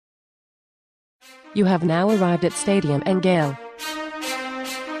You have now arrived at Stadium and Gale.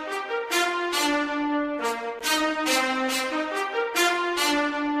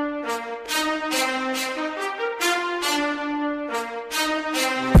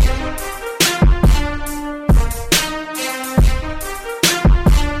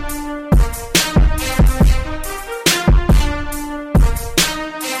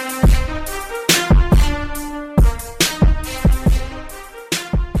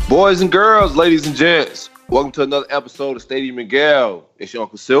 Boys and girls, ladies and gents, welcome to another episode of Stadium and Gale. It's your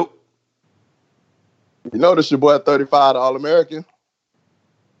Uncle Silk. You know this your boy 35, the All-American.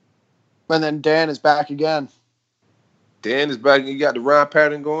 And then Dan is back again. Dan is back and you got the rhyme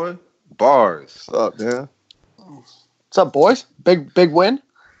pattern going. Bars. What's up, Dan? What's up, boys? Big win.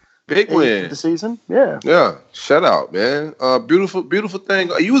 Big win. For the season. Yeah. Yeah. Shout out, man. Beautiful thing.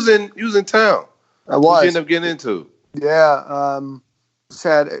 You was in town. I was. What you end up getting into? Yeah. Just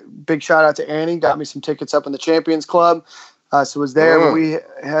had a big shout out to Annie. Got me some tickets up in the Champions Club. So was there. But we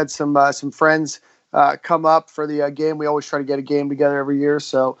had some friends come up for the game. We always try to get a game together every year.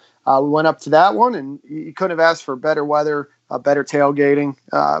 So we went up to that one, and you couldn't have asked for better weather, better tailgating.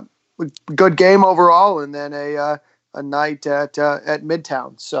 Good game overall, and then a night at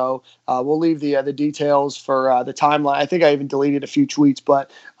Midtown. So we'll leave the details for the timeline. I think I even deleted a few tweets,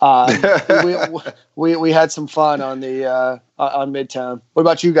 but we had some fun on the on Midtown. What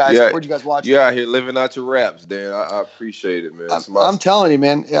about you guys? Yeah, where'd you guys watch? You're out here living out your raps, Dan. I appreciate it, man. I'm telling you,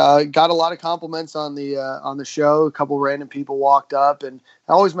 man. Got a lot of compliments on the show. A couple random people walked up, and it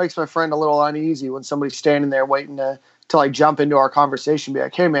always makes my friend a little uneasy when somebody's standing there waiting to like jump into our conversation. Be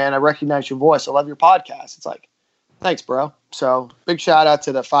like, hey, man, I recognize your voice. I love your podcast. It's like, thanks, bro. So big shout out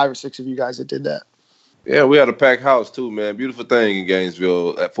to the 5 or 6 of you guys that did that. Yeah, we had a packed house too, man. Beautiful thing in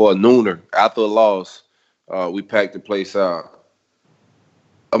Gainesville. For a nooner, after a loss, we packed the place out.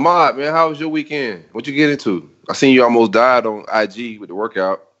 Ahmad, man, how was your weekend? What you get into? I seen you almost died on IG with the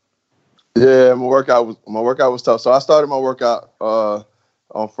workout. Yeah, my workout was tough. So I started my workout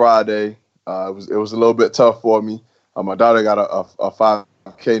on Friday. It was a little bit tough for me. My daughter got a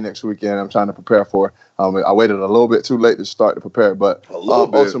 5K next weekend. I'm trying to prepare for. I waited a little bit too late to start to prepare, but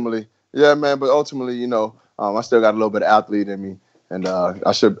ultimately, yeah, man. But ultimately, you know, I still got a little bit of athlete in me, and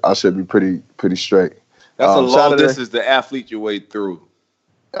I should be pretty straight. That's a long distance to athlete your way through.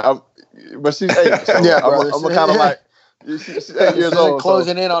 But she's 8, so yeah, I'm kind of like she's 8 years old,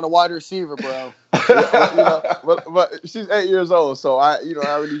 closing in on a wide receiver, bro. but she's 8 years old, so I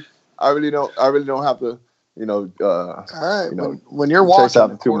really don't have to. All right. When you're walking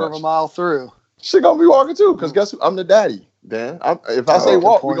a quarter of a mile through, she gonna be walking too. Cause guess who? I'm the daddy, Dan. If I say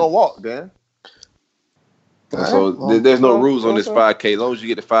walk, we gonna walk, Dan. So there's no rules on this 5K. As long as you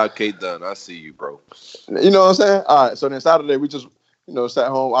get the 5K done, I see you, bro. You know what I'm saying? All right. So then Saturday we just sat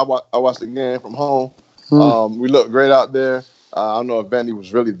home. I watched the game from home. We looked great out there. I don't know if Vandy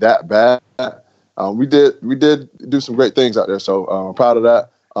was really that bad. We did do some great things out there. So I'm proud of that.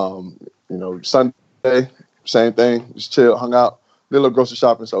 Sunday. Same thing, just chill, hung out, did a little grocery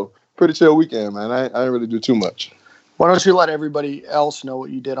shopping. So pretty chill weekend, man. I didn't really do too much. Why don't you let everybody else know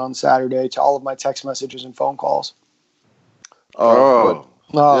what you did on Saturday to all of my text messages and phone calls? Yeah,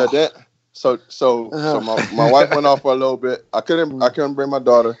 that. So my wife went off for a little bit. I couldn't bring my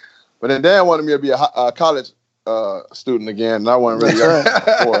daughter, but then Dan wanted me to be a college student again, and I wasn't really up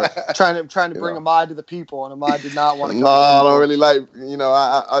for it. Trying to bring Ahmad to the people, and Ahmad did not want to come. No, I don't really like.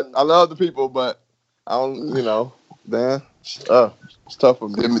 I love the people, but I don't, Dan, it's tough for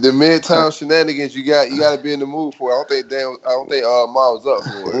me. The midtown shenanigans you got to be in the mood for. I don't think Miles up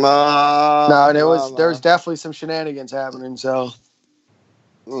for it. No, there was definitely some shenanigans happening. So,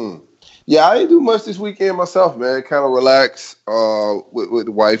 yeah, I didn't do much this weekend myself, man. Kind of relax with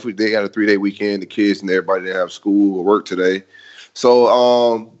the wife. They had a 3-day weekend. The kids and everybody didn't have school or work today,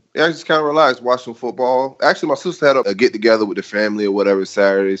 so I just kind of relaxed, watched some football. Actually, my sister had a get together with the family or whatever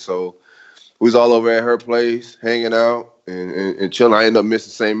Saturday, so. We was all over at her place, hanging out and chilling. I ended up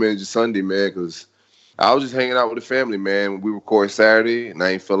missing St. Minutes Sunday, man, because I was just hanging out with the family, man. We record Saturday, and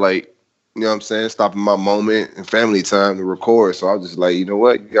I didn't feel like, stopping my moment and family time to record. So I was just like, you know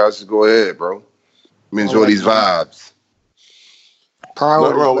what? You guys just go ahead, bro. Enjoy these vibes.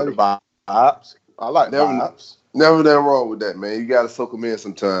 Nothing wrong with the vibes. I like vibes. Never nothing wrong with that, man. You got to soak them in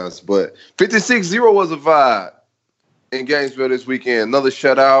sometimes. But 56-0 was a vibe in Gainesville this weekend. Another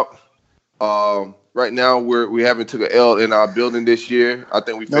shutout. Right now, we haven't took an L in our building this year. I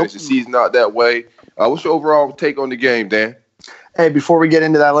think we finished the season out that way. What's your overall take on the game, Dan? Hey, before we get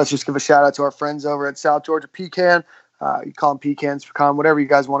into that, let's just give a shout out to our friends over at South Georgia Pecan. You call them pecans, pecan, whatever you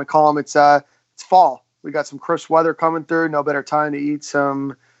guys want to call them. It's fall. We got some crisp weather coming through. No better time to eat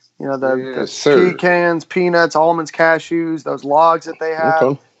some You know, the Yes, sir. pecans, peanuts, almonds, cashews, those logs that they have.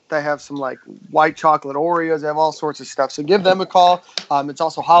 Okay. They have some like white chocolate Oreos. They have all sorts of stuff. So give them a call. It's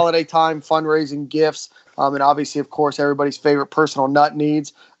also holiday time, fundraising, gifts, and obviously, of course, everybody's favorite personal nut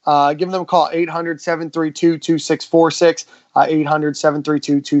needs. Give them a call, 800-732-2646,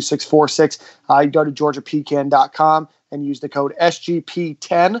 800-732-2646. You go to georgiapecan.com and use the code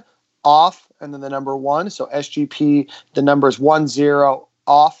SGP10 off and then the number 1. So SGP, the number is 10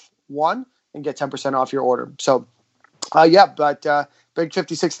 off 1 and get 10% off your order. So, big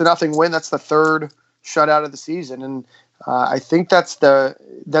 56-0 win. That's the third shutout of the season. And I think that's the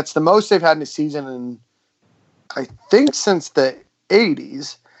most they've had in a season in, I think, since the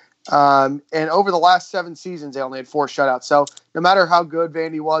 80s. And over the last 7 seasons, they only had 4 shutouts. So no matter how good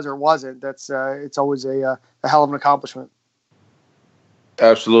Vandy was or wasn't, that's it's always a hell of an accomplishment.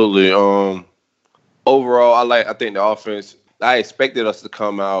 Absolutely. Overall, I think the offense. I expected us to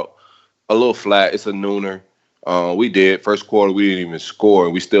come out a little flat. It's a nooner. We did. First quarter, we didn't even score,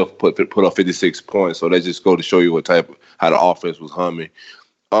 and we still put up 56 points. So that just go to show you how the offense was humming.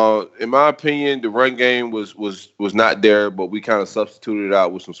 In my opinion, the run game was not there, but we kind of substituted it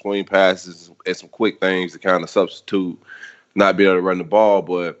out with some swing passes and some quick things to kind of substitute not being able to run the ball.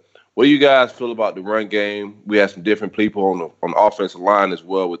 But what do you guys feel about the run game? We had some different people on the offensive line as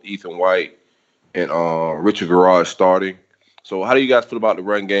well, with Ethan White and Richard Garage starting. So how do you guys feel about the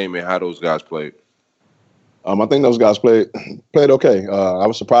run game and how those guys played? I think those guys played okay. I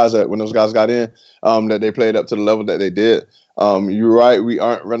was surprised that when those guys got in, that they played up to the level that they did. You're right. We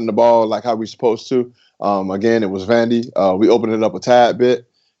aren't running the ball like how we're supposed to. Again, it was Vandy. We opened it up a tad bit,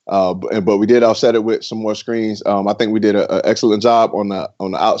 but we did offset it with some more screens. I think we did an excellent job on the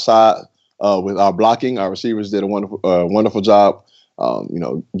outside with our blocking. Our receivers did a wonderful job.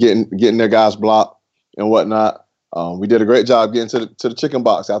 Getting their guys blocked and whatnot. We did a great job getting to the chicken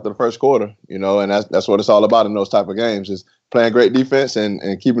box after the first quarter, and that's what it's all about in those type of games, is playing great defense and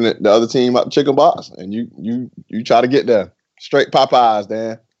keeping the other team out the chicken box, and you try to get there. Straight Popeyes,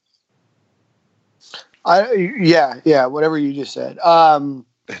 Dan. Whatever you just said.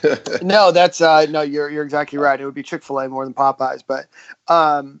 No, that's no, you're exactly right. It would be Chick-fil-A more than Popeyes, but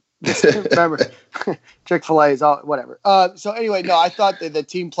remember, Chick-fil-A is all whatever. So anyway, no, I thought that the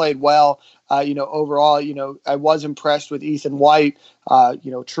team played well. Overall, I was impressed with Ethan White,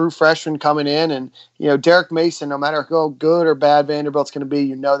 true freshman coming in, and, Derek Mason, no matter how good or bad Vanderbilt's going to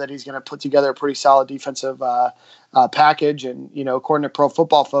be, that he's going to put together a pretty solid defensive package. And, according to Pro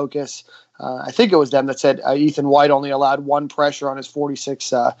Football Focus, I think it was them that said Ethan White only allowed 1 pressure on his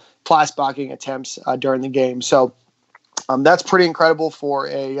 46 pass blocking attempts during the game. So that's pretty incredible for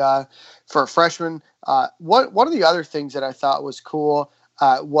a freshman. One of the other things that I thought was cool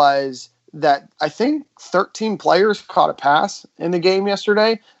was that I think 13 players caught a pass in the game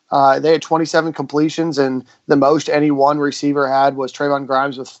yesterday. They had 27 completions, and the most any one receiver had was Trayvon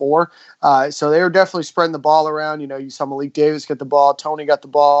Grimes with 4. So they were definitely spreading the ball around. You saw Malik Davis get the ball, Tony got the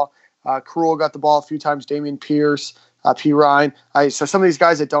ball, Cruel got the ball a few times, Damian Pierce, P. Ryan. So some of these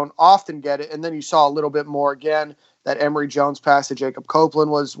guys that don't often get it, and then you saw a little bit more again. That Emory Jones pass to Jacob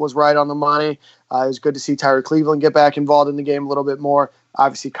Copeland was right on the money. It was good to see Tyree Cleveland get back involved in the game a little bit more.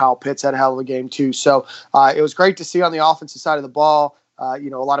 Obviously, Kyle Pitts had a hell of a game too. So it was great to see on the offensive side of the ball, a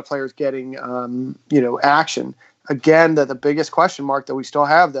lot of players getting, action. Again, the biggest question mark that we still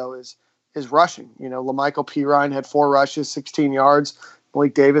have, though, is rushing. LaMichael P. Ryan had 4 rushes, 16 yards.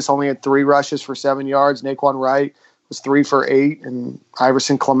 Malik Davis only had 3 rushes for 7 yards. Naquan Wright was 3 for 8. And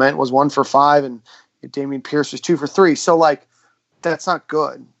Iverson Clement was 1 for 5. And Damian Pierce was 2 for 3. So, that's not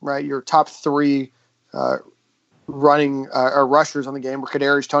good, right? Your top 3 running or rushers on the game were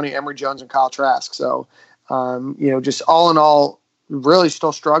Kadarius Toney, Emory Jones, and Kyle Trask. So, just all in all, really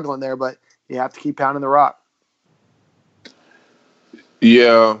still struggling there, but you have to keep pounding the rock.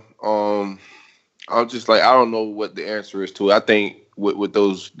 Yeah. I'm just I don't know what the answer is to it. I think with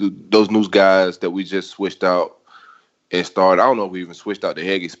those news guys that we just switched out and started, I don't know if we even switched out the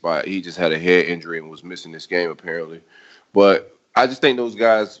Heggie spot. He just had a head injury and was missing this game apparently. But I just think those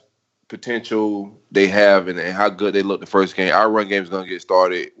guys' potential they have and how good they look the first game. Our run game is going to get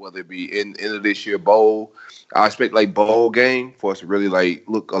started, whether it be in end of this year bowl. I expect bowl game for us to really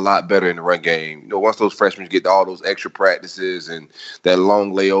look a lot better in the run game. Once those freshmen get all those extra practices and that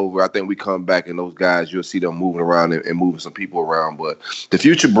long layover, I think we come back and those guys, you'll see them moving around and moving some people around. But the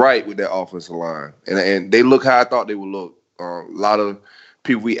future bright with that offensive line, and they look how I thought they would look. A lot of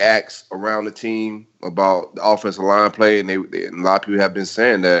people we asked around the team about the offensive line play, and a lot of people have been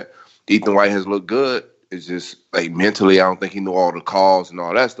saying that Ethan White has looked good. It's just mentally, I don't think he knew all the calls and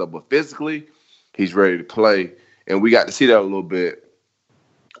all that stuff. But physically, he's ready to play, and we got to see that a little bit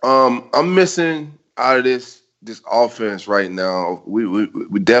I'm missing out of this offense right now. We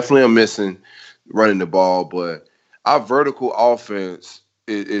definitely are missing running the ball, but our vertical offense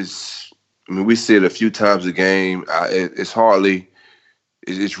is I mean, we see it a few times a game. It's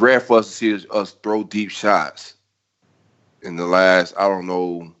rare for us to see us throw deep shots in the last, I don't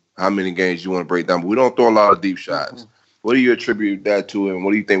know how many games you want to break down, but we don't throw a lot of deep shots. Mm-hmm. What do you attribute that to, and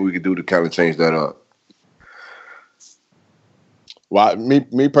what do you think we could do to kind of change that up? Well,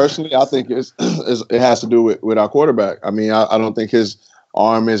 me personally, I think it has to do with our quarterback. I mean, I don't think his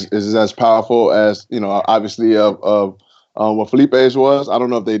arm is as powerful as, obviously of what Felipe's was. I don't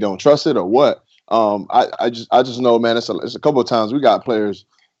know if they don't trust it or what. I just know, man, it's a couple of times we got players,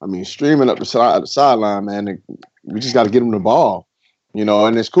 I mean, streaming up the sideline, man. And we just got to get them the ball,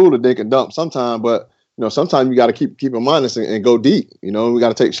 and it's cool that they can dump sometimes, but, sometimes you got to keep them honest and go deep, we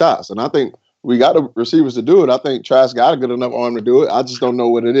got to take shots. And I think we got the receivers to do it. I think Trask got a good enough arm to do it. I just don't know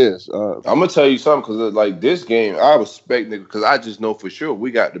what it is. I'm going to tell you something, because like this game, I was expecting, because I just know for sure we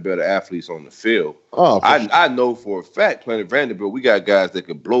got the better athletes on the field. I know for a fact, playing at Vanderbilt, we got guys that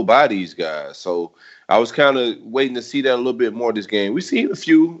could blow by these guys. So I was kind of waiting to see that a little bit more this game. We seen a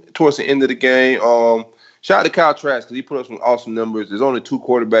few towards the end of the game. Shout out to Kyle Trask, because he put up some awesome numbers. There's only 2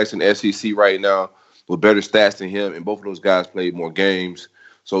 quarterbacks in the SEC right now with better stats than him, and both of those guys played more games.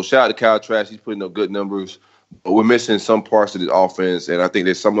 So shout out to Kyle Trask. He's putting up good numbers. But we're missing some parts of the offense, and I think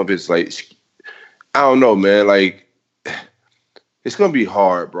that some of it's like, I don't know, man. Like, it's gonna be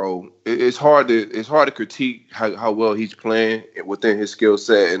hard, bro. It's hard to critique how well he's playing within his skill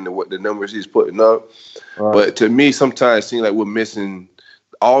set and the numbers he's putting up. Right. But to me, sometimes it seems like we're missing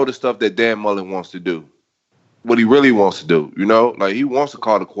all the stuff that Dan Mullen wants to do. What he really wants to do, like he wants to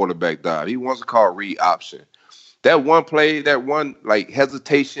call the quarterback dive. He wants to call read option. That one play, that one like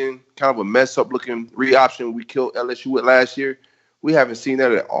hesitation, kind of a mess up looking read option we killed LSU with last year. We haven't seen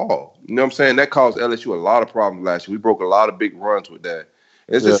that at all. You know what I'm saying? That caused LSU a lot of problems last year. We broke a lot of big runs with that.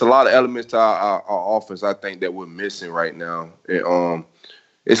 It's just a lot of elements to our offense, I think, that we're missing right now. And,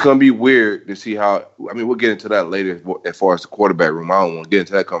 it's going to be weird to see how – I mean, we'll get into that later as far as the quarterback room. I don't want to get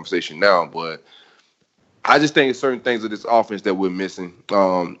into that conversation now, but I just think it's certain things of this offense that we're missing.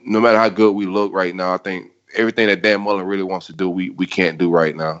 No matter how good we look right now, I think everything that Dan Mullen really wants to do, we can't do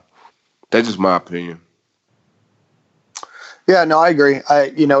right now. That's just my opinion. Yeah, no, I agree.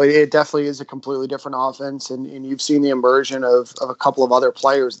 It definitely is a completely different offense, and you've seen the immersion of a couple of other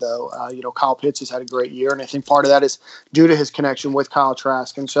players, though. Kyle Pitts has had a great year, and I think part of that is due to his connection with Kyle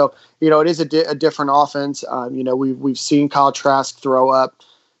Trask. And so, it is a different offense. We've seen Kyle Trask throw up,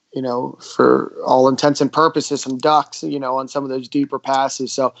 for all intents and purposes, some ducks, on some of those deeper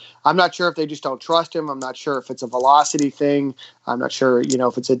passes. So I'm not sure if they just don't trust him. I'm not sure if it's a velocity thing. I'm not sure,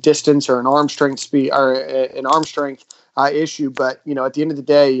 if it's a distance or an arm strength speed or an arm strength issue. But, at the end of the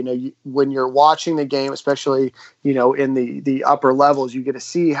day, when you're watching the game, especially, in the upper levels, you get to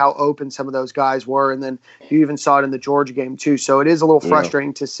see how open some of those guys were. And then you even saw it in the Georgia game too. So it is a little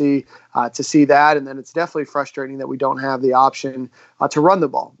frustrating to see that. And then it's definitely frustrating that we don't have the option to run the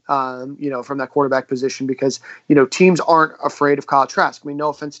ball, from that quarterback position, because, teams aren't afraid of Kyle Trask. I mean, no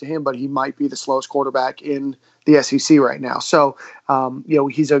offense to him, but he might be the slowest quarterback in the SEC right now. So,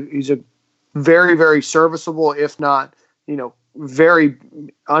 he's a very, very serviceable, if not, very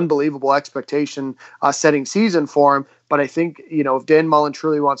unbelievable expectation setting season for him. But I think, if Dan Mullen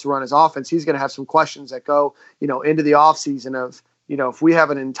truly wants to run his offense, he's going to have some questions that go, into the offseason of, if we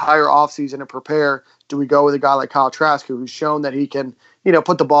have an entire offseason to prepare, do we go with a guy like Kyle Trask, who's shown that he can,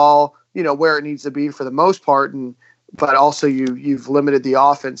 put the ball, where it needs to be for the most part. But also you've limited the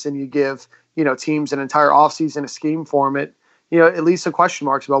offense, and you give, teams an entire offseason, a scheme format, at least some question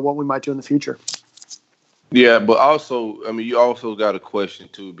marks about what we might do in the future. Yeah, but also, I mean, you also got a question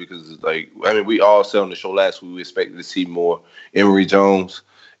too, because we all said on the show last week we expected to see more Emory Jones.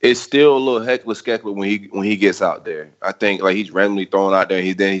 It's still a little heckler skeckler when he gets out there. I think he's randomly thrown out there.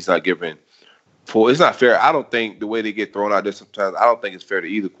 He's not giving full. It's not fair. I don't think the way they get thrown out there sometimes. I don't think it's fair to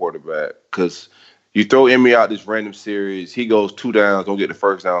either quarterback, because you throw Emory out this random series, he goes 2 downs, don't get the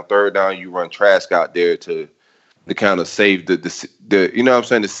first down, 3rd down, you run Trask out there to kind of save the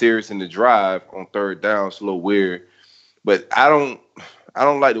the series and the drive on 3rd down. It's a little weird, but I don't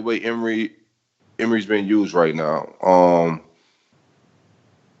like the way Emory's been used right now.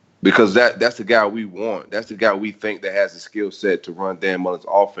 Because that's the guy we want. That's the guy we think that has the skill set to run Dan Mullen's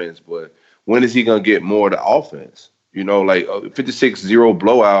offense. But when is he gonna get more of the offense? 56-0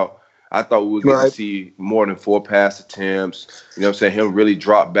 blowout. I thought we were going to see more than 4 pass attempts. Him really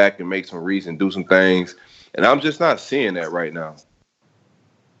drop back and make some reads and do some things. And I'm just not seeing that right now.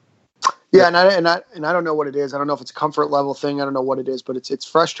 Yeah, and I don't know what it is. I don't know if it's a comfort level thing. I don't know what it is, but it's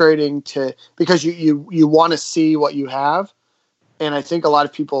frustrating because you want to see what you have, and I think a lot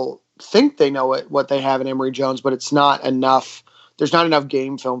of people think they know what they have in Emory Jones, but it's not enough. There's not enough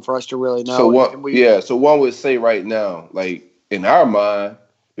game film for us to really know. So what? Yeah. So one would say right now, like in our mind,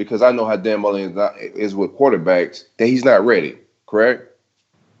 because I know how Dan Mullen is with quarterbacks, that he's not ready. Correct?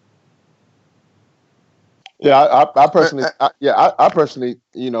 Yeah, I personally, I personally,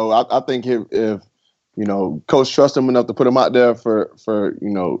 I think if coach trusts him enough to put him out there for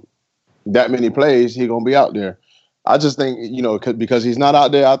that many plays, he's gonna be out there. I just think because he's not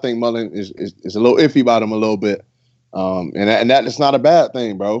out there, I think Mullen is a little iffy about him a little bit, and that is not a bad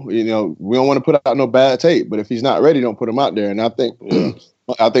thing, bro. We don't want to put out no bad tape, but if he's not ready, don't put him out there. And I think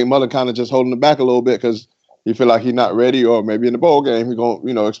I think Mullen kind of just holding him back a little bit because he feel like he's not ready, or maybe in the bowl game he's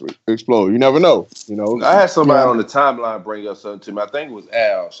gonna explode. You never know. I had somebody on the timeline bring up something to me. I think it was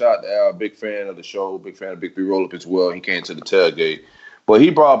Al. Shout out to Al, big fan of the show, big fan of Big Three Roll Up as well. He came to the tailgate, but he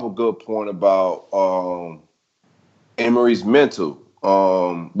brought up a good point about Emory's mental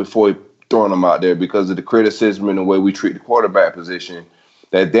before he throwing him out there because of the criticism and the way we treat the quarterback position.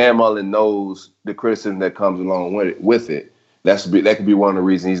 That Dan Mullen knows the criticism that comes along with it. That could be one of the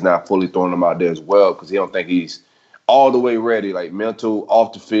reasons he's not fully throwing him out there as well, because he don't think he's all the way ready, like mental,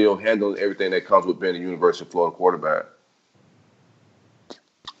 off the field, handling everything that comes with being a University of Florida quarterback.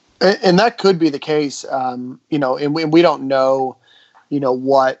 And that could be the case, and we don't know,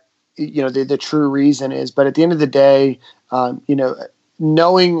 what the true reason is. But at the end of the day,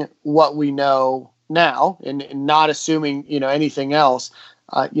 knowing what we know now and not assuming anything else,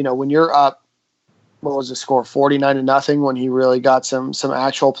 when you're up. What was the score? 49-0 when he really got some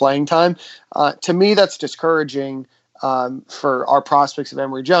actual playing time. To me, that's discouraging for our prospects of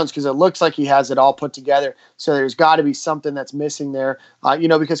Emory Jones because it looks like he has it all put together. So there's got to be something that's missing there.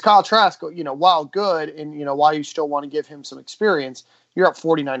 Because Kyle Trask, while good and while you still want to give him some experience, you're up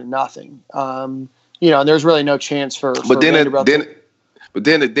 49-0. And there's really no chance for Vanderbilt. But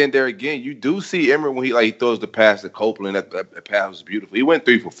then there again, you do see Emory when he throws the pass to Copeland. That pass was beautiful. He went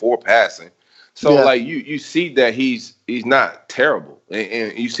 3 for 4 passing. So you see that he's not terrible,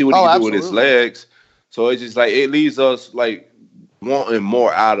 and you see what he can do with his legs. So it's just it leaves us wanting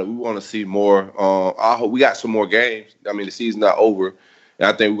more out of. We want to see more. I hope we got some more games. I mean, the season's not over, and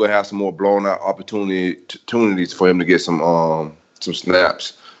I think we're gonna have some more blown out opportunities for him to get some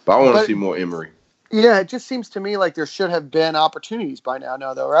snaps. But I want to see more Emory. Yeah, it just seems to me like there should have been opportunities by now.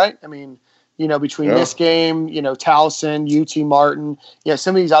 No, though, right? I mean, between this game, Towson, UT Martin,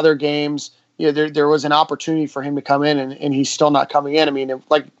 some of these other games. There was an opportunity for him to come in, and he's still not coming in. I mean,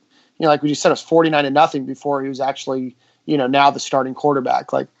 like we just said, it was 49-0 before he was actually, now the starting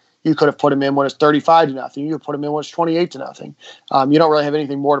quarterback. Like you could have put him in when it's 35-0. You could put him in when it's 28-0. You don't really have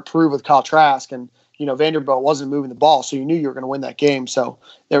anything more to prove with Kyle Trask, and Vanderbilt wasn't moving the ball, so you knew you were going to win that game. So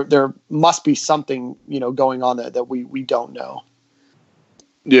there must be something going on that we don't know.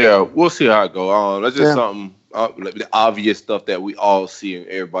 Yeah, we'll see how it goes. That's just something. The obvious stuff that we all see and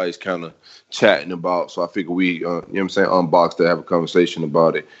everybody's kind of chatting about. So I figure we, unbox to have a conversation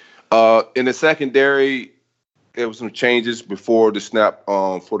about it. In the secondary, there were some changes before the snap.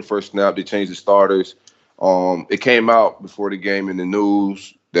 For the first snap, they changed the starters. It came out before the game in the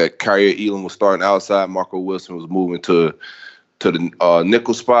news that Kyrie Elam was starting outside. Marco Wilson was moving to the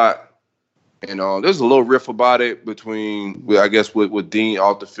nickel spot. And there's a little riff about it between, I guess, with Dean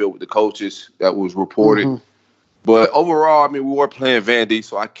off the field with the coaches that was reported. Mm-hmm. But overall, I mean, we were playing Vandy,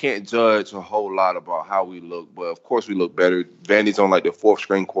 so I can't judge a whole lot about how we look. But, of course, we look better. Vandy's on, the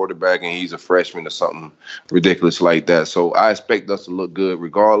fourth-string quarterback, and he's a freshman or something ridiculous like that. So I expect us to look good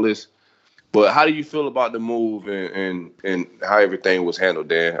regardless. But how do you feel about the move and how everything was handled,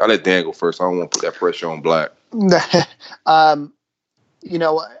 Dan? I'll let Dan go first. I don't want to put that pressure on Black.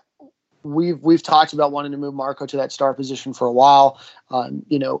 We've talked about wanting to move Marco to that star position for a while. I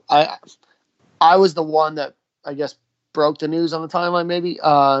was the one that, I guess, broke the news on the timeline, maybe,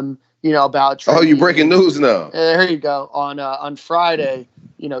 about. Oh, you breaking news now. There you go. On Friday,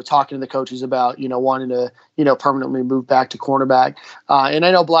 talking to the coaches about, wanting to, permanently move back to cornerback. And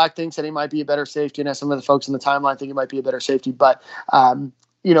I know Black thinks that he might be a better safety, and some of the folks in the timeline think he might be a better safety. But,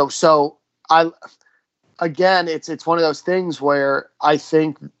 so again, it's one of those things where I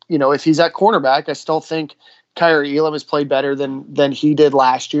think, if he's at cornerback, I still think Kyrie Elam has played better than he did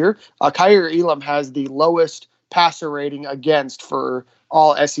last year. Kyrie Elam has the lowest passer rating against for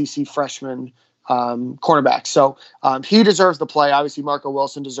all SEC freshmen cornerback. So he deserves the play. Obviously, Marco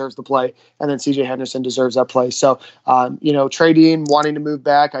Wilson deserves the play, and then C.J. Henderson deserves that play. So, Trey Dean wanting to move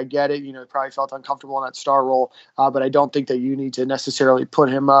back, I get it. He probably felt uncomfortable in that star role, but I don't think that you need to necessarily put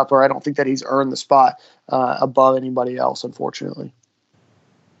him up, or I don't think that he's earned the spot above anybody else, unfortunately.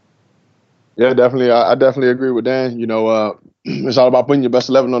 Yeah, definitely. I definitely agree with Dan. It's all about putting your best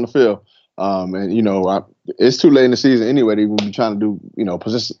 11 on the field. It's too late in the season anyway to even be trying to do,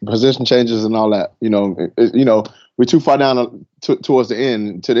 position changes and all that. We're too far down towards the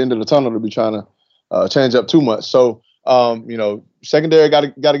end, to the end of the tunnel, to be trying to change up too much. So, secondary got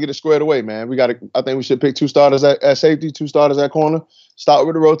to get it squared away, man. I think we should pick 2 starters at safety, 2 starters at corner, start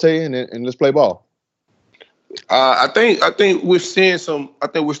with the rotating, and let's play ball. I think we're seeing some. I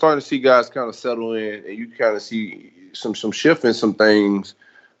think we're starting to see guys kind of settle in, and you kind of see some shift in some things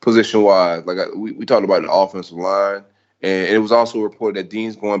position wise. Like we talked about the offensive line, and it was also reported that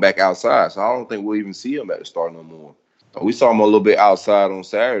Dean's going back outside. So I don't think we'll even see him at the start no more. We saw him a little bit outside on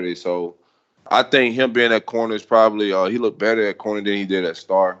Saturday, so I think him being at corner is probably he looked better at corner than he did at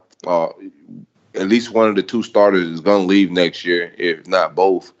star. At least one of the 2 starters is going to leave next year, if not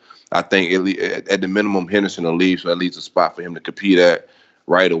both. I think at the minimum, Henderson will leave, so that leaves a spot for him to compete at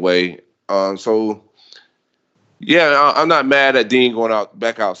right away. I'm not mad at Dean going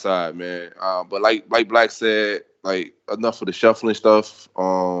back outside, man. But like Black said, like enough of the shuffling stuff.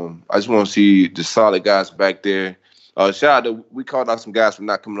 I just want to see the solid guys back there. Shout out we called out some guys for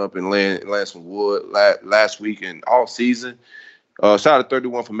not coming up and laying some wood last week and all season. Shout out to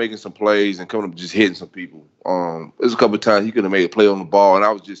 31 for making some plays and coming up and just hitting some people. There's a couple of times he could have made a play on the ball, and I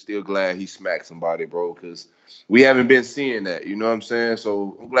was just still glad he smacked somebody, bro, because we haven't been seeing that. You know what I'm saying?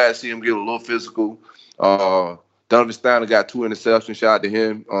 So I'm glad to see him get a little physical. Donovan Steiner got 2 interceptions. Shout out to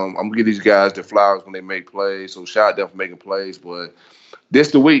him. I'm going to give these guys their flowers when they make plays, so shout out to them for making plays. But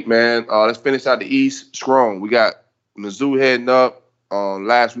this the week, man. Let's finish out the East strong. We got Mizzou heading up.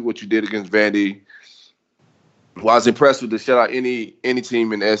 Last week, what you did against Vandy. Well, I was impressed with the shutout any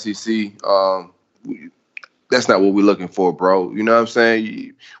team in the SEC. That's not what we're looking for, bro. You know what I'm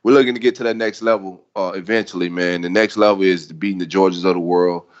saying? We're looking to get to that next level eventually, man. The next level is beating the Georgias of the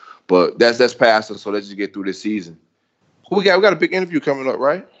world. But that's past us, so let's just get through this season. Who we got? We got a big interview coming up,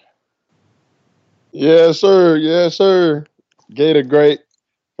 right? Yes, sir. Yes, sir. Gator great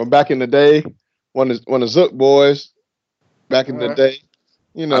from back in the day. One of the Zook boys back in the day.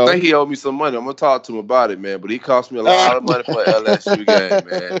 I think he owed me some money. I'm going to talk to him about it, man. But he cost me a lot of money for an LSU game,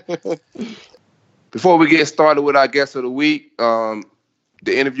 man. Before we get started with our guest of the week, the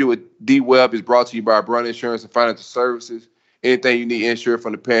interview with D. Webb is brought to you by Brun Insurance and Financial Services. Anything you need insured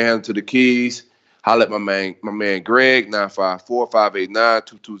from the Panhandle to the Keys, holler at my man Greg,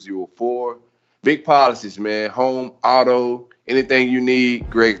 954-589-2204. Big policies, man. Home, auto, anything you need,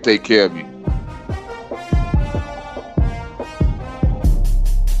 Greg take care of you.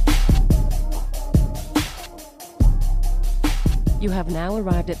 You have now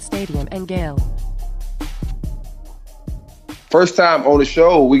arrived at Stadium and Gale. First time on the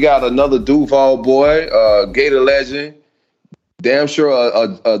show, we got another Duval boy, Gator legend, damn sure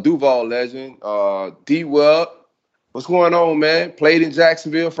a Duval legend, D. Webb. What's going on, man? Played in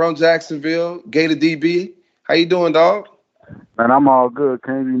Jacksonville, from Jacksonville, Gator DB. How you doing, dog? Man, I'm all good.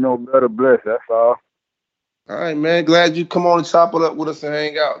 Can't be no better blessed, that's all. All right, man. Glad you come on and chop it up with us and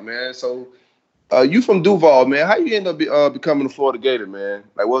hang out, man. So, you from Duval, man. How you end up becoming a Florida Gator, man?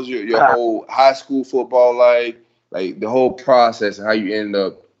 Like, what was your whole high school football like? Like, the whole process and how you ended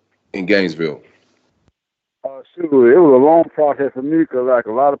up in Gainesville? Shoot, it was a long process for me because, like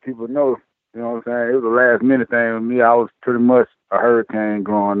a lot of people know, you know what I'm saying, it was a last-minute thing with me. I was pretty much a hurricane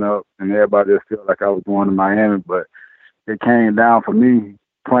growing up, and everybody just felt like I was going to Miami, but it came down for me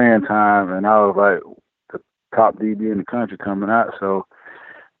playing time, and I was like the top DB in the country coming out, so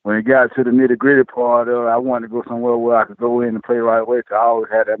when it got to the nitty-gritty part of it, I wanted to go somewhere where I could go in and play right away because I always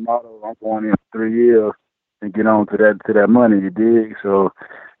had that motto, I'm going in for 3 years and get on to that money, you dig? So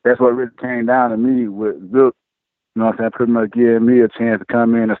that's what really came down to me with Zook, you know what I'm saying, pretty much giving me a chance to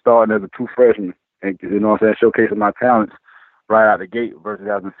come in and start as a true freshman and, you know what I'm saying, showcasing my talents right out the gate versus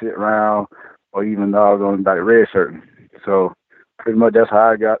having to sit around or even doggone about the red shirt. So pretty much that's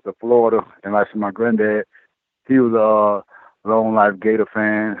how I got to Florida. And like my granddad, he was a long life Gator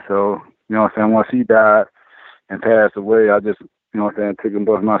fan. So, you know what I'm saying, once he died and passed away, I just, you know what I'm saying, took him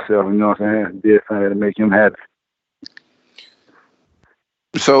above myself, you know what I'm saying, did something to make him happy.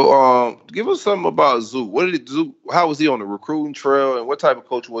 So, give us something about Zook. How was he on the recruiting trail, and what type of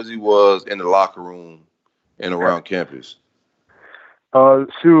coach was he in the locker room and around campus?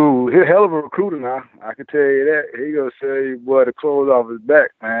 Shoot, he's a hell of a recruiter now. I can tell you that. He gonna say, boy, the clothes off his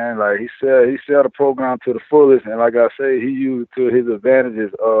back, man. Like he sell the program to the fullest, and like I say, he used it to his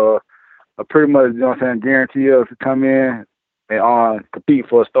advantages. Pretty much, you know what I'm saying, guarantee us to come in and compete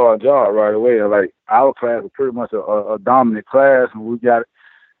for a starting job right away. Like our class was pretty much a dominant class, and we got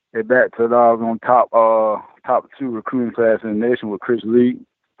it back to the on top 2 recruiting class in the nation with Chris Lee,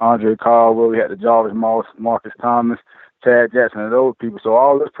 Andre Caldwell. We had the Jarvis Moss, Marcus Thomas, Chad Jackson, and those people. So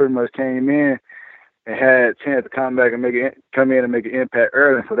all this pretty much came in and had a chance to come in and make an impact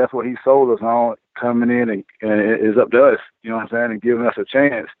early. So that's what he sold us on, coming in and it's up to us, you know what I'm saying, and giving us a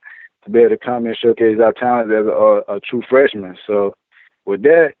chance to be able to come and showcase our talent as a true freshman. So with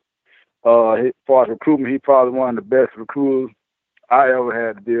that, as far as recruitment, he's probably one of the best recruiters I ever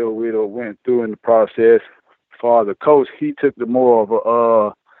had to deal with or went through in the process. As far as the coach, he took the more of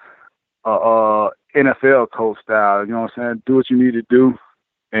a NFL coach style, you know what I'm saying? Do what you need to do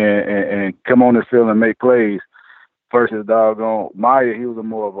and come on the field and make plays. Versus doggone Maya, he was a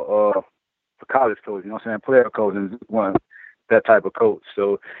more of a college coach, you know what I'm saying? Player coach, and one that type of coach.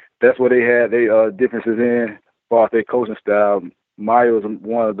 So that's what they had their differences in as far as their coaching style. Maya was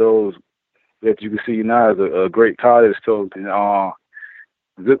one of those that you can see now as a great college coach, and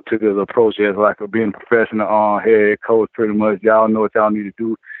Zip took his approach as like a being professional head coach. Pretty much, y'all know what y'all need to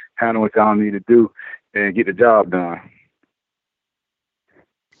do, handle what y'all need to do, and get the job done.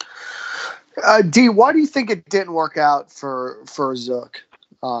 D, why do you think it didn't work out for Zook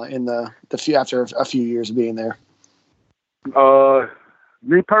in after a few years of being there?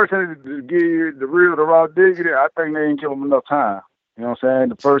 Me personally, to give you the raw diggity, I think they didn't give him enough time. You know what I'm saying?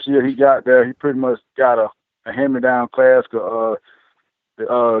 The first year he got there, he pretty much got a hand-me-down class. Greater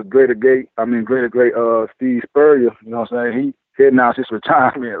great Steve Spurrier, you know what I'm saying? He announced his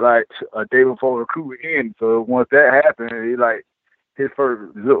retirement like a day before recruiting ended. So once that happened, he like his first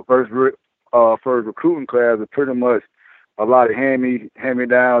recruiting class was pretty much a lot of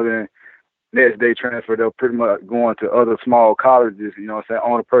hand-me-downs, and next day transfer. They'll pretty much going to other small colleges. You know what I'm saying?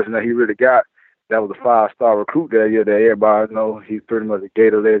 Only person that he really got that was a 5-star recruit that year that everybody know he's pretty much a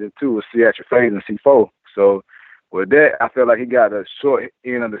Gator legend too was Seattle Fade and C4. So with that, I feel like he got a short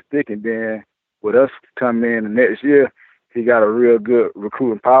end of the stick, and then with us coming in the next year, he got a real good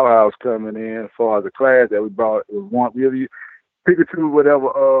recruiting powerhouse coming in as far as the class that we brought. It was one really pick or two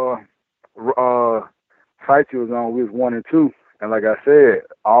whatever site he was on. We was 1 and 2. And like I said,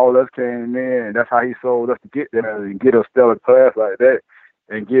 all of us came in, and that's how he sold us to get there and get a stellar class like that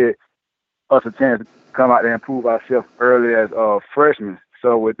and get us a chance to come out there and prove ourselves early as freshmen.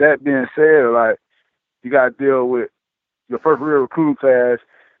 So with that being said, like, you got to deal with your first real recruiting class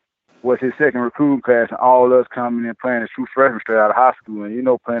was his second recruiting class, and all of us coming in playing as true freshmen straight out of high school. And, you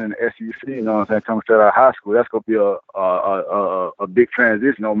know, playing in the SEC, you know what I'm saying, coming straight out of high school, that's going to be a big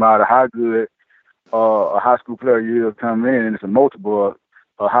transition no matter how good a high school player you come in, and it's a multiple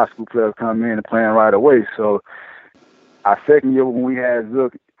high school players come in and playing right away. So our second year when we had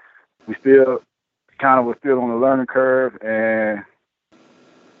Zook, we still kind of was still on the learning curve, and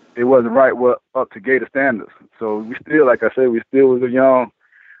it wasn't right up to Gator standards. So we still, like I said, we still was a young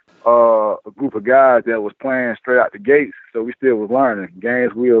a group of guys that was playing straight out the gates. So we still was learning.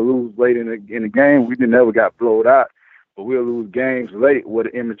 Games we'll lose late in the game. We never got blowed out. But we'll lose games late where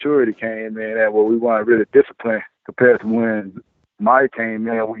the immaturity came in at where we weren't really disciplined compared to when Mike came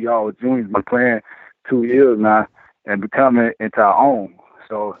in. We all juniors been playing 2 years now and becoming into our own.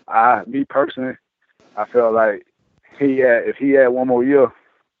 So me personally, I felt like if he had one more year,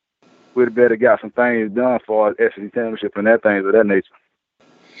 we'd have better got some things done for our SEC championship and that things of that nature.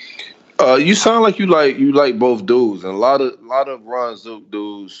 You sound like you like both dudes, and a lot of Ron Zook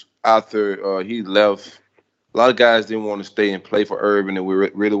dudes after he left. A lot of guys didn't want to stay and play for Urban, and we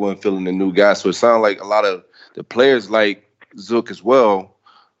really weren't feeling the new guy. So it sounded like a lot of the players like Zook as well.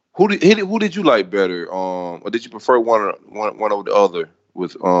 Who did you like better, or did you prefer one over the other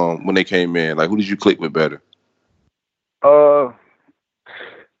with when they came in? Like, who did you click with better? I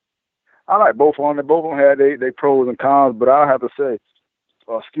like both of them. Both of them had they pros and cons, but I have to say,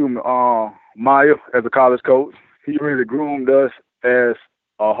 Maya as a college coach, he really groomed us as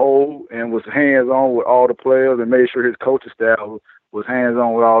a whole and was hands-on with all the players and made sure his coaching staff was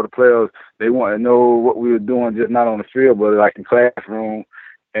hands-on with all the players. They wanted to know what we were doing, just not on the field, but like in classroom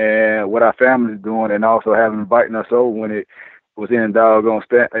and what our family's doing, and also having inviting us over when it was in doggone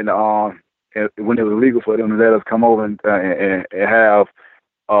and when it was legal for them to let us come over and have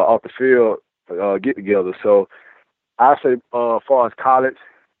off the field get together. So I say, as far as college,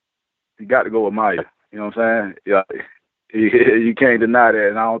 you got to go with Maya. You know what I'm saying? Yeah. You can't deny that,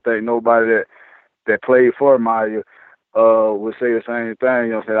 and I don't think nobody that played for Maya would say the same thing.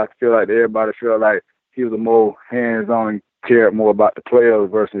 You know what I'm saying? I feel like everybody felt like he was a more hands-on and cared more about the players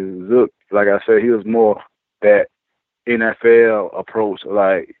versus Zook. Like I said, he was more that NFL approach.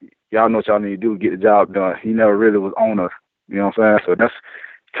 Like, y'all know what y'all need to do to get the job done. He never really was on us. You know what I'm saying? So that's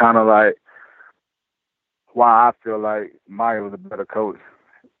kind of like why I feel like Maya was a better coach.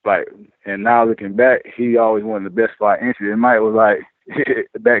 Like, and now looking back, he always wanted the best spot entry. And Mike was like,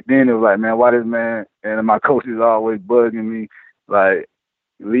 back then it was like, man, why this man and my coach is always bugging me, like,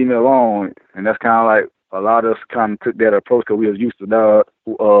 leave me alone. And that's kind of like a lot of us kind of took that approach because we was used to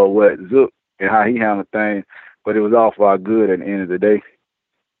what Zook and how he handled things, but it was all for our good at the end of the day.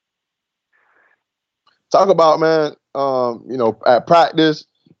 Talk about, man, at practice,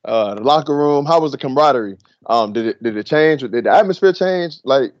 the locker room, how was the camaraderie? Did it change? Did the atmosphere change,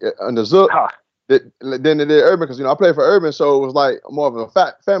 like, under Zook? Then it did Urban? Because, I played for Urban, so it was like more of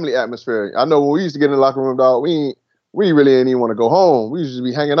a family atmosphere. I know when we used to get in the locker room, dog, we really didn't even want to go home. We used to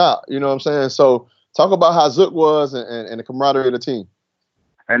be hanging out, you know what I'm saying? So talk about how Zook was and the camaraderie of the team.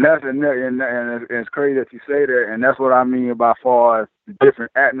 And it's crazy that you say that, and that's what I mean by far as the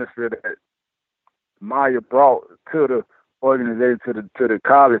different atmosphere that Maya brought to the organization, to the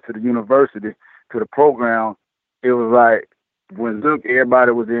college, to the university, to the program. It was like when Zook,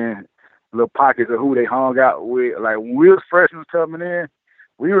 everybody was in little pockets of who they hung out with. Like when we was freshmen coming in,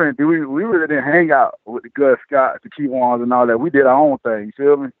 we really didn't hang out with the Gus Scott, the key ones and all that. We did our own thing, you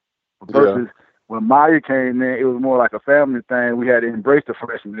feel me? Versus when Maya came in, it was more like a family thing. We had to embrace the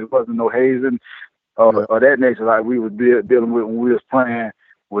freshmen. It wasn't no hazing or that nature like we was dealing with when we was playing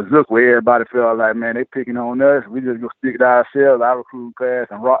with Zook, where everybody felt like, man, they picking on us. We just go stick to ourselves, our recruiting class,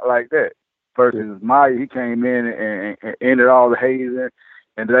 and rock like that. Versus Maya, he came in and ended all the hazing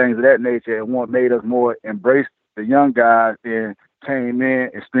and things of that nature, and what made us more embrace the young guys and came in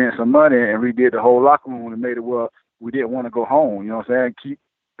and spent some money and redid the whole locker room and made it well we didn't want to go home. You know what I'm saying? Keep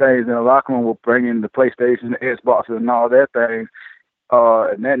things in the locker room. We'll bring in the PlayStation, the Xboxes, and all that things,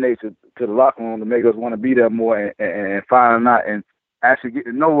 and that nature to the locker room to make us want to be there more and find out and actually get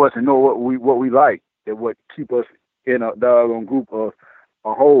to know us and know what we like and what keep us in a doggone group of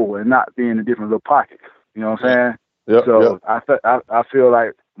a whole and not be in the different little pockets. You know what I'm saying? I feel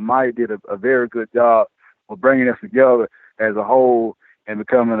like Mike did a very good job of bringing us together as a whole and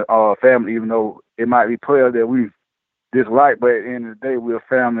becoming a family, even though it might be players that we dislike, but at the end of the day, we're a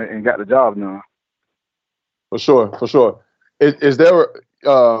family and got the job done. For sure. Is there?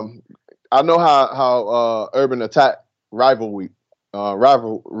 I know how Urban attacked rivalry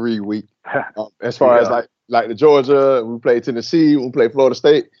week. As far as like the Georgia, we played Tennessee, we played Florida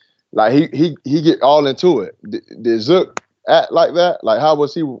State. Like he get all into it. Did Zook act like that? Like how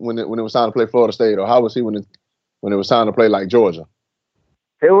was he when it was time to play Florida State, or how was he when it was time to play like Georgia?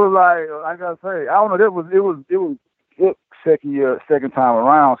 It was like I gotta say, I don't know. It was Zook's second time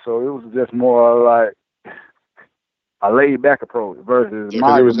around, so it was just more like a laid back approach versus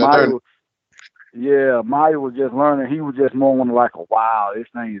Maya. Maya was just learning. He was just more like, wow, this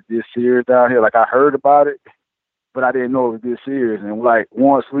thing is this serious down here. Like I heard about it, but I didn't know it was this serious. And like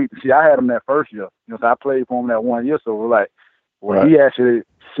one sweet, see, I had him that first year. So I played for him that 1 year. So we're like, when he actually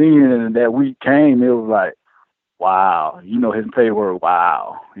seen it and that week came, it was like, wow, his pay word,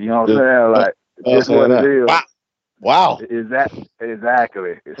 wow. You know what I'm saying? Like this what it is. Wow. Exactly.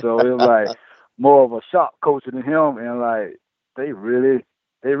 So it was like more of a shock coaching than him, and like they really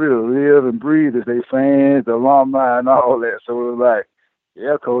live and breathe as they fans, the alumni, and all that. So it was like,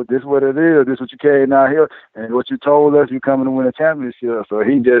 yeah, coach, this is what it is. This is what you came out here, and what you told us, you coming to win a championship. So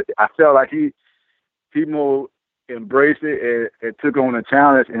I felt like he more embraced it and took on the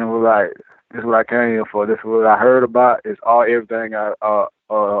challenge, and was like, this is what I came here for. This is what I heard about. It's everything I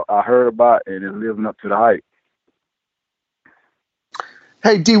heard about, and it's living up to the hype.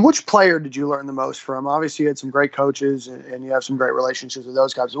 Hey, D, which player did you learn the most from? Obviously, you had some great coaches and you have some great relationships with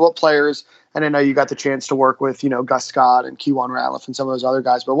those guys. What players, and I know you got the chance to work with, Gus Scott and Keywan Ratliff and some of those other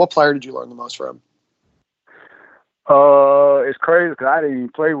guys, but what player did you learn the most from? It's crazy because I didn't even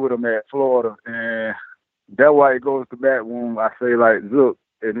play with him at Florida, and that's why it goes to back when I say, like, look,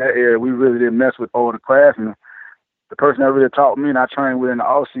 in that area, we really didn't mess with older classmen. The person that really taught me and I trained with in the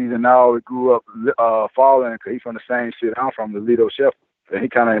offseason, I always grew up following because he's from the same shit I'm from, the Lido Shepherd. And he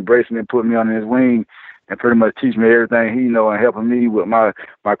kind of embraced me and put me under his wing and pretty much teach me everything he know and helping me with my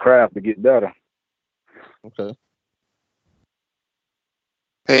craft to get better. Okay.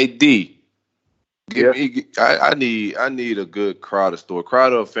 Hey D, I need a good Crowder story.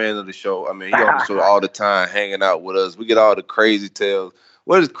 Crowder, a fan of the show. I mean, he on the show all the time, hanging out with us. We get all the crazy tales.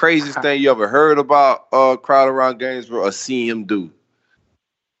 What is the craziest thing you ever heard about Crowder around Gainesville or seen him do?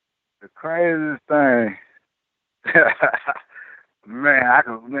 The craziest thing. I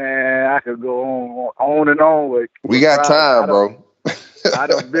could go on and on with. We got time, bro. I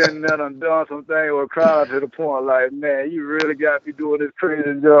done been there and done some things with Crowder to the point like, man, you really got me doing this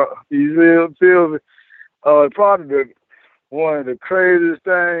crazy job. You feel me? Probably one of the craziest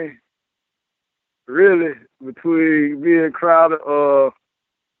things, really, between me and Crowder,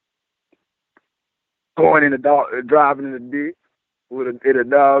 going in the dark, driving in the ditch with a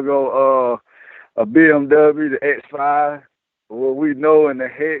doggone a BMW, the X5. What we know in the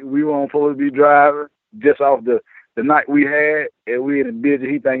heck we weren't supposed to be driving just off the night we had, and we in the ditch.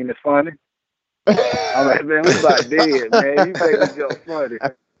 He thinking it's funny. I'm like, man, we about dead, man. You think this joke funny?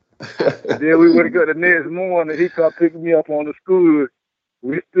 Then we would have got the next morning. He come picking me up on the scooter.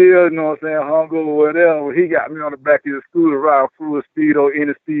 We still, you know what I'm saying, hung over whatever. He got me on the back of the scooter, riding full speed or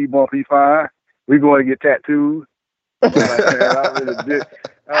any speed bump he find. We going to get tattoos. I'm like, man,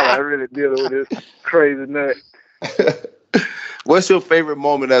 I really dealing with this crazy nut. What's your favorite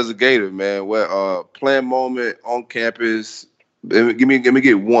moment as a Gator, man? What playing moment on campus? Give me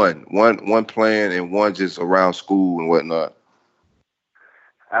get one playing and one just around school and whatnot.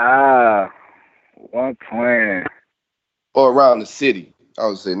 One playing. Or around the city. I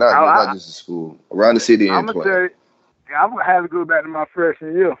would say not just the school. Around the city and playing. I'm gonna have to go back to my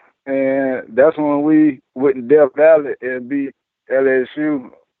freshman year. And that's when we went in Death Valley and beat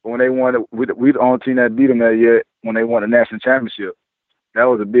LSU when they won. We the only team that beat them that year when they won the national championship. That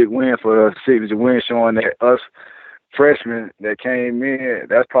was a big win for us, signature win, showing that us freshmen that came in,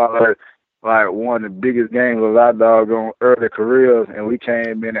 that's probably like one of the biggest games of our doggone early careers, and we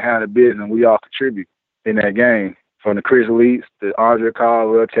came in and handled business, and we all contribute in that game. From the Chris Leeds, the Andre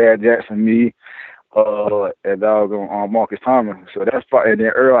Caldwell, Chad Jackson, me, and doggone Marcus Thomas. So that's probably, and then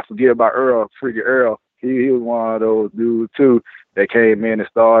Earl, I forget about Earl, freaking Earl. He was one of those dudes too that came in and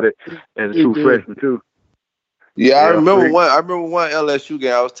started as a true freshman too. Yeah, I remember one LSU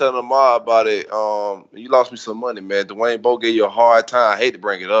game. I was telling Lamar about it. You lost me some money, man. Dwayne Bowe gave you a hard time. I hate to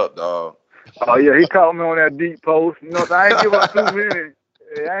bring it up, dog. Oh yeah, he caught me on that deep post. You know, so I ain't give up 2 minutes.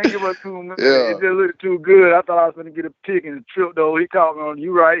 Yeah. It just looked too good. I thought I was going to get a pick and a trip, though. He caught me on,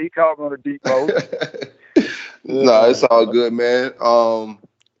 you right, he caught me on a deep post. No, it's all good, man.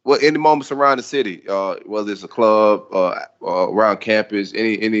 Any moments around the city, whether it's a club, around campus,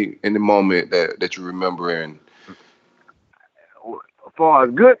 any moment that you remember and For a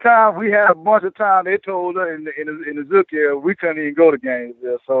good time, we had a bunch of time. They told us in the Zook area we couldn't even go to games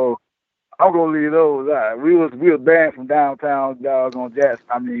there, so I'm gonna leave those out. We was banned from downtown doggone Jackson.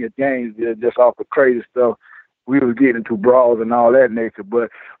 I mean, games just off the crazy stuff. We was getting into brawls and all that nature. But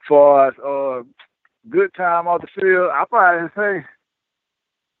for us, good time off the field, I probably say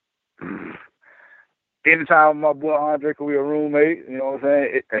anytime my boy Andre could be a roommate, you know what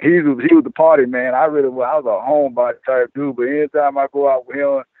I'm saying? He was the party man. I was a homebody type dude, but anytime I go out with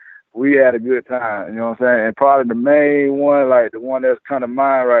him, we had a good time, you know what I'm saying? And probably the main one, like the one that's kind of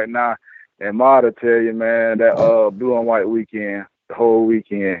mine right now, and Ma to tell you, man, that blue and white weekend, the whole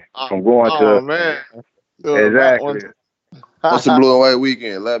weekend, from going to. Oh man, exactly. What's the blue and white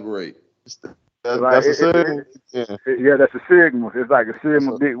weekend? Elaborate. That's a Sigma. Yeah, that's a Sigma. It's like a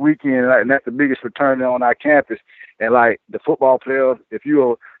Sigma big weekend, and that's the biggest fraternity on our campus. And like the football players, if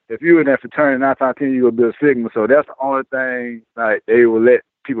you in that fraternity, 9 times 10 you will be a Sigma. So that's the only thing like they will let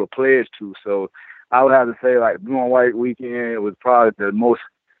people pledge to. So I would have to say like blue and white weekend was probably the most.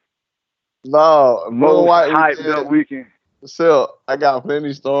 No, most hyped up weekend. Still, I got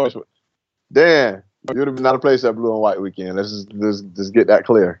plenty of stories. Dan, you would have been out of place at blue and white weekend. Let's just get that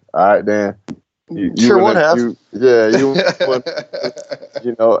clear. All right, Dan. You would have. You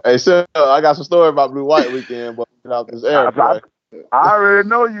know. Hey, so I got some story about blue white weekend, but out this air. I already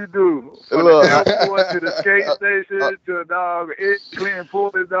know you do. From the airport to the skate station to the dog, Clinton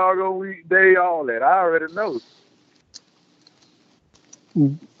Porter's dog on weekday, all that. I already know.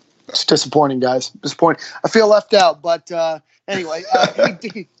 It's disappointing, guys. Disappointing. I feel left out, but anyway,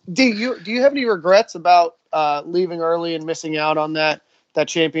 hey, do you have any regrets about leaving early and missing out on that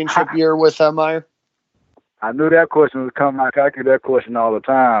championship year with Meyer? I knew that question was coming. I get that question all the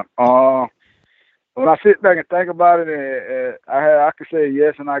time. When I sit back and think about it, and I can say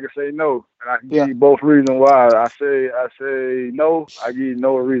yes and I can say no, and I can give you both reasons why. I say no. I give you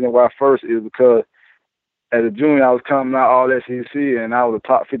no reason why. First is because as a junior, I was coming out all SEC, and I was a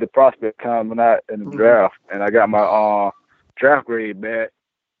top 50 prospect coming out in the draft. And I got my draft grade back,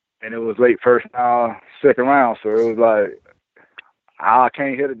 and it was late first round, second round. So it was like, I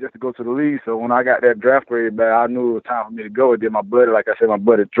can't hit it just to go to the league. So when I got that draft grade back, I knew it was time for me to go. And then my buddy, like I said, my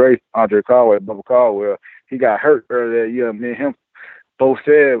buddy Andre Caldwell, Bubba Caldwell, he got hurt earlier that year. Me and him both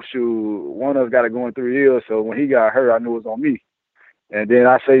said, shoot, one of us got to go in 3 years. So when he got hurt, I knew it was on me. And then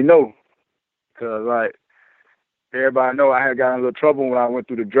I say no, because like everybody know I had gotten a little trouble when I went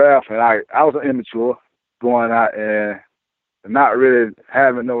through the draft, and I was an immature going out and not really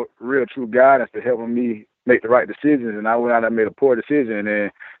having no real true guidance to helping me make the right decisions. And I went out and made a poor decision,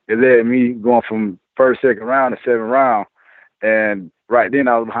 and it led me going from first, second round to 7th round. And right then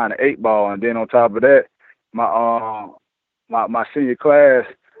I was behind the 8 ball, and then on top of that, my senior class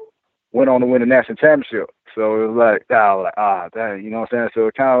went on to win the national championship. So it was like, dang, you know what I'm saying? So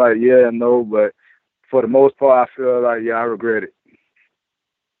it's kind of like, yeah, no, but for the most part, I feel like, yeah, I regret it.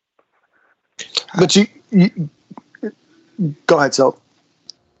 But you go ahead, Sil.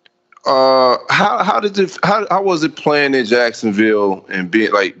 How was it playing in Jacksonville and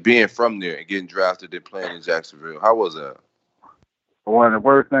being from there and getting drafted and playing in Jacksonville? How was that? One of the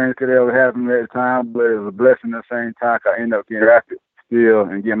worst things could ever happen at the time, but it was a blessing at the same time. I ended up getting drafted still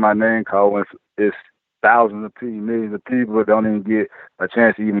and getting my name called when it's thousands of people, millions of people that don't even get a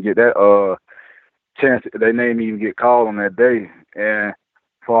chance to even get that chance their name even get called on that day. And as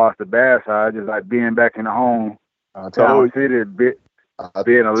far as the bad side, just like being back in the home town city,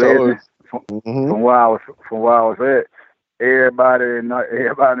 being a legend from where I was at. Everybody and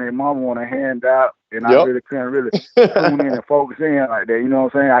their mama want a handout, and I really couldn't really tune in and focus in like that. You know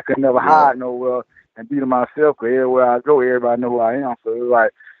what I'm saying? I could never hide nowhere and be to myself, because everywhere I go, everybody know who I am. So it was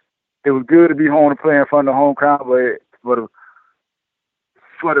like, it was good to be home and play in front of the home crowd, but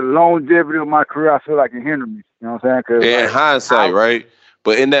for the longevity of my career, I feel like it hindered me. You know what I'm saying? In hindsight, right?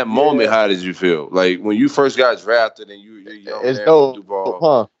 But in that moment, how did you feel? Like when you first got drafted and you're young man from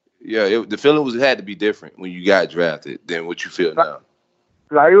Duval, the feeling had to be different when you got drafted than what you feel now.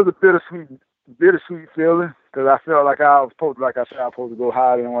 Like it was a bittersweet feeling, because I felt like I was supposed to go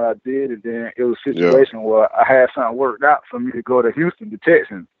higher than what I did, and then it was a situation where I had something worked out for me to go to Houston to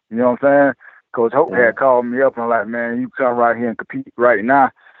Texans. You know what I'm saying? Coach Hope had called me up and like, man, you come right here and compete right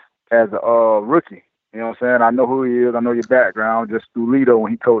now as a rookie. You know what I'm saying? I know who he is. I know your background just through Lito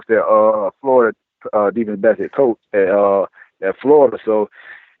when he coached at Florida, defense best head coach at Florida. So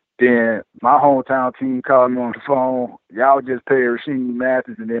then my hometown team called me on the phone. Y'all just paid Rasheed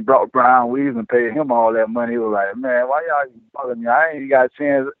Mathis and then brought Brian Williams and paid him all that money. It was like, man, why y'all bothering me? I ain't got a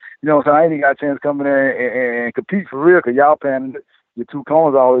chance. You know what I'm saying? I ain't even got a chance to come in there and compete for real, because y'all paying your 2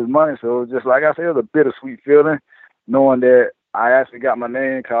 corners all this money. So it was just, like I said, it was a bittersweet feeling knowing that I actually got my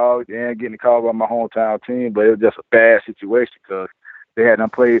name called and getting called by my hometown team, but it was just a bad situation because they had them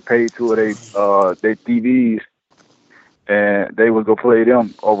paid 2 of their DBs, and they was gonna play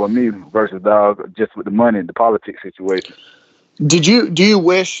them over me versus dog just with the money, the politics situation. Do you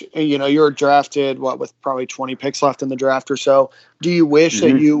wish, you were drafted with probably 20 picks left in the draft or so? Do you wish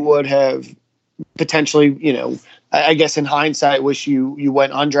that you would have potentially, I guess in hindsight, wish you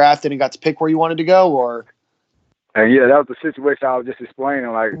went undrafted and got to pick where you wanted to go, or? And yeah, that was the situation I was just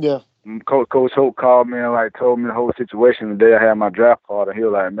explaining. Like, Coach Hope called me and told me the whole situation the day I had my draft card, and he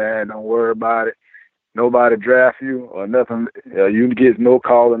was like, "Man, don't worry about it. Nobody draft you or nothing. You get no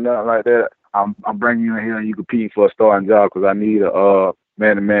call or nothing like that. I'm bringing you in here and you compete for a starting job because I need a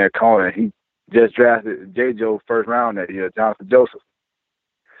man-to-man corner." And he just drafted J.J. first round that year, Johnson Joseph.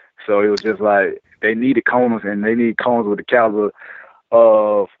 So it was just like they needed corners, and they need corners with the caliber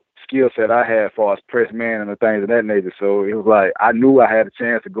of skill set I had as far as press man and the things of that nature. So it was like I knew I had a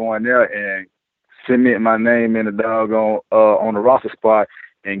chance to go in there and cement my name in the doggone on the roster spot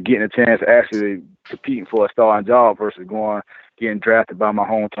and getting a chance to actually competing for a starting job versus getting drafted by my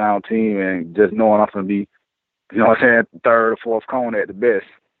hometown team and just knowing I'm going to be, you know what I'm saying, 3rd or 4th corner at the best.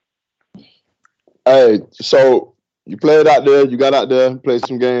 Hey, so you played out there, you got out there, played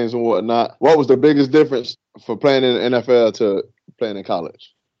some games and whatnot. What was the biggest difference for playing in the NFL to playing in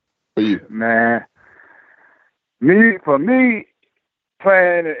college for you? Man, for me,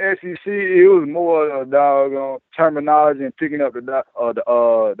 playing in SEC, it was more of a doggone terminology and picking up the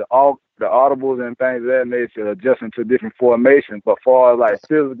audibles and things of that nature, adjusting to different formations. But far as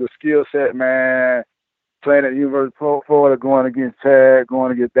physical skill set, man, playing at University of Florida, going against Tag,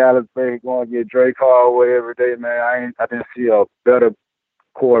 going against Dallas Bay, going against Drake Hallway every day, man, I didn't see a better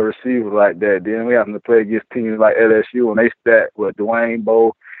core receiver like that. Then we happened to play against teams like LSU, and they stacked with Dwayne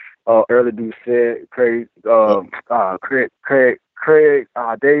Bowe, Early Doucette, Craig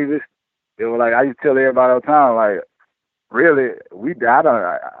Davis. It was like I used to tell everybody all the time, really,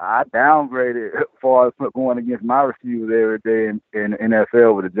 I downgraded as far as going against my receivers every day in the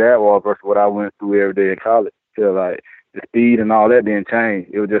NFL with the Jaguars versus what I went through every day in college. So the speed and all that didn't change.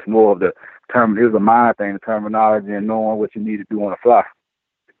 It was just more of the term. It was a mind thing, the terminology and knowing what you need to do on the fly.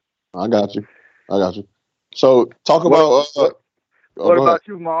 I got you. So talk about. What about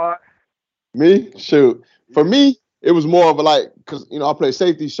you, Mark? Me? Shoot. For me, it was more of a like, because, I play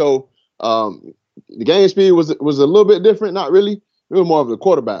safety, so the game speed was a little bit different. Not really. It was more of the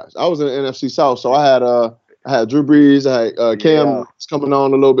quarterbacks. I was in the NFC South, so I had Drew Brees, I had Cam coming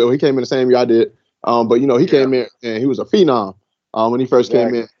on a little bit. Well, he came in the same year I did. But he came in and he was a phenom when he first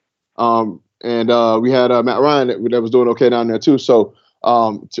came in. And we had Matt Ryan that was doing okay down there too. So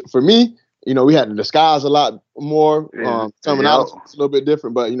for me, we had to disguise a lot more. Coming out, it's a little bit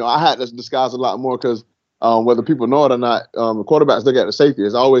different, but I had to disguise a lot more because whether people know it or not, the quarterbacks look at the safety.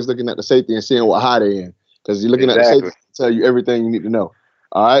 It's always looking at the safety and seeing what high they in, because you're looking at the safety to tell you everything you need to know.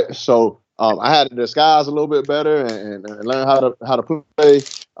 All right, so I had to disguise a little bit better and learn how to play.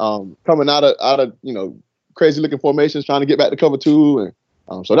 Coming out of crazy looking formations, trying to get back to cover two,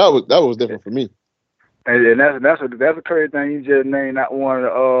 and so that was different for me. And that's a crazy thing. You just named not one of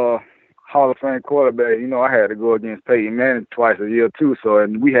the Hall of Fame quarterbacks. I had to go against Peyton Manning twice a year too. So,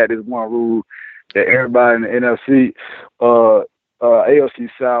 and we had this one rule that everybody in the NFC, AFC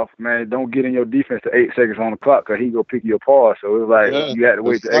South, man, don't get in your defense to 8 seconds on the clock, because he go pick you apart. So it was like you had to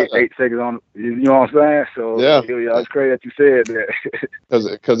wait to eight seconds on. You know what I'm saying? So it's crazy that you said that.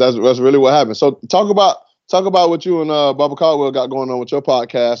 Because that's really what happened. So talk about what you and Bubba Caldwell got going on with your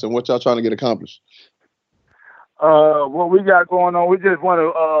podcast and what y'all trying to get accomplished. What we got going on, we just want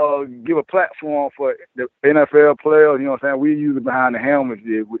to give a platform for the NFL players. You know what I'm saying? We use it behind the helmets,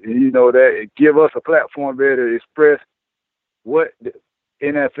 that it give us a platform there to express what the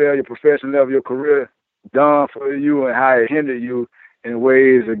NFL, your professional level, your career done for you, and how it hindered you in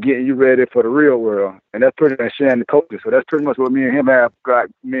ways of getting you ready for the real world. And that's pretty much sharing the culture. So that's pretty much what me and him have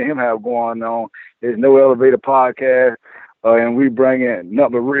going on. There's No Elevator podcast. And we bring in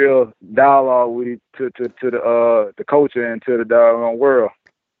nothing but real dialogue to the culture and to the doggone world.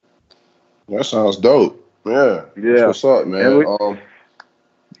 That sounds dope. Yeah. That's what's up, man.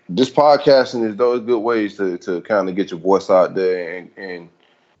 This podcasting is those good ways to kind of get your voice out there and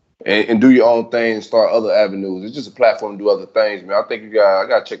do your own thing and start other avenues. It's just a platform to do other things, man. I think I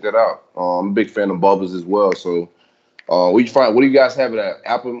gotta check that out. I'm a big fan of Bubba's as well. So what do you guys have it at?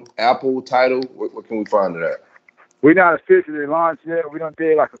 Apple title? What can we find it at? We're not officially launched yet. We done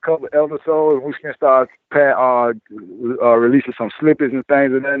did like a couple of episodes. We can start releasing some snippets and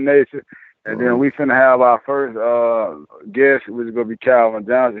things of that nature. And then we finna have our first guest, which is gonna be Calvin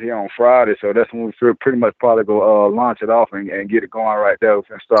Johnson, here on Friday. So that's when we pretty much probably go launch it off and get it going right there. We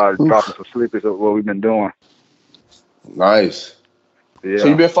can start dropping some snippets of what we've been doing. Nice. Yeah. So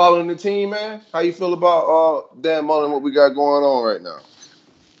you been following the team, man? How you feel about Dan Mullen, what we got going on right now?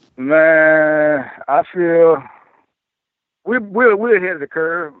 Man, I feel we're ahead of the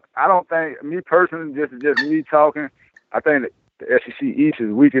curve. I don't think, me personally, just me talking, I think that the SEC East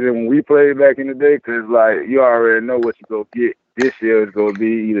is weaker than when we played back in the day, because like you already know what you're going to get. This year is going to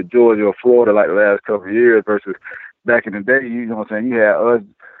be either Georgia or Florida like the last couple of years, versus back in the day, you know what I'm saying, you had us,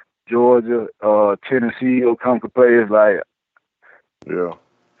 Georgia, Tennessee, will come to players like. Yeah.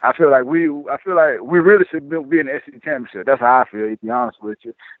 I feel like we really should be in the SEC championship. That's how I feel, to be honest with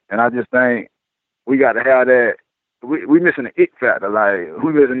you. And I just think we got to have that. We missing the it factor. Like,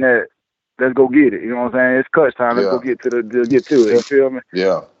 we missing that. Let's go get it. You know what I'm saying? It's clutch time. Let's go get to it. You feel me?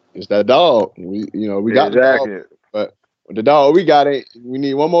 Yeah. It's that dog. We got the dog, but the dog we got it. We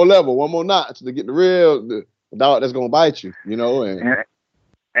need one more level, one more notch to get the dog that's gonna bite you.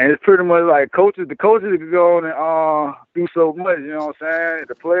 And it's pretty much like coaches. The coaches can go on and do so much. You know what I'm saying?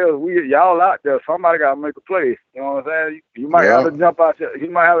 The players, y'all out there. Somebody got to make a play. You know what I'm saying? You might have to jump out.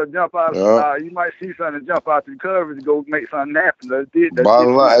 You might see something, jump out to the coverage and go make something happen.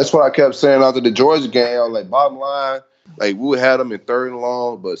 Bottom line, that's what I kept saying after the Georgia game. I was like, bottom line, like we had them in 3rd and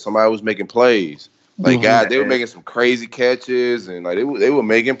long, but somebody was making plays. Like guys, they were making some crazy catches, and like they were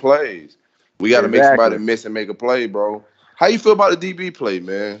making plays. We got to make somebody miss and make a play, bro. How you feel about the DB play,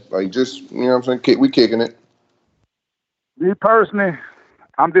 man? Like, just, you know what I'm saying? We kicking it. Me personally,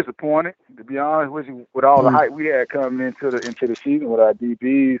 I'm disappointed, to be honest with you, with all the hype we had coming into the season with our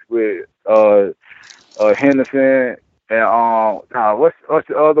DBs, with Henderson and what's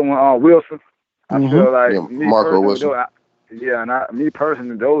the other one? Wilson. I feel like Marco Wilson. Me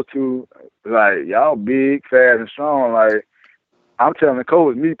personally, those two, like, y'all big, fast, and strong. Like, I'm telling the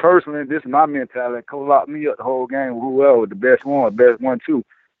coach, me personally, this is my mentality. Coach locked me up the whole game with whoever, the best one, too.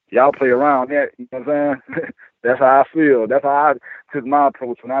 Y'all play around that, you know what I'm saying? That's how I feel. That's how I took my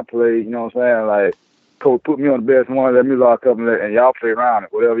approach when I played, you know what I'm saying? Like, coach put me on the best one, let me lock up, and y'all play around it,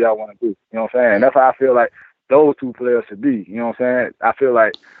 whatever y'all want to do. You know what I'm saying? That's how I feel like those two players should be. You know what I'm saying? I feel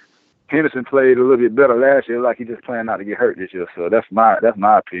like Henderson played a little bit better last year, like he just playing not to get hurt this year. So that's my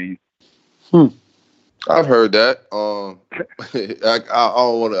opinion. I've heard that. I don't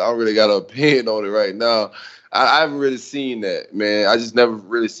want to. I don't really got an opinion on it right now. I haven't really seen that, man. I just never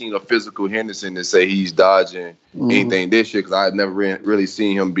really seen a physical Henderson to say he's dodging anything this year because I've never really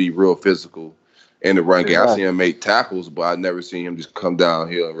seen him be real physical in the run game. I've seen him make tackles, but I've never seen him just come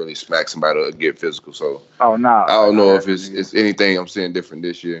down here and really smack somebody or get physical. So Oh no, I don't know if it's anything I'm seeing different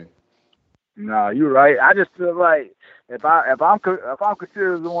this year. No, you're right. I just feel like if I'm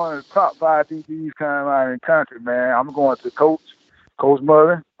considered one of the top 5 DBs coming out in the country, man, I'm going to Coach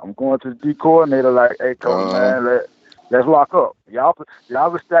Murray. I'm going to the D coordinator. Like, hey, Coach, man, let's lock up. Y'all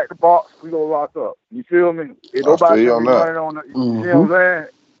will stack the box. We gonna lock up. You feel me? If nobody's gonna be running on the, you see what I'm saying?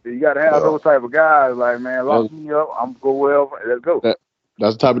 You got to have those type of guys. Like, man, lock me up. I'm go wherever. Let's go.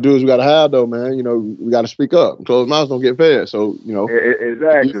 That's the type of dudes we got to have, though, man. You know, we got to speak up. Closed mouths don't get fed. So, you know.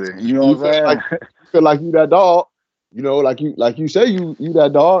 Exactly. You know what I'm saying? You feel like you that dog. You know, like you say you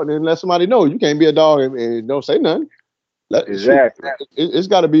that dog, and then let somebody know you can't be a dog and don't say nothing. Exactly. It's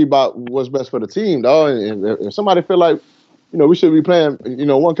got to be about what's best for the team, dog. And if somebody feel like, you know, we should be playing, you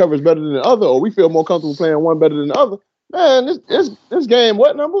know, one coverage better than the other, or we feel more comfortable playing one better than the other, man, this game,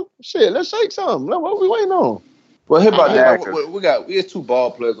 what number? Shit, let's shake something. What we waiting on? Well, here about that. We have 2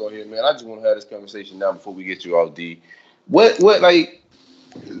 ball players on here, man. I just want to have this conversation now before we get you all D. What like?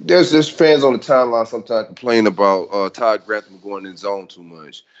 There's fans on the timeline sometimes complain about Todd Grantham going in zone too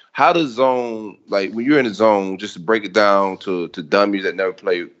much. How does zone, like when you're in the zone, just to break it down to dummies that never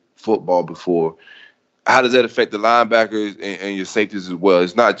played football before, how does that affect the linebackers and your safeties as well?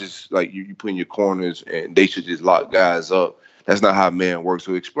 It's not just like you put in your corners and they should just lock guys up. That's not how man works.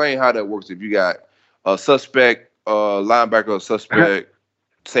 So explain how that works. If you got a suspect linebacker or suspect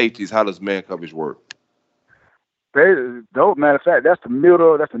safeties, how does man coverage work? Matter of fact, that's the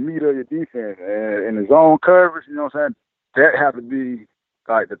middle. That's the meat of your defense. And in the zone coverage, you know what I'm saying? That have to be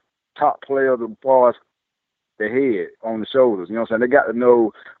like the top player as far as the head on the shoulders. You know what I'm saying? They got to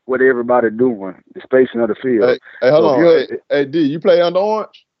know what everybody doing, the spacing of the field. Hey, hold on. Hey, D, you play under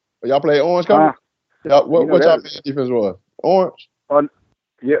orange? Or y'all play orange coverage? What y'all defense was? Orange?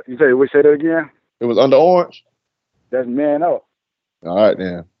 Yeah. You say that again? It was under orange? That's man up. All right,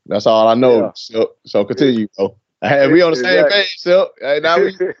 then. That's all I know. Yeah. So continue, bro. Hey, we on the same page, Silk. Hey, now you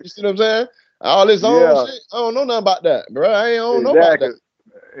see what I'm saying? All this own shit, I don't know nothing about that, bro. I don't know about that.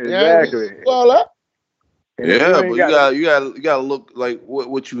 Exactly. All that. Yeah, but you gotta look like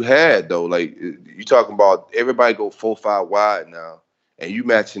what you had though. Like you talking about everybody go 4-5 wide now, and you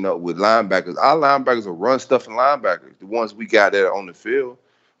matching up with linebackers. Our linebackers are run stuffing linebackers. The ones we got that are on the field,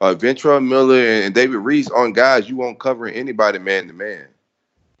 Ventura Miller and David Reese on guys you won't cover anybody man to man.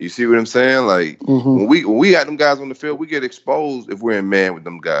 You see what I'm saying? Like when we got them guys on the field, we get exposed if we're in man with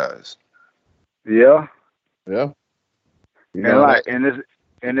them guys. Yeah. Yeah. And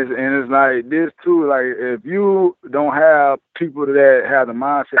it's like this too. Like if you don't have people that have the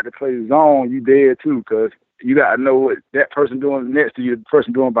mindset to play zone, you dead too. Because you got to know what that person doing next to you, the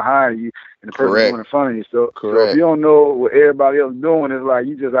person doing behind you, and the person doing in front of you. So if you don't know what everybody else is doing, it's like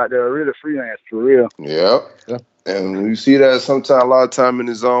you just out there really freelance for real. Yeah. And you see that sometimes a lot of time in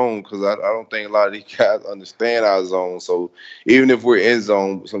the zone because I don't think a lot of these guys understand our zone. So even if we're in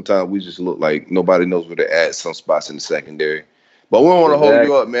zone, sometimes we just look like nobody knows where to add some spots in the secondary. But we don't want to hold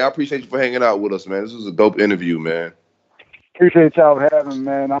you up, man. I appreciate you for hanging out with us, man. This was a dope interview, man. Appreciate y'all for having me,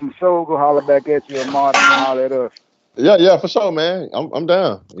 man. I'm sure go holler back at you and Martin and holler at us. Yeah, for sure, man. I'm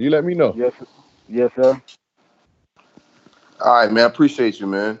down. You let me know. Yes, sir. All right, man. I appreciate you,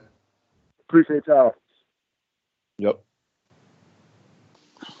 man. Appreciate y'all. Yep.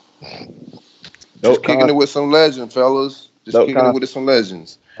 Just kicking it with some legends, fellas. Just kicking it with some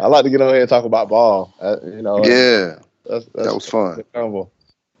legends. I like to get on here and talk about ball. Yeah. That was fun.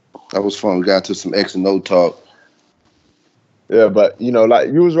 That was fun. We got to some X and O talk. Yeah, but like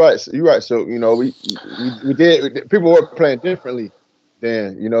you was right. You right. So we did. People were playing differently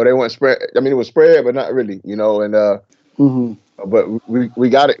then. They weren't spread. I mean, it was spread, but not really. But we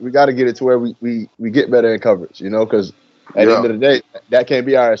got it. We got to get it to where we get better in coverage. Because at the end of the day, that can't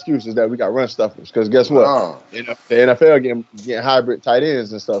be our excuse is that we got run stuffers. Because guess what? The NFL getting hybrid tight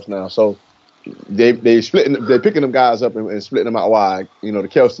ends and stuff now. So they picking them guys up and splitting them out wide. The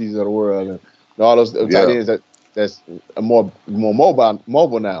Kelseys of the world and all those tight ends that's more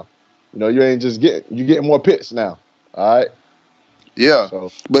mobile now. You ain't just getting more pits now. All right. Yeah.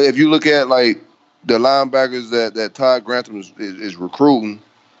 So, but if you look at like the linebackers that Todd Grantham is recruiting,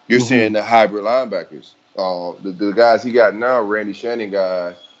 you're seeing the hybrid linebackers. The guys he got now, Randy Shannon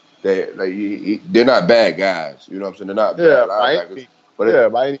guys, they're not bad guys. You know what I'm saying? They're not bad linebackers.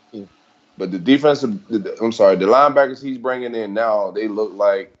 By any team. But the linebackers he's bringing in now, they look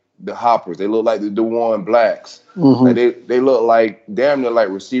like the hoppers. They look like the DeWan Blacks. Mm-hmm. Like they look like damn near like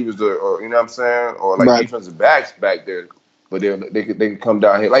receivers or you know what I'm saying, or like defensive backs back there. But they can come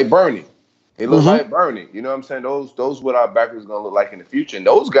down here like Bernie. They look like Bernie. You know what I'm saying? Those what our backers gonna look like in the future. And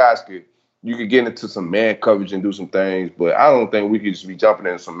those guys you could get into some man coverage and do some things. But I don't think we could just be jumping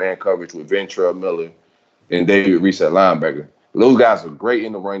into some man coverage with Ventrell Miller and David Reese at linebacker. Those guys are great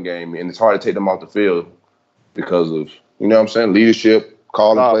in the run game, and it's hard to take them off the field because of, you know what I'm saying, leadership,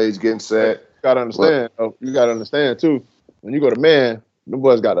 calling plays, getting set. You gotta understand. You gotta understand too. When you go to man, them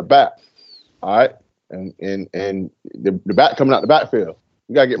boys got the back. All right, and the back coming out the backfield.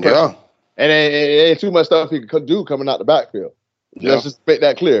 You gotta get pressure. Yeah. And it ain't too much stuff he can do coming out the backfield. Let's just make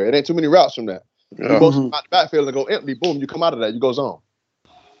that clear. It ain't too many routes from that. Yeah. You both come out the backfield and go empty. Boom, you come out of that. You go zone.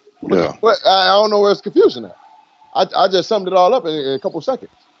 Yeah. But I don't know where it's confusion at. I just summed it all up in a couple of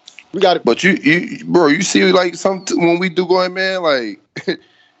seconds. We got it. But bro, you see like when we do going man, like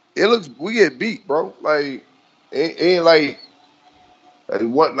it looks we get beat, bro. Like it ain't like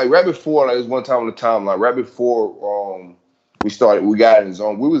right before, like it was one time on the timeline, right before we got in the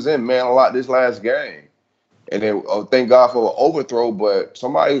zone. We was in man a lot this last game. And then thank God for an overthrow, but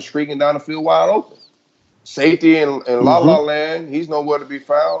somebody was streaking down the field wide open. Safety in La La Land, he's nowhere to be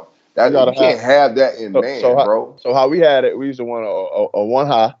found. You can't have that in bro. So how we had it, we used to want a one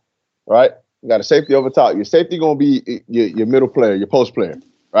high, right? You got a safety over top. Your safety gonna be your middle player, your post player,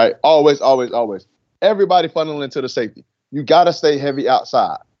 right? Always. Everybody funneling into the safety. You gotta stay heavy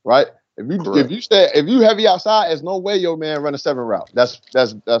outside, right? If you heavy outside, there's no way your man run a 7 route. That's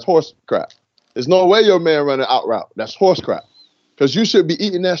horse crap. There's no way your man running out route. That's horse crap. Because you should be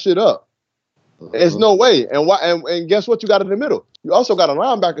eating that shit up. There's no way. And guess what you got in the middle? You also got a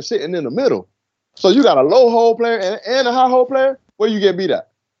linebacker sitting in the middle. So you got a low hole player and a high hole player. Where you get beat at?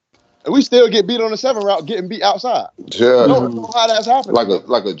 And we still get beat on the 7 route, getting beat outside. Yeah. I don't know how that's happening.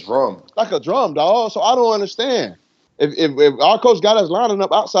 Like a drum. Like a drum, dog. So I don't understand. If our coach got us lining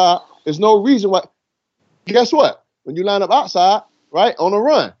up outside, there's no reason why. Guess what? When you line up outside, right, on a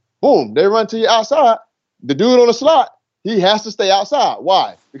run, boom, they run to you outside. The dude on the slot, he has to stay outside.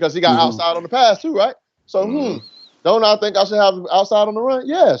 Why? Because he got outside on the pass too, right? So, don't I think I should have outside on the run?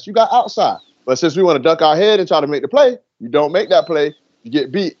 Yes, you got outside. But since we want to duck our head and try to make the play, you don't make that play, you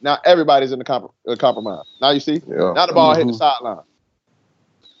get beat. Now everybody's in the compromise. Now you see? Yeah. Now the ball hit the sideline.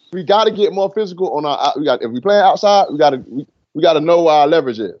 We got to get more physical on our. If we playing outside, we got to know where our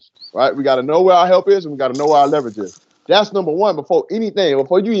leverage is, right? We got to know where our help is, and we got to know where our leverage is. That's number one. Before anything,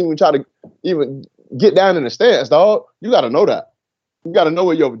 before you even try to even get down in the stance, dog, you got to know that. You got to know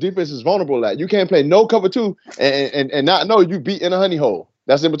where your defense is vulnerable at. You can't play no cover 2 and not know you beat in a honey hole.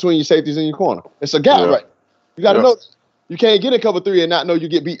 That's in between your safeties and your corner. It's a gap, right? You got to know. You can't get in cover 3 and not know you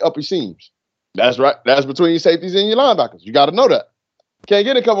get beat up your seams. That's right. That's between your safeties and your linebackers. You got to know that. Can't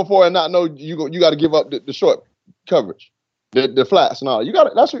get in cover 4 and not know you got to give up the short coverage, the flats and all.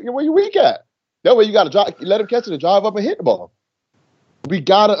 That's where you weak at. That way you got to let him catch it and drive up and hit the ball. We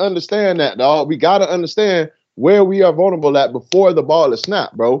got to understand that, dog. We got to understand where we are vulnerable at before the ball is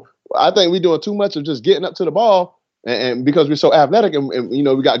snapped, bro. I think we're doing too much of just getting up to the ball and because we're so athletic and we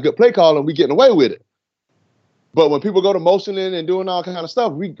got good play calling, we getting away with it. But when people go to motioning and doing all kind of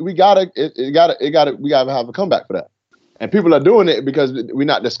stuff, we gotta have a comeback for that. And people are doing it because we're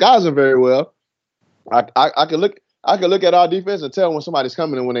not disguising very well. I could look at our defense and tell when somebody's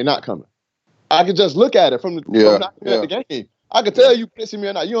coming and when they're not coming. I could just look at it from the game. I could tell you blitzing me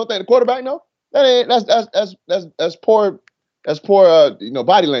or not. You don't think the quarterback know? That's poor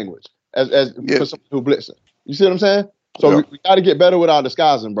body language for someone who blitzing. You see what I'm saying? So we got to get better with our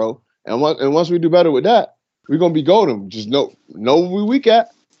disguising, bro. And once we do better with that, we're gonna be golden. Just know where we weak at.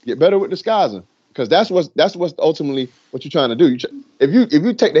 Get better with disguising, because that's what's ultimately what you're trying to do. If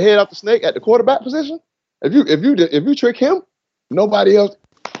you take the head off the snake at the quarterback position, if you trick him, nobody else.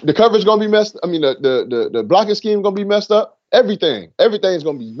 The coverage gonna be messed. I mean, the blocking scheme gonna be messed up. Everything's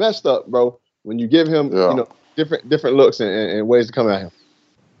gonna be messed up, bro. When you give him different looks and ways to come at him.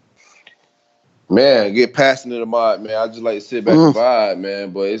 Man, get passing to the mod, man. I just like to sit back and vibe,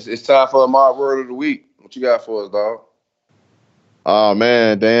 man. But it's time for a mod word of the week. What you got for us, dog? Oh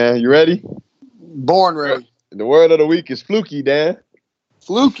man, Dan, you ready? Born ready. The word of the week is fluky, Dan.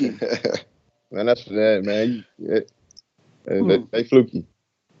 Fluky. Man, that's that, man. They fluky.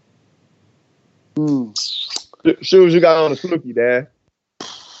 Shoes you got on the fluky, Dan.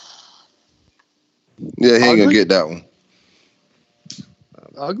 Yeah, he ain't gonna get that one.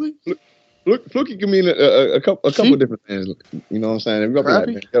 Ugly? Fluky can mean a couple different things. You know what I'm saying?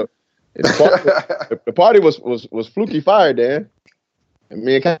 The party was fluky fire, Dan. And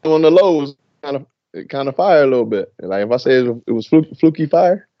me and kind of on the low was kind of fire a little bit. Like if I say it was fluky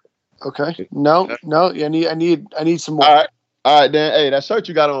fire, Okay. No. I need some more. All right, then. Hey, that shirt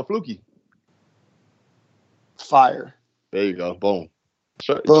you got on, Fluky. Fire. There you go. Boom.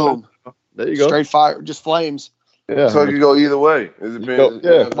 Boom. There you go. Straight fire. Just flames. Yeah. So you go either way. Is it been?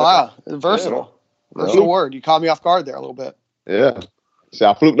 Yeah. Wow. Versatile. Yeah. Versatile word. You caught me off guard there a little bit. Yeah. See,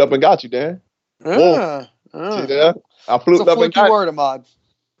 I fluked up and got you, Dan. See there? I fluked up and got you. It's a fluky word, Ahmad.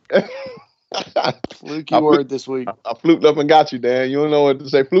 Fluky word this week. I fluked up and got you, Dan. You don't know what to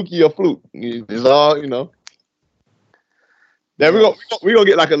say, fluky or fluke. It's all, Then we gonna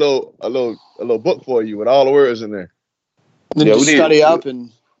get like a little book for you with all the words in there. And then just study up and.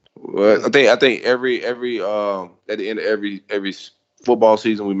 Well, I think every at the end of every football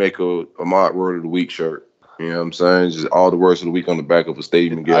season we make a Ahmad word of the week shirt. You know what I'm saying? Just all the words of the week on the back of a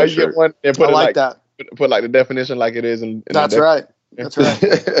Stadium and Gale shirt. One and put I like that. Put like the definition like it is in That's right. That's right.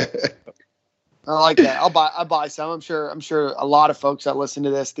 I like that. I'll buy some. I'm sure a lot of folks that listen to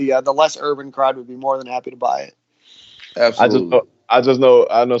this, the less urban crowd would be more than happy to buy it. Absolutely.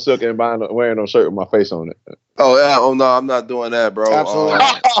 I know Silk ain't wearing no shirt with my face on it. Oh yeah. Oh no, I'm not doing that, bro. Absolutely. You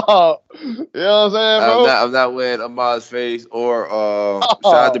know what I'm saying, bro? I'm not wearing Ahmad's face or shout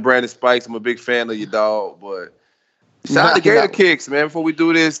out to Brandon Spikes. I'm a big fan of your dog, but shout out to Gator Kicks, man. Before we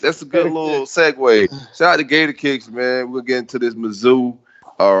do this, that's a good little segue. Shout out to Gator Kicks, man. We'll get into this Mizzou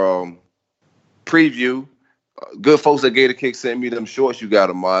preview. Good folks at Gator Kicks sent me them shorts you got,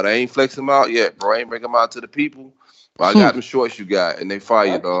 Ahmad. I ain't flexing them out yet, bro. I ain't bring them out to the people. I got them shorts you got, and they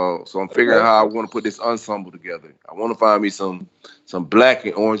fire, dog. So I'm figuring out how I want to put this ensemble together. I want to find me some black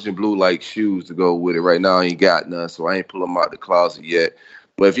and orange and blue like shoes to go with it. Right now I ain't got none, so I ain't pull them out the closet yet.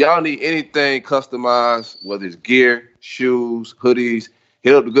 But if y'all need anything customized, whether it's gear, shoes, hoodies,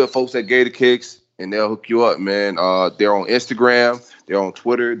 hit up the good folks at Gator Kicks, and they'll hook you up, man. They're on Instagram. They're on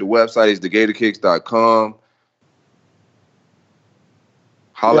Twitter. The website is thegatorkicks.com.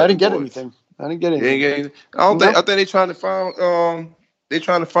 I didn't get anything. I think they're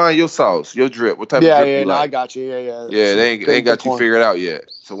trying to find your sauce, your drip. What type of drip you like? I got you. Yeah. Yeah, they ain't got you figured out yet.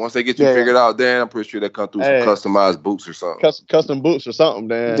 So once they get you figured out, then I'm pretty sure they come through some customized boots or something. Custom boots or something,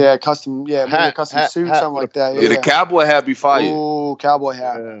 Dan. Yeah, custom suit, something like that. Yeah, the cowboy hat be fire. Ooh, cowboy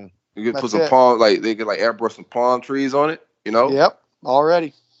hat. Yeah. You can put some palm, like they can airbrush some palm trees on it, Yep,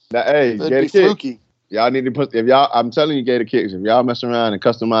 already. Now, hey, it'd be fluky. Y'all need to put I'm telling you, Gator Kicks, if y'all mess around and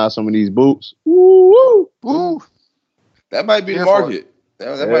customize some of these boots, woo, that might be the market.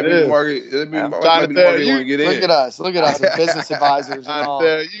 That might be the market. I'm trying to tell you. Look at us, business advisors. And all. I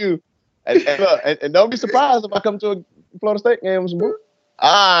tell you, and don't be surprised if I come to a Florida State game with some boots.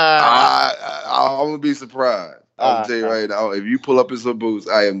 I'm gonna be surprised. I'll tell you right now, if you pull up in some boots,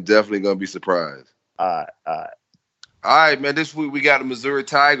 I am definitely gonna be surprised. All right, man. This week we got the Missouri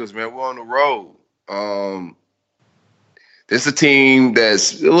Tigers, man. We're on the road. It's a team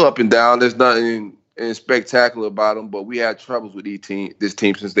that's a little up and down. There's nothing spectacular about them, but we had troubles with this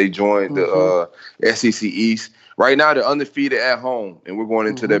team since they joined the SEC East. Right now, they're undefeated at home, and we're going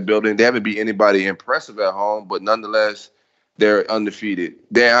into their building. They haven't beat anybody impressive at home, but nonetheless, they're undefeated.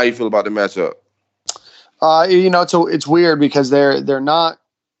 Dan, how you feel about the matchup? It's weird because they're kind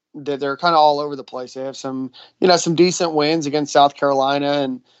of all over the place. They have some decent wins against South Carolina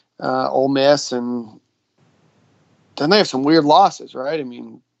and Ole Miss, and then they have some weird losses, right? I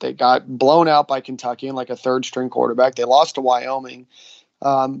mean, they got blown out by Kentucky and like a third-string quarterback. They lost to Wyoming.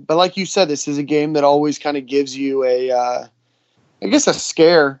 But like you said, this is a game that always kind of gives you a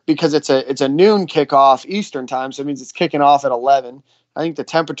scare because it's a noon kickoff Eastern time, so it means it's kicking off at 11. I think the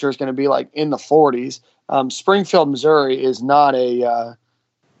temperature is going to be like in the 40s. Springfield, Missouri is not a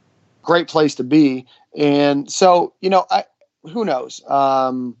great place to be. And so, who knows?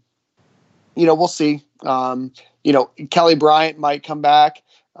 We'll see. Kelly Bryant might come back.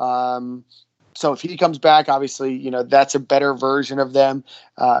 So if he comes back, obviously, that's a better version of them.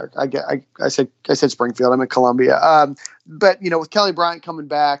 I said Springfield. I'm in Columbia. But with Kelly Bryant coming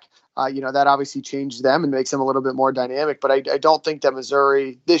back, that obviously changes them and makes them a little bit more dynamic. But I don't think that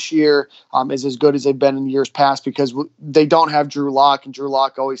Missouri this year is as good as they've been in years past because they don't have Drew Lock, and Drew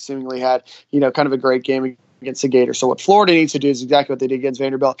Lock always seemingly had, kind of a great game against the Gators. So what Florida needs to do is exactly what they did against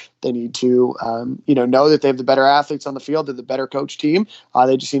Vanderbilt. They need to, know that they have the better athletes on the field. They're the better coach team.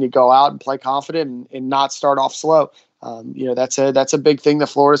 They just need to go out and play confident and not start off slow. That's a big thing that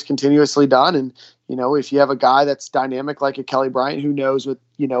Florida's continuously done. And, if you have a guy that's dynamic like a Kelly Bryant, who knows what,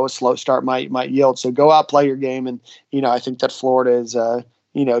 a slow start might yield. So go out, play your game. And, I think that Florida is,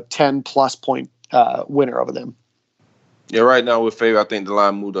 10 plus point winner over them. Yeah, right now we're favored. I think the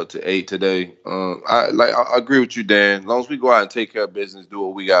line moved up to 8 today. I agree with you, Dan. As long as we go out and take care of business, do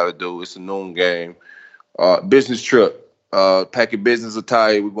what we got to do. It's a noon game. Business trip. pack of business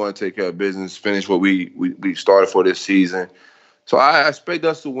attire. We're going to take care of business, finish what we started for this season. So I expect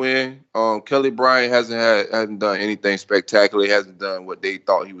us to win. Kelly Bryant hasn't done anything spectacular. He hasn't done what they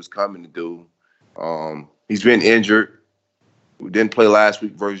thought he was coming to do. He's been injured. We didn't play last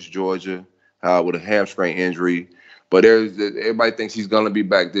week versus Georgia with a hamstring injury. But everybody thinks he's going to be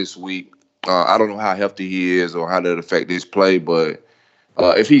back this week. I don't know how healthy he is or how that affect his play, but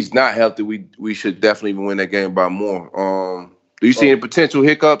if he's not healthy, we should definitely win that game by more. Do you see any potential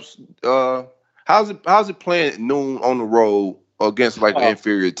hiccups? How's it playing at noon on the road against like an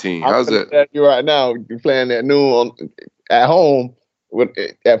inferior team? How's that? You right now, you're playing at noon at home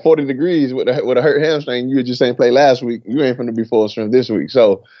at 40 degrees with a hurt hamstring. You just ain't play last week. You ain't going to be full strength this week.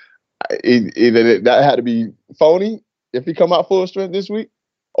 So either that had to be phony if he come out full strength this week,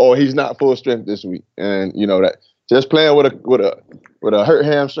 or he's not full strength this week. And you know that just playing with a hurt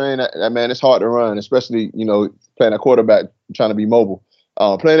hamstring, that man, it's hard to run, especially playing a quarterback trying to be mobile.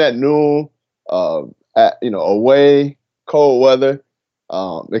 Playing at noon, away, cold weather,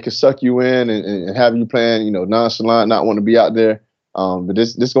 they can suck you in and have you playing nonchalant, not want to be out there. But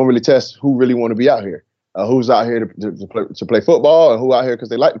this gonna really test who really want to be out here. Who's out here to play football, and who out here because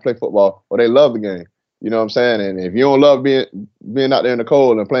they like to play football or they love the game. You know what I'm saying? And if you don't love being out there in the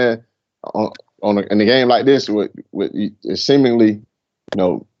cold and playing in a game like this, with it seemingly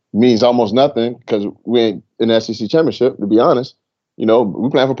means almost nothing because we ain't in the SEC championship. To be honest, we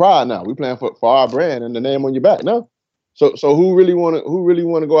playing for pride now. We playing for our brand and the name on your back now. So who really want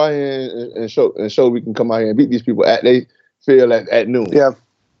to go out here and show we can come out here and beat these people at they field at noon? Yeah.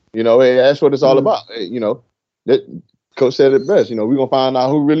 That's what it's all about. That coach said it best. We're gonna find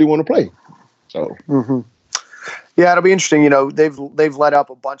out who really want to play. So. Mm-hmm. Yeah, it'll be interesting. They've let up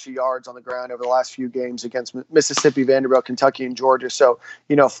a bunch of yards on the ground over the last few games against Mississippi, Vanderbilt, Kentucky, and Georgia. So,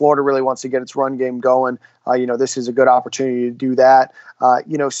 Florida really wants to get its run game going. This is a good opportunity to do that.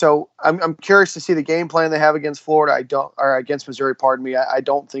 So I'm curious to see the game plan they have against Florida. Against Missouri, pardon me. I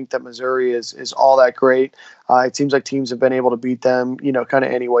don't think that Missouri is all that great. It seems like teams have been able to beat them, kind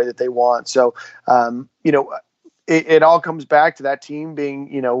of any way that they want. So, it all comes back to that team being,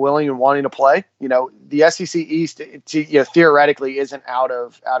 willing and wanting to play. The SEC East, theoretically isn't out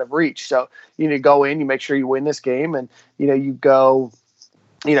of reach. So you need to go in, you make sure you win this game, and you go.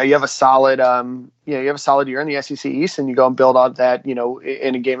 You have a solid, year in the SEC East, and you go and build on that,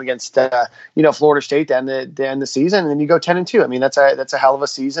 in a game against, Florida State to end the season, and then you go 10-2. I mean, that's a hell of a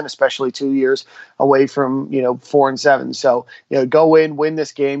season, especially 2 years away from, 4-7. So, go in, win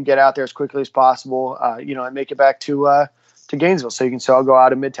this game, get out there as quickly as possible, and make it back to Gainesville, so you can still go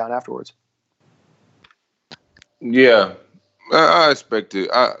out of Midtown afterwards. Yeah, I expect it.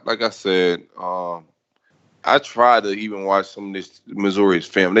 Like I said, I try to even watch some of this Missouri's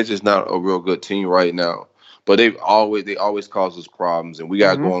film. They're just not a real good team right now. But they always cause us problems, and we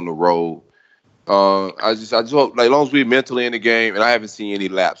gotta go on the road. I just hope, like, as long as we're mentally in the game, and I haven't seen any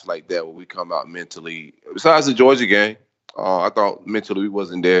laps like that where we come out mentally. Besides the Georgia game, I thought mentally we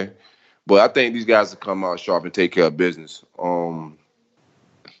wasn't there. But I think these guys will come out sharp and take care of business.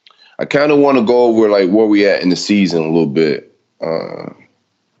 I kind of want to go over like where we at in the season a little bit.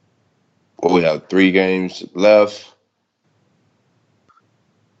 We have 3 games left.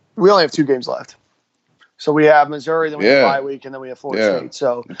 We only have 2 games left. So we have Missouri, then we have bye week, and then we have Florida State.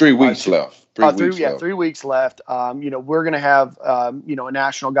 So 3 weeks left. 3 weeks left. We're going to have a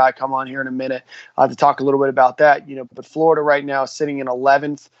national guy come on here in a minute to talk a little bit about that. But Florida right now is sitting in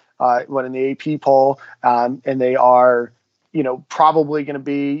 11th in the AP poll, and they are probably going to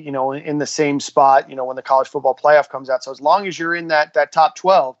be in the same spot when the college football playoff comes out. So as long as you're in that top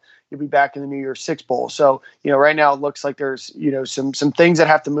 12. You'll be back in the New Year's Six Bowl. So, right now it looks like there's, some things that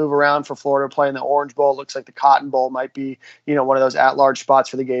have to move around for Florida to play in the Orange Bowl. It looks like the Cotton Bowl might be, one of those at-large spots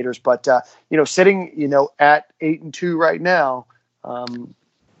for the Gators. But, sitting, at 8-2 right now, I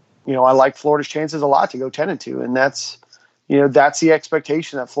like Florida's chances a lot to go 10-2. And that's the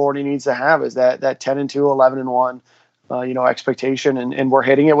expectation that Florida needs to have is that 10-2, 11-1, expectation. And we're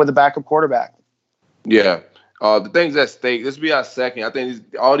hitting it with a backup quarterback. Yeah. The things at stake, this will be our second. I think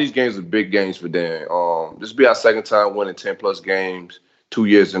all these games are big games for Dan. This will be our second time winning 10-plus games 2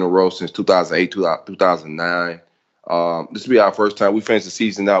 years in a row since 2008, 2009. This will be our first time. We finished the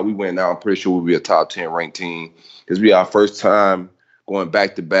season out. We went out. I'm pretty sure we'll be a top 10 ranked team. This will be our first time going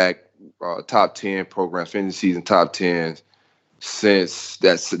back-to-back top 10 programs, finishing the season top 10s since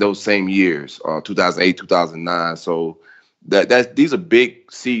those same years, 2008, 2009. So, these are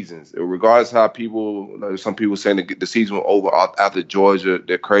big seasons. Regardless how some people saying the season was over after Georgia,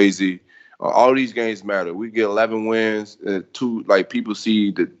 they're crazy. All these games matter. We get 11 wins. People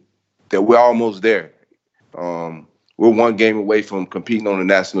see that we're almost there. we're one game away from competing on the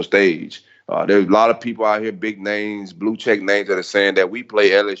national stage. There's a lot of people out here, big names, blue check names, that are saying that we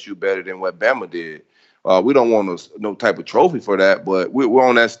play LSU better than what Bama did. We don't want no type of trophy for that, but we're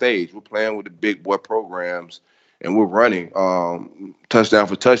on that stage. We're playing with the big boy programs, and we're running touchdown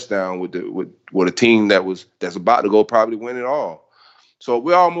for touchdown with a team that's about to go probably win it all. So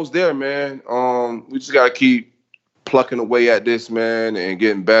we're almost there, man. We just gotta keep plucking away at this, man, and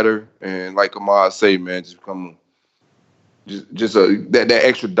getting better. And like Ahmad say, man, just become that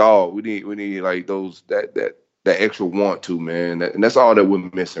extra dog. We need like those that extra want to, man. And that's all that we're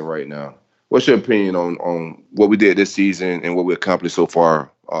missing right now. What's your opinion on what we did this season and what we accomplished so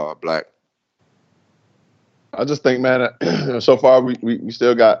far, Black? I just think, man, so far we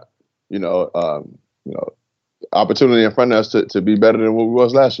still got opportunity in front of us to be better than what we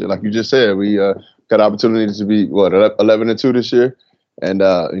was last year. Like you just said, we got opportunity to be 11-2 this year, and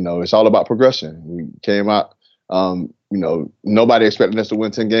it's all about progression. We came out, nobody expected us to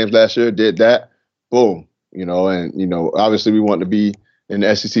win 10 games last year. Did that, boom, and obviously we want to be in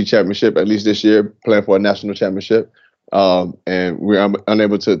the SEC championship at least this year, playing for a national championship, and we're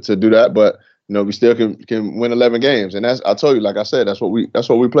unable to do that, but. We still can win 11 games, and I told you, like I said, that's what we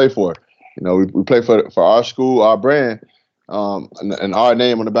play for. We play for our school, our brand, and our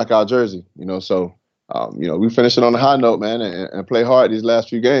name on the back of our jersey. So we finish it on a high note, man, and play hard these last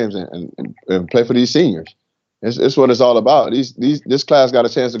few games and play for these seniors. It's what it's all about. This class got a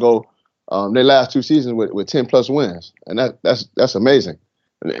chance to go their last 2 seasons with 10+ wins, and that's amazing.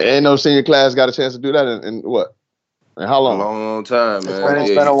 Ain't no senior class got a chance to do that in what? And how long? A long time, man.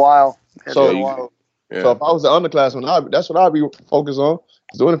 It's been a while. So if I was the underclassman, that's what I'd be focused on.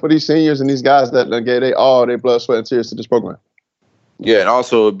 Doing it for these seniors and these guys that gave all their blood, sweat, and tears to this program. Yeah, and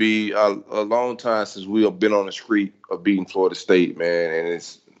also it'd be a long time since we have been on the streak of beating Florida State, man. And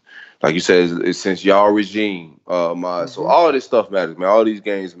it's like you said, it's since y'all regime, So all this stuff matters, man. All these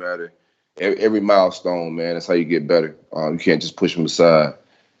games matter. Every milestone, man. That's how you get better. You can't just push them aside.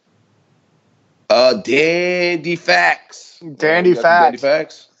 Dandy facts. Dandy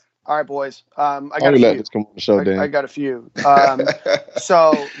facts. All right, boys. I got a few. This come on the show, Dan. I got a few. So,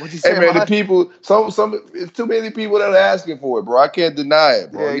 what'd you say? Hey, man, the people. It's too many people that are asking for it, bro. I can't deny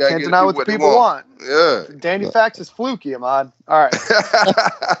it, bro. Yeah, you can't deny what the people want. Yeah. Dandy facts is fluky, Ahmad. All right.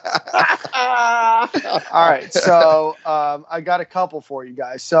 All right. So, I got a couple for you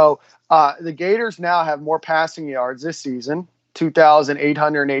guys. So, the Gators now have more passing yards this season,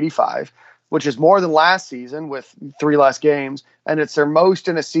 2,885. Which is more than last season with 3 less games, and it's their most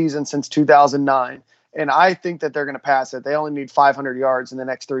in a season since 2009. And I think that they're going to pass it. They only need 500 yards in the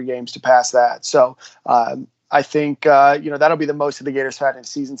next 3 games to pass that. So I think that'll be the most of the Gators had in a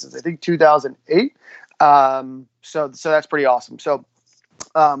season since I think 2008. So that's pretty awesome. So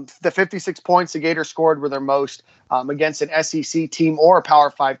the 56 points the Gators scored were their most against an SEC team or a Power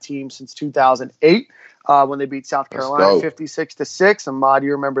 5 team since 2008 when they beat South Carolina 56-6. Ahmad,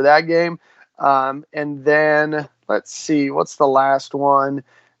 you remember that game? And then let's see, what's the last one?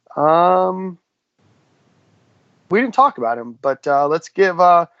 We didn't talk about him, but let's give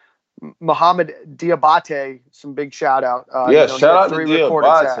Mohamed Diabate some big shout out. Shout out to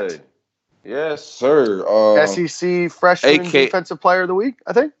Diabate. Yes, sir. SEC freshman defensive player of the week,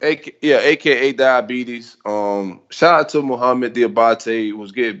 I think. AKA diabetes. Shout out to Mohamed Diabate.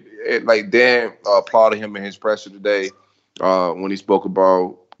 Was good. Like Dan applauded him in his presser today when he spoke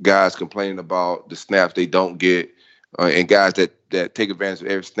about guys complaining about the snaps they don't get, and guys that take advantage of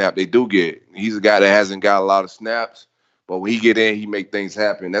every snap they do get. He's a guy that hasn't got a lot of snaps, but when he get in, he make things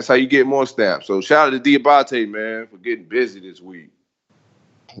happen. That's how you get more snaps. So shout out to Diabate, man, for getting busy this week.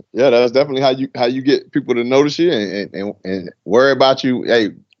 Yeah, that's definitely how you get people to notice you and worry about you. Hey,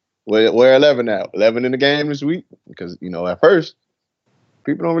 where 11 now? 11 in the game this week? Because at first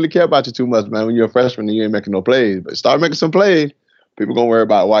people don't really care about you too much, man. When you're a freshman and you ain't making no plays, but start making some plays. People gonna worry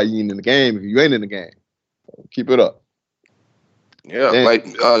about why you ain't in the game if you ain't in the game. Keep it up. Yeah, like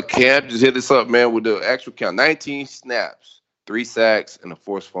Cam just hit us up, man, with the actual count: 19 snaps, 3 sacks, and a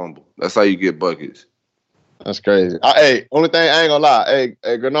forced fumble. That's how you get buckets. That's crazy. Hey, only thing I ain't gonna lie.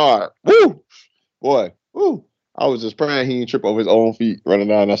 Hey, Grenard, boy. I was just praying he didn't trip over his own feet running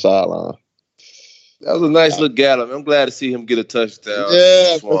down that sideline. That was a nice little gallop. I'm glad to see him get a touchdown.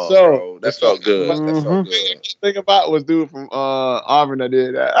 Yeah, for sure. Bro. That felt good. That felt good. Think about was dude from Auburn that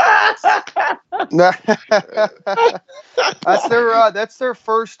did that. That's their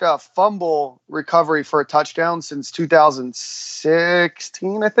first fumble recovery for a touchdown since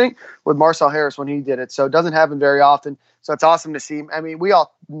 2016, I think, with Marcel Harris when he did it. So it doesn't happen very often. So it's awesome to see. I mean, we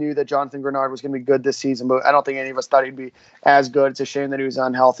all knew that Jonathan Grenard was going to be good this season, but I don't think any of us thought he'd be as good. It's a shame that he was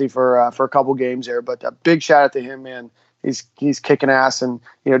unhealthy for a couple games there. But a big shout out to him, man. He's kicking ass, and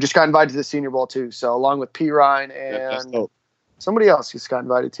just got invited to the Senior Bowl too. So along with P. Ryan and somebody else, he's got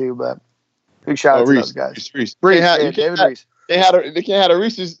invited too. But big shout out to those guys. Reese. David Reese. They can't have a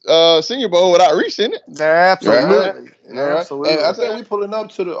Reese's Senior Bowl without Reese in it. Absolutely. Right. Absolutely. Hey, I think we pulling up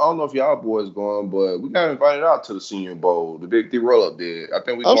to the. I don't know if y'all boys going, but we got invited out to the Senior Bowl. The Big D roll up did. I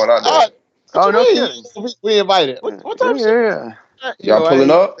think we going out there. No kidding. We invited. What time? Yeah. Y'all pulling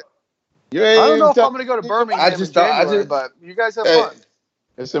up? I don't know if I'm going to go to Birmingham in January, but you guys have fun.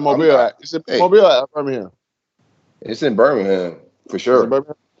 It's in Mobile. Mobile, Birmingham. It's in Birmingham for sure.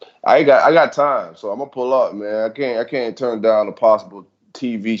 I got time, so I'm gonna pull up, man. I can't turn down a possible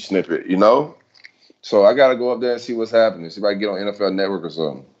TV snippet, So I gotta go up there and see what's happening. See if I can get on NFL Network or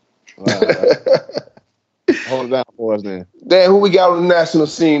something. Hold it down for us, then. Dan, who we got on the national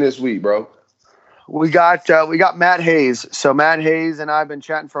scene this week, bro? We got Matt Hayes. So Matt Hayes and I have been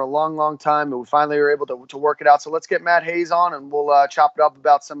chatting for a long, long time, and we finally were able to work it out. So let's get Matt Hayes on, and we'll chop it up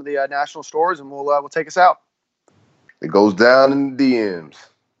about some of the national stories, and we'll take us out. It goes down in the DMs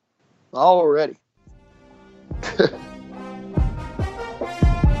already.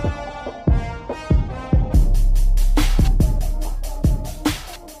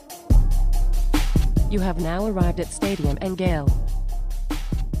 You have now arrived at Stadium and Gale.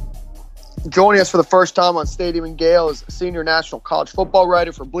 Joining us for the first time on Stadium and Gale is a senior national college football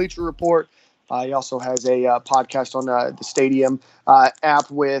writer for Bleacher Report. He also has a podcast on the Stadium app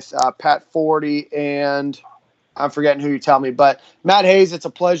with Pat Forty, and I'm forgetting who you tell me. But Matt Hayes, it's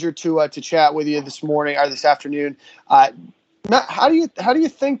a pleasure to chat with you this morning or this afternoon. Matt, how do you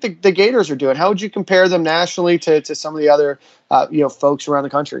think the Gators are doing? How would you compare them nationally to some of the other folks around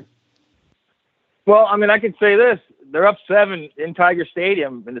the country? Well, I mean, I could say this. They're up 7 in Tiger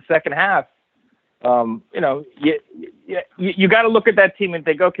Stadium in the second half. You got to look at that team and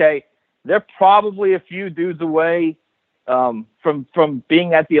think, okay, they're probably a few dudes away from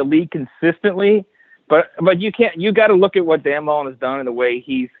being at the elite consistently. But you got to look at what Dan Mullen has done and the way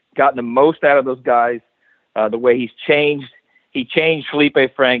he's gotten the most out of those guys, the way he's changed. He changed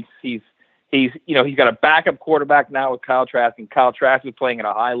Felipe Franks. He's got a backup quarterback now with Kyle Trask, and Kyle Trask is playing at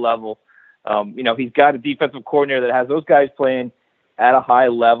a high level. He's got a defensive coordinator that has those guys playing at a high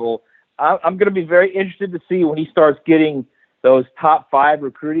level. I'm going to be very interested to see when he starts getting those top 5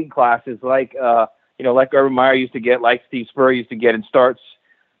 recruiting classes like Urban Meyer used to get, like Steve Spurrier used to get, and starts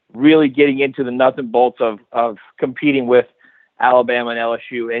really getting into the nuts and bolts of competing with Alabama and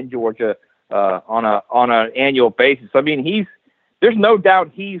LSU and Georgia on an annual basis. I mean, there's no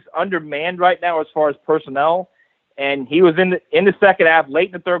doubt he's undermanned right now as far as personnel. And he was in the second half, late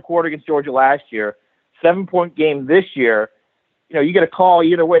in the third quarter against Georgia last year, 7-point game this year. You get a call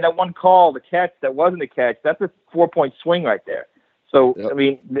either way. That one call, the catch, that wasn't a catch, that's a 4-point swing right there. So, yep. I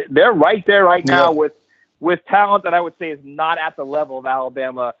mean, they're right there right now with talent that I would say is not at the level of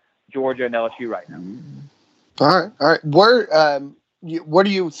Alabama, Georgia, and LSU right now. All right. Where do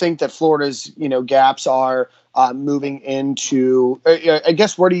you think that Florida's gaps are moving into? I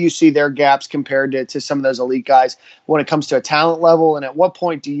guess where do you see their gaps compared to some of those elite guys when it comes to a talent level? And at what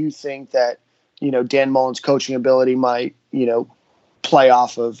point do you think that Dan Mullen's coaching ability might play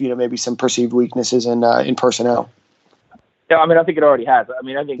off of maybe some perceived weaknesses in personnel? Yeah, I mean, I think it already has. I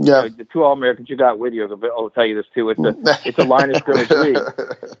mean, I think the 2 All-Americans you got with you, I'll tell you this too. It's a line of scrimmage league.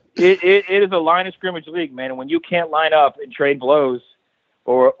 It is a line of scrimmage league, man. And when you can't line up and trade blows,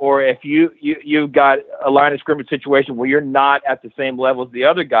 or if you've got a line of scrimmage situation where you're not at the same level as the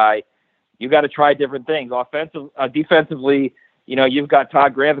other guy, you got to try different things. Defensively, you've got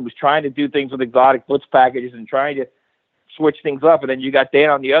Todd Grantham who's trying to do things with exotic blitz packages and trying to switch things up, and then you got Dan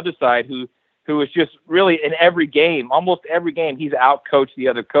on the other side who is just really in almost every game, he's out-coached the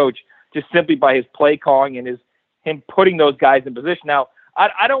other coach just simply by his play calling and him putting those guys in position. Now,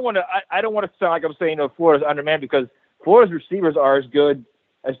 I don't want to sound like I'm saying Florida's undermanned, because Florida's receivers are as good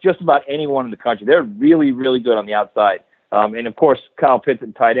as just about anyone in the country. They're really, really good on the outside. And of course, Kyle Pitts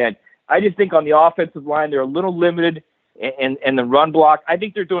at tight end. I just think on the offensive line, they're a little limited in the run block. I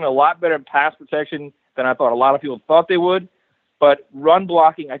think they're doing a lot better in pass protection than I thought a lot of people thought they would. But run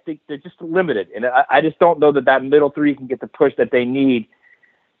blocking, I think they're just limited. And I just don't know that middle 3 can get the push that they need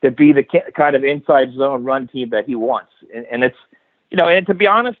to be the kind of inside zone run team that he wants. And it's, and to be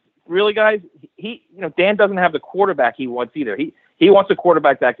honest, really, guys, Dan doesn't have the quarterback he wants either. He He wants a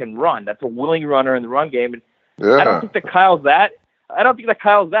quarterback that can run. That's a willing runner in the run game. And Yeah. I don't think that Kyle's that. I don't think that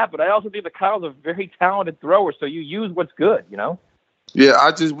Kyle's that, but I also think that Kyle's a very talented thrower. So you use what's good, you know?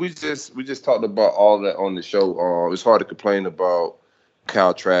 Yeah, we just talked about all that on the show. It's hard to complain about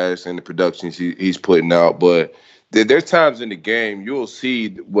Kyle Trask and the productions he's putting out, but there's times in the game you'll see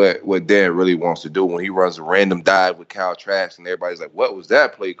what Dan really wants to do when he runs a random dive with Kyle Trask, and everybody's like, "What was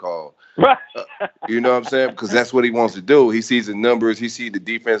that play called?" You know what I'm saying? Because that's what he wants to do. He sees the numbers, he sees the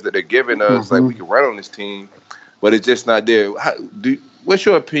defense that they're giving us. Like, we can run on this team, but it's just not there. What's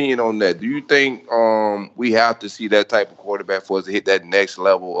your opinion on that? Do you think we have to see that type of quarterback for us to hit that next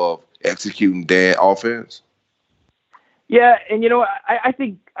level of executing Dan offense? Yeah, and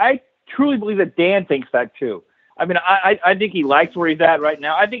I truly believe that Dan thinks that too. I mean, I think he likes where he's at right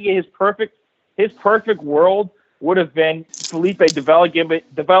now. I think his perfect world would have been Felipe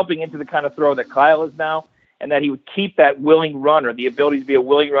developing into the kind of thrower that Kyle is now, and that he would keep that willing runner, the ability to be a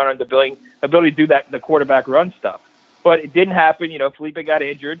willing runner, and the ability to do the quarterback run stuff. But it didn't happen. Felipe got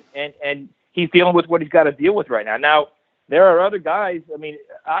injured, and he's dealing with what he's got to deal with right now. Now, there are other guys. I mean,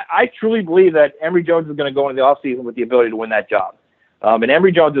 I truly believe that Emory Jones is going to go into the offseason with the ability to win that job. And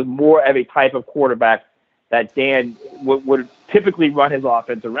Emory Jones is more of a type of quarterback that Dan would typically run his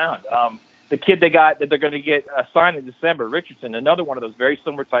offense around. The kid that they're going to get signed in December, Richardson, another one of those very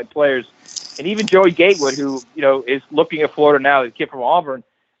similar type players, and even Joey Gatewood, who is looking at Florida now, the kid from Auburn,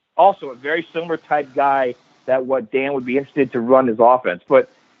 also a very similar type guy that what Dan would be interested to run his offense. But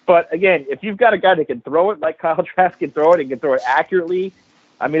again, if you've got a guy that can throw it like Kyle Trask can throw it and can throw it accurately,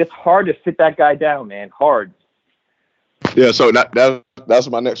 I mean, it's hard to sit that guy down, man. Hard. Yeah, so that's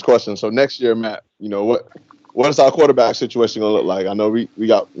my next question. So next year, Matt, what is our quarterback situation gonna look like? I know we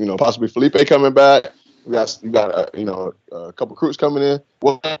got possibly Felipe coming back. We got a couple recruits coming in.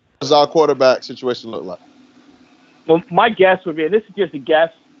 What does our quarterback situation look like? Well, my guess would be, and this is just a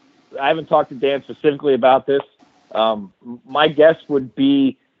guess, I haven't talked to Dan specifically about this. My guess would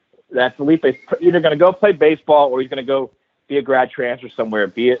be that Felipe's either going to go play baseball or he's going to go be a grad transfer somewhere,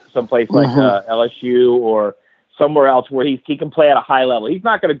 be it someplace like LSU or somewhere else where he can play at a high level. He's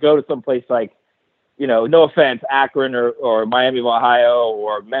not going to go to someplace like, no offense, Akron or Miami of Ohio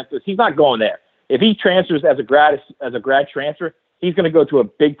or Memphis. He's not going there. If he transfers as a grad transfer, he's going to go to a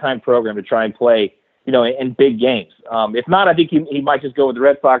big time program to try and play, in big games. If not, I think he might just go with the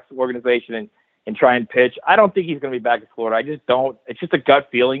Red Sox organization and try and pitch. I don't think he's going to be back in Florida. I just don't. It's just a gut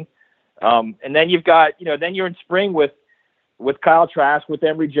feeling. And then you've got, then you're in spring with Kyle Trask, with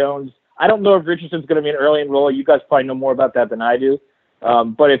Emory Jones. I don't know if Richardson's going to be an early enroller. You guys probably know more about that than I do.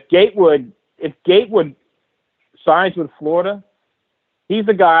 But if Gatewood signs with Florida, he's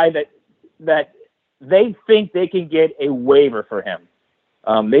the guy that they think they can get a waiver for him.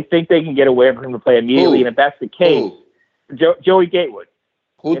 They think they can get a waiver for him to play immediately. And if that's the case, Joey Gatewood.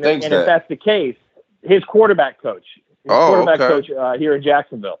 Who thinks that? And if that's the case, his quarterback coach, coach here in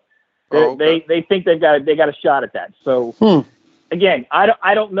Jacksonville, they think they got a shot at that. So again,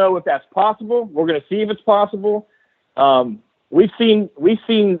 I don't know if that's possible. We're going to see if it's possible. We've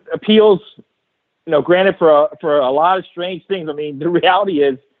seen appeals, granted for a lot of strange things. I mean, the reality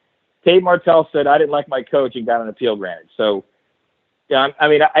is, Tate Martell said, "I didn't like my coach," and got an appeal granted. So, yeah, I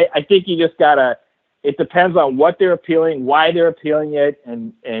mean, I think you just gotta. It depends on what they're appealing, why they're appealing it,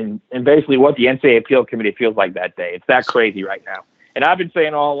 and basically what the NCAA appeal committee feels like that day. It's that crazy right now. And I've been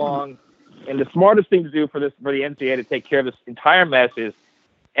saying all along, and the smartest thing to do for the NCAA to take care of this entire mess is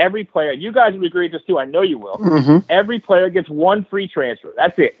every player. You guys would agree with this too. I know you will. Mm-hmm. Every player gets one free transfer.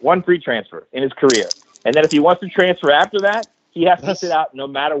 That's it. One free transfer in his career. And then if he wants to transfer after that, he has to sit out no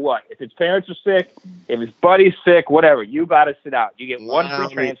matter what. If his parents are sick, if his buddy's sick, whatever, you got to sit out. You get one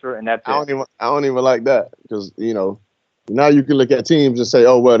free transfer, and that's it. I don't even like that because, now you can look at teams and say,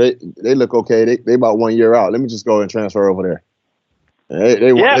 oh, well, they look okay. They about 1 year out. Let me just go and transfer over there.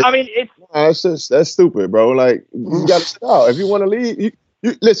 That's stupid, bro. Like, you got to sit out. If you want to leave, you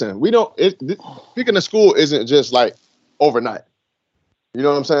listen, we don't – picking a school isn't just, like, overnight. You know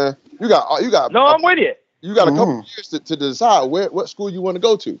what I'm saying? You got. No, I'm with you. You got a couple years to decide what school you want to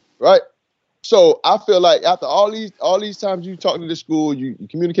go to, right? So I feel like after all these times you talk to the school, you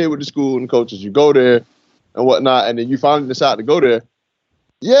communicate with the school and the coaches, you go there and whatnot, and then you finally decide to go there.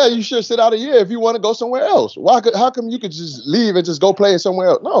 Yeah, you should sit out a year if you want to go somewhere else. How come you could just leave and just go play somewhere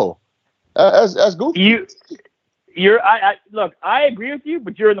else? No, that's goofy. Look, I agree with you,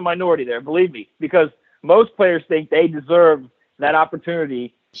 but you're in the minority there, believe me, because most players think they deserve that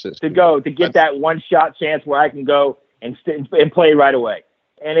opportunity to get that one shot chance where I can go and play right away.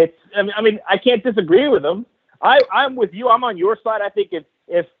 And I can't disagree with them. I'm with you. I'm on your side. I think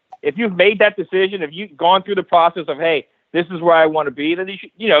if you've made that decision, if you've gone through the process of, hey, this is where I want to be, then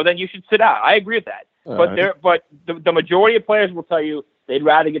you should sit out. I agree with that. But the majority of players will tell you they'd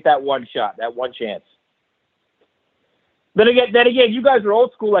rather get that one shot, that one chance. Then again, you guys are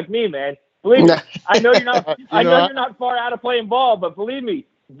old school like me, man. Believe me, I know you're not. You're not far out of playing ball, but believe me,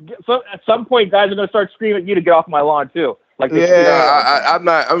 so at some point, guys are going to start screaming at you to get off my lawn too. Like, I'm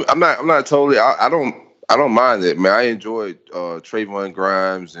not totally. I don't mind it, man. I enjoyed Trayvon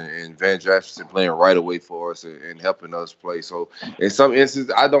Grimes and Van Jefferson playing right away for us and helping us play. So in some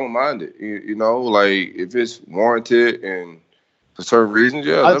instances, I don't mind it. You know, like if it's warranted and for certain reasons,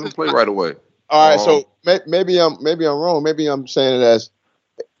 let them play right away. All right, so maybe I'm wrong. Maybe I'm saying it as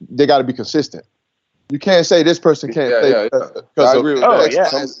they got to be consistent. You can't say this person can't play. I agree with that. I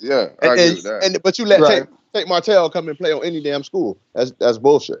agree with that. But you let Tate Martell come and play on any damn school. That's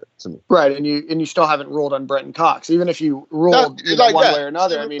bullshit to me. Right, and you still haven't ruled on Brenton Cox, even if you ruled one way or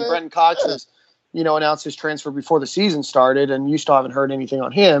another. I mean, Brenton Cox has announced his transfer before the season started, and you still haven't heard anything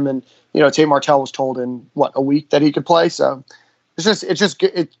on him. And Tate Martell was told in a week that he could play. So it's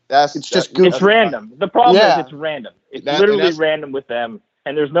random. The problem is it's random. It's literally random with them,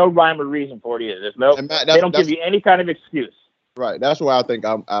 and there's no rhyme or reason for it either. There's no. They don't give you any kind of excuse. Right. That's why I think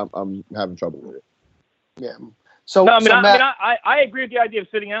I'm having trouble with it. Yeah. I agree with the idea of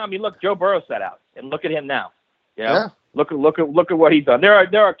sitting out. I mean, look, Joe Burrow sat out, and look at him now. Look at what he's done. There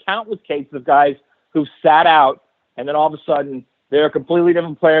are countless cases of guys who sat out, and then all of a sudden they're a completely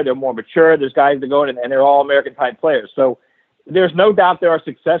different player. They're more mature. There's guys that go in and they're all American type players. So there's no doubt there are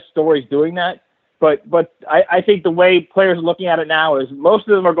success stories doing that. But I think the way players are looking at it now is most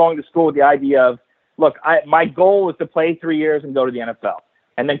of them are going to school with the idea of, look, my goal is to play 3 years and go to the NFL,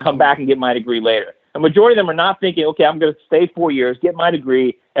 and then come back and get my degree later. The majority of them are not thinking, okay, I'm going to stay 4 years, get my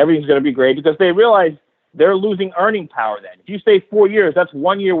degree, everything's going to be great, because they realize they're losing earning power then. If you stay 4 years, that's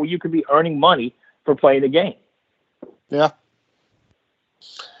 1 year where you could be earning money for playing the game. Yeah.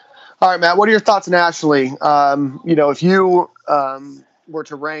 All right, Matt, what are your thoughts nationally? If you were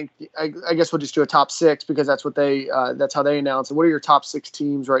to rank, I guess we'll just do a top 6 because that's what that's how they announce it. What are your top 6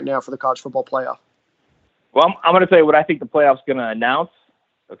 teams right now for the college football playoff? Well, I'm going to tell you what I think the playoff's going to announce.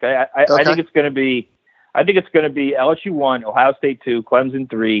 Okay, I think it's going to be LSU 1, Ohio State 2, Clemson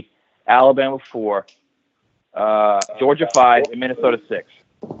 3, Alabama 4, Georgia 5, and Minnesota 6.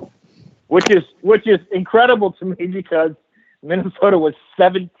 Which is incredible to me because Minnesota was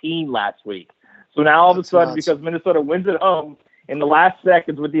 17 last week. So now all of a sudden, because Minnesota wins at home in the last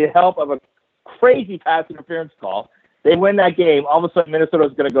seconds with the help of a crazy pass interference call, they win that game. All of a sudden, Minnesota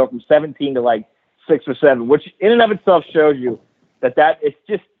is going to go from 17 to like 6 or 7, which in and of itself shows you that it's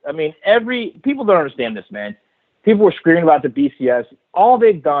just, I mean, people don't understand this, man. People were screaming about the BCS. All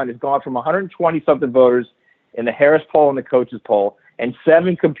they've done is gone from 120-something voters in the Harris poll and the coaches poll and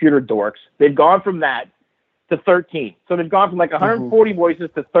 7 computer dorks. They've gone from that to 13. So they've gone from like 140 voices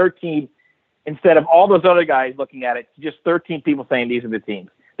to 13 instead of all those other guys looking at it to just 13 people saying these are the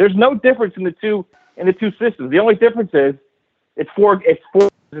teams. There's no difference in the two systems. The only difference is it's four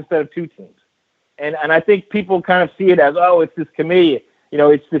instead of 2 teams. And I think people kind of see it as, it's this committee,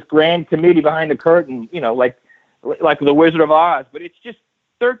 it's this grand committee behind the curtain, like the Wizard of Oz. But it's just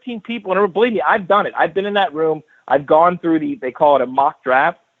 13 people. And believe me, I've done it. I've been in that room. I've gone through they call it a mock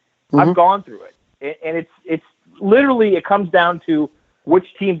draft. I've gone through it. And it's literally, it comes down to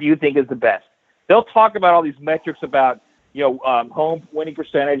which team do you think is the best. They'll talk about all these metrics about, home winning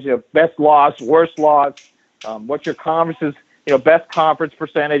percentage, best loss, worst loss, what's your conference's, best conference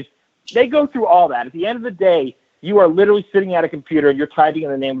percentage. They go through all that. At the end of the day, you are literally sitting at a computer and you're typing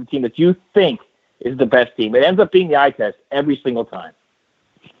in the name of the team that you think is the best team. It ends up being the eye test every single time.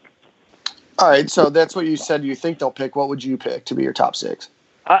 All right, so that's what you said you think they'll pick. What would you pick to be your top 6?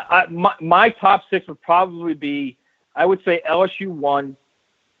 My top 6 would probably be, I would say LSU 1,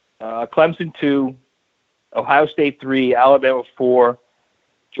 Clemson 2, Ohio State 3, Alabama 4,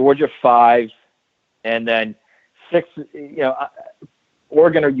 Georgia 5, and then 6,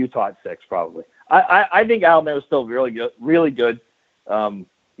 Oregon or Utah at 6, probably. I think Alabama is still really good, really good. I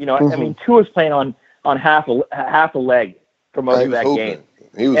mean, Tua's playing on half a leg for most of that game.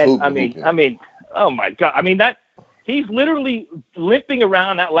 He was hooping. I mean, oh my God! I mean he's literally limping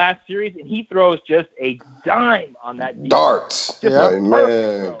around that last series, and he throws just a dime on that darts.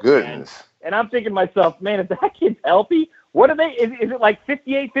 Man, goodness. Man. And I'm thinking to myself, man, if that kid's healthy, what are they? Is it like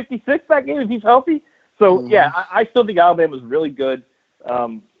 58, 56 that game if he's healthy? So I still think Alabama's really good.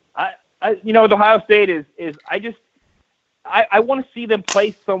 With Ohio State is I want to see them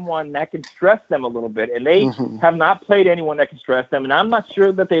play someone that can stress them a little bit, and they have not played anyone that can stress them, and I'm not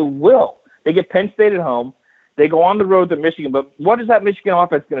sure that they will. They get Penn State at home, they go on the road to Michigan, but what is that Michigan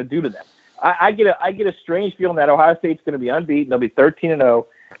offense going to do to them? I get a strange feeling that Ohio State's going to be unbeaten. They'll be 13-0.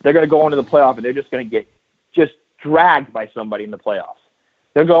 They're going to go into the playoff, and they're just going to get just dragged by somebody in the playoffs.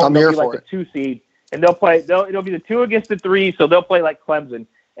 They'll be like the 2 seed, and it'll be the 2 against the 3, so they'll play like Clemson,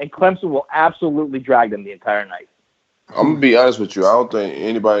 and Clemson will absolutely drag them the entire night. I'm gonna be honest with you. I don't think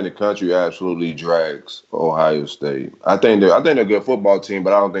anybody in the country absolutely drags Ohio State. I think they're a good football team,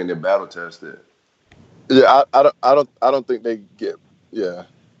 but I don't think they're battle tested. Yeah, I don't think they get. Yeah,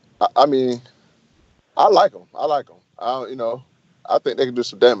 I mean, I like them. I think they can do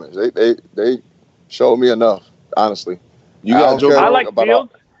some damage. They showed me enough, honestly. I like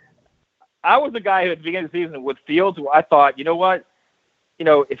Fields. I was the guy who at the beginning of the season with Fields, who I thought, you know what?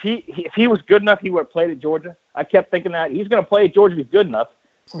 If he was good enough, he would have played at Georgia. I kept thinking that he's going to play at Georgia if he's good enough.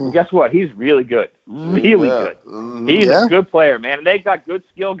 And guess what? He's really good. Really good. He's a good player, man. And they've got good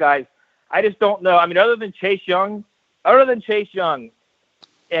skill guys. I just don't know. I mean, other than Chase Young and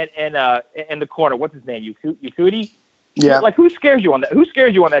the corner, what's his name? Yakudi? Yeah. Like, who scares you on that? Who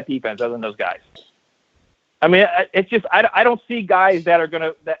scares you on that defense other than those guys? I mean, it's just I don't see guys that are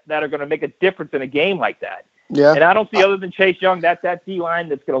gonna make a difference in a game like that. Yeah. And I don't see other than Chase Young that D line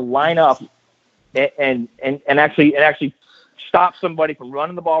that's gonna line up and actually stop somebody from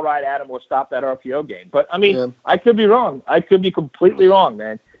running the ball right at him or stop that RPO game. But I mean, I could be wrong. I could be completely wrong,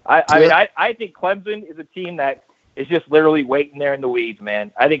 man. I think Clemson is a team that is just literally waiting there in the weeds,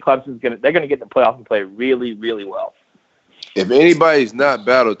 man. I think Clemson's they're gonna get in the playoffs and play really, really well. If anybody's not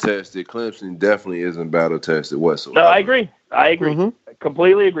battle tested, Clemson definitely isn't battle tested whatsoever. No, I agree. Mm-hmm.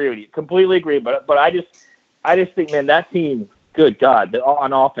 Completely agree with you. Completely agree. But I just think, man, that team, good God,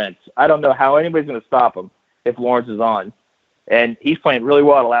 on offense, I don't know how anybody's going to stop them if Lawrence is on. And he's playing really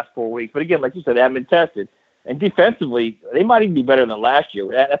well the last 4 weeks. But again, like you said, they haven't been tested. And defensively, they might even be better than last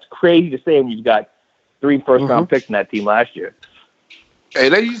year. That's crazy to say when you've got 3 first-round picks in that team last year. Hey,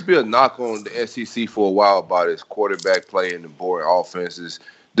 there used to be a knock on the SEC for a while about its quarterback play and the board offenses.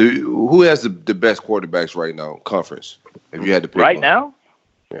 Who has the best quarterbacks right now, conference? If you had to pick right one. Now?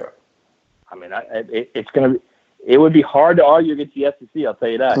 Yeah. I mean, it would be hard to argue against the SEC. I'll tell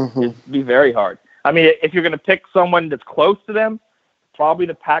you that. It'd be very hard. I mean, if you're going to pick someone that's close to them, probably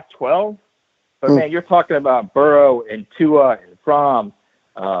the Pac-12. But man, you're talking about Burrow and Tua and Fromm.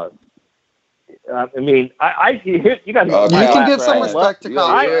 I mean, you guys. You can give some respect to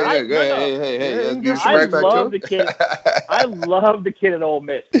college. I love the kid. I love the kid at Ole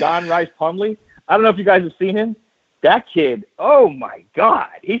Miss, Don Rice Plumlee. I don't know if you guys have seen him. That kid, oh my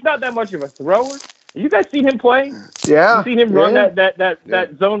God, he's not that much of a thrower. You guys seen him play? Yeah. You seen him run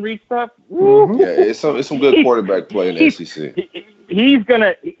that zone read stuff? Yeah, it's some good quarterback play in the SEC. He's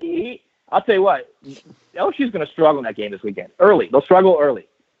gonna. I'll tell you what, LSU's gonna struggle in that game this weekend. They'll struggle early.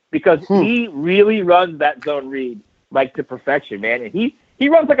 Because he really runs that zone read like to perfection, man. And he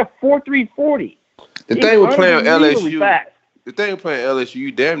runs like a 4.3 40. The thing with playing LSU,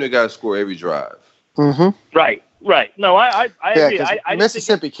 you damn near got to score every drive. Right. No, I agree.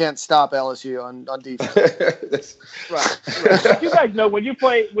 Mississippi can't stop LSU on defense. right. But you guys know when you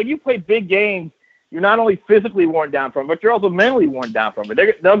play big games, you're not only physically worn down from it, but you're also mentally worn down from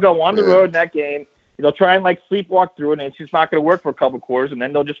it. They'll go on the road in that game. They'll try and sleepwalk through it, and it's just not going to work for a couple of quarters, and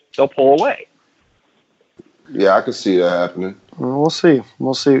then they'll pull away. Yeah, I can see that happening. We'll see.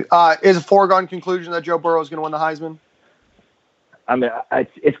 Is a foregone conclusion that Joe Burrow is going to win the Heisman? I mean,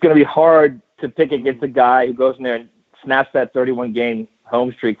 it's going to be hard to pick against a guy who goes in there and snaps that 31-game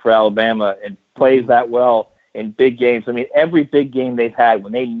home streak for Alabama and plays that well in big games. I mean, every big game they've had,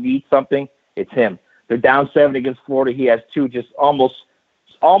 when they need something, it's him. They're down 7 against Florida. He has 2 just almost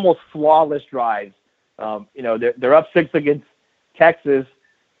flawless drives. They're up 6 against Texas.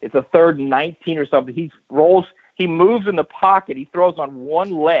 It's a 3rd and 19 or something. He moves in the pocket. He throws on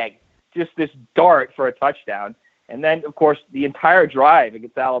one leg, just this dart for a touchdown. And then, of course, the entire drive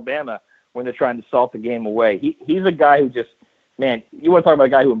against Alabama when they're trying to salt the game away. He's a guy who just, man, you want to talk about a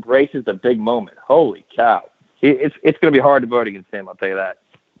guy who embraces the big moment. Holy cow. It's going to be hard to vote against him, I'll tell you that.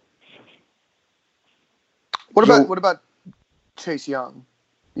 What about Chase Young?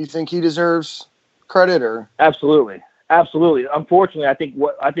 You think he deserves credit, or absolutely? Unfortunately, I think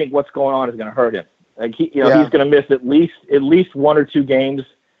what's going on is going to hurt him. Like he's going to miss at least 1 or 2 games,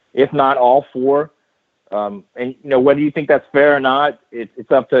 if not all 4. And whether you think that's fair or not,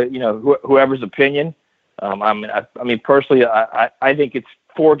 it's up to whoever's opinion. I mean, personally, I think it's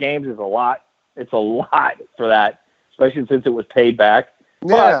 4 games is a lot. It's a lot for that, especially since it was paid back.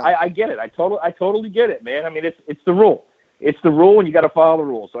 Yeah. But I get it. I totally get it, man. I mean, it's the rule. It's the rule, and you got to follow the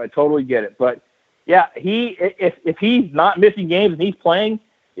rule. So I totally get it. But yeah, if he's not missing games and he's playing,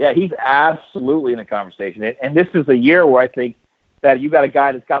 yeah, he's absolutely in the conversation. And this is a year where I think that you got a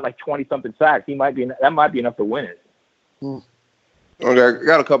guy that's got like 20-something sacks. That might be enough to win it. Okay, I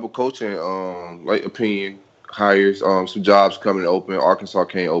got a couple coaching opinion hires. Some jobs coming open. Arkansas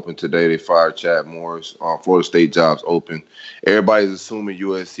can't open today. They fired Chad Morris. Florida State jobs open. Everybody's assuming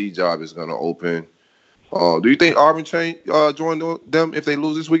USC job is going to open. Do you think Auburn join them if they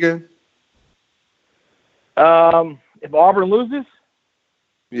lose this weekend? If Auburn loses?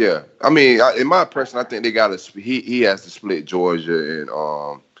 Yeah. I mean, in my impression, I think they got to. He has to split Georgia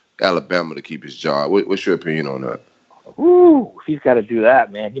and Alabama to keep his job. What's your opinion on that? Ooh, if he's got to do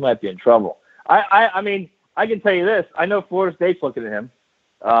that, man, he might be in trouble. I mean, I can tell you this. I know Florida State's looking at him,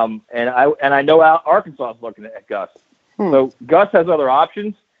 and I know Arkansas is looking at Gus. So Gus has other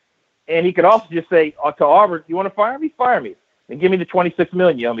options, and he could also just say to Auburn, "You want to fire me? Fire me, and give me the $26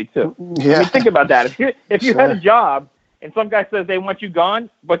 million you owe me too." Yeah. I mean, think about that. If you had a job and some guy says they want you gone,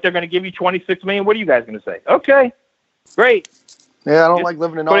 but they're going to give you $26 million, what are you guys going to say? Okay, great. Yeah, I don't like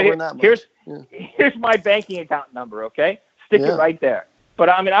living in Auburn that much. Here's my banking account number, okay? Stick it right there. But,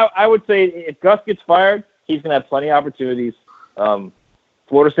 I mean, I would say if Gus gets fired, he's going to have plenty of opportunities.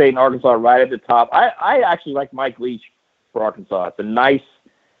 Florida State and Arkansas right at the top. I actually like Mike Leach for Arkansas. It's a nice,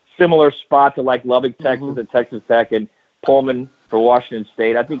 similar spot to like Lubbock, Texas at Texas Tech and Pullman for Washington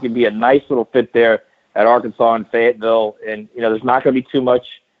State. I think it'd be a nice little fit there at Arkansas and Fayetteville. And, there's not going to be too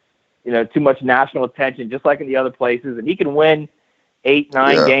much national attention, just like in the other places. And he can win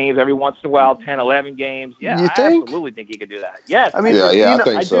 8-9 games every once in a while, 10-11 games. Yeah, I absolutely think he could do that. Yes. I mean, I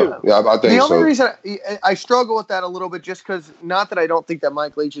think so. Do. Yeah, I think so. The only reason I struggle with that a little bit, just because, not that I don't think that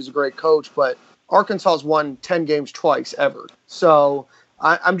Mike Leach is a great coach, but Arkansas's won 10 games twice ever. So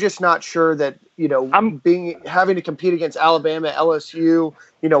I'm just not sure that, having to compete against Alabama, LSU,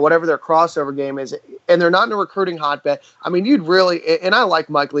 whatever their crossover game is, and they're not in a recruiting hotbed. I mean, you'd really, and I like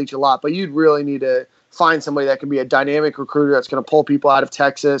Mike Leach a lot, but you'd really need to find somebody that can be a dynamic recruiter that's going to pull people out of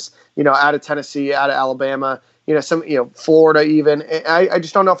Texas, out of Tennessee, out of Alabama, Florida even. I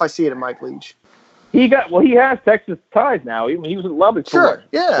just don't know if I see it in Mike Leach. He has Texas ties now. He was in Lubbock for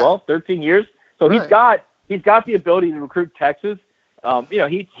 12, 13 years. So he's got the ability to recruit Texas.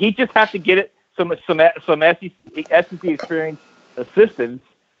 He just has to get some SEC experienced assistants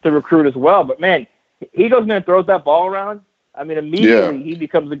to recruit as well. But man, he goes in there and throws that ball around. I mean, immediately he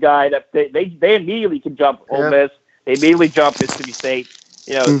becomes a guy that they immediately can jump Ole Miss. They immediately jump Mississippi State.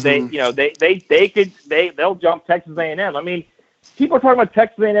 They'll jump Texas A&M. I mean, people are talking about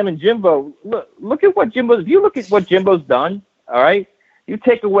Texas A&M and Jimbo. Look at what Jimbo's. If you look at what Jimbo's done, all right, you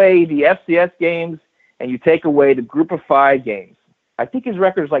take away the FCS games and you take away the Group of 5 games. I think his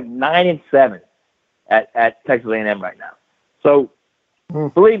record is like 9-7 at Texas A&M right now. So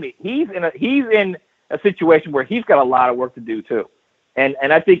believe me, he's in a situation where he's got a lot of work to do too. And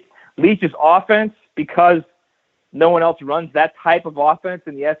I think Leach's offense, because no one else runs that type of offense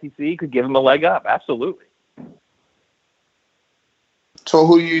in the SEC, could give him a leg up. Absolutely. So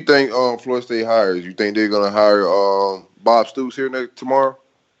who do you think Florida State hires? You think they're going to hire Bob Stoops here tomorrow?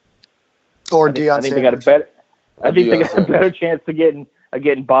 Or Deion Sanders? They got a better chance of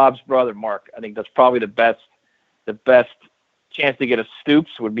getting Bob's brother, Mark. I think that's probably the best chance to get a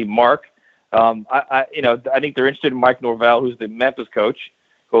Stoops would be Mark. I think they're interested in Mike Norvell, who's the Memphis coach,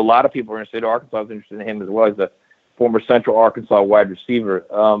 who a lot of people are interested in. Arkansas is interested in him as well. He's a former Central Arkansas wide receiver.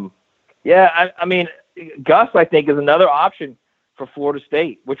 I mean, Gus, I think, is another option for Florida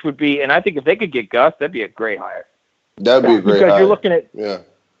State, which would be, and I think if they could get Gus, that'd be a great hire. That'd be a great hire. Because you're looking at,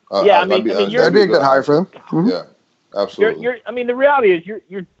 that'd be a good hire for him. Mm-hmm. Yeah, absolutely. The reality is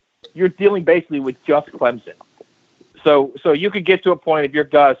you're dealing basically with just Clemson. So you could get to a point if you're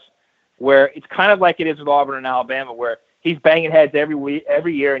Gus where it's kind of like it is with Auburn and Alabama, where he's banging heads every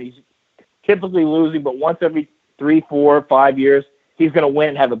year, and he's typically losing, but once every 3, 4, 5 years, he's going to win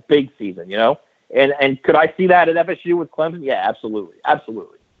and have a big season, And could I see that at FSU with Clemson? Yeah, absolutely.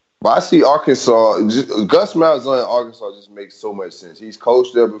 But I see Arkansas. Gus Malzahn in Arkansas just makes so much sense. He's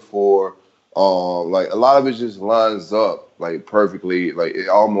coached there before. Like a lot of it just lines up like perfectly. Like it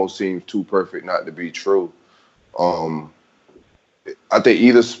almost seems too perfect not to be true. I think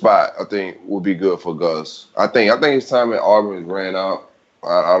either spot would be good for Gus. I think his time at Auburn ran out.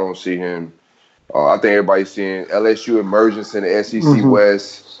 I don't see him. I think everybody's seeing LSU emergence in the SEC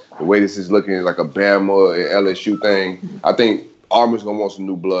West. The way this is looking is like a Bama and LSU thing. I think Auburn's gonna want some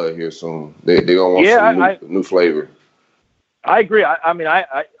new blood here soon. They're gonna want some new flavor. I agree. I mean,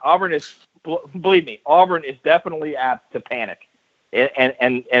 Auburn is, believe me, Auburn is definitely apt to panic. And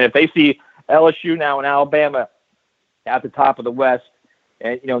if they see LSU now and Alabama at the top of the West,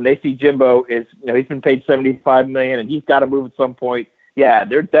 and they see Jimbo is, he's been paid $75 million and he's got to move at some point. Yeah,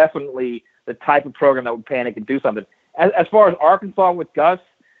 they're definitely the type of program that would panic and do something. as far as Arkansas with Gus,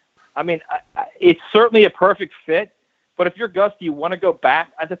 I mean, it's certainly a perfect fit. But if you're Gus, do you want to go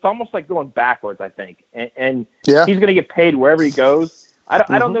back? It's almost like going backwards, I think. And he's going to get paid wherever he goes.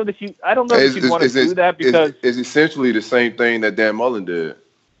 I don't know that you. I don't know that you want to do that because it's essentially the same thing that Dan Mullen did.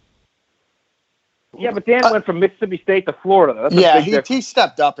 Yeah, but Dan went from Mississippi State to Florida. That's he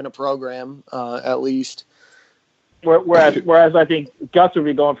stepped up in a program at least. Whereas I think Gus would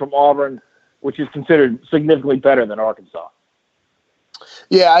be going from Auburn, which is considered significantly better than Arkansas.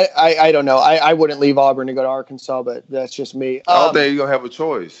 Yeah, I don't know. I wouldn't leave Auburn to go to Arkansas, but that's just me. I don't think you're gonna have a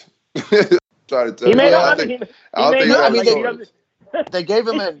choice. Try to tell he may you. not. They gave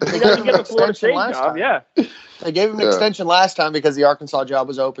him an extension last time. Yeah. They gave him an extension last time because the Arkansas job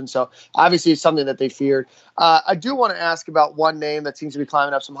was open. So obviously it's something that they feared. I do want to ask about one name that seems to be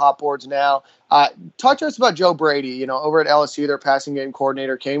climbing up some hot boards now. Talk to us about Joe Brady. You know, over at LSU, their passing game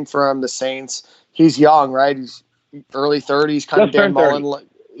coordinator came from the Saints. He's young, right? He's early 30s, kind of Dan Mullen.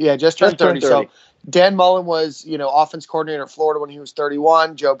 Yeah, just turned 30. So Dan Mullen was, offense coordinator at Florida when he was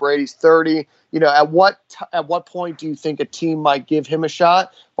 31. Joe Brady's 30. At what point do you think a team might give him a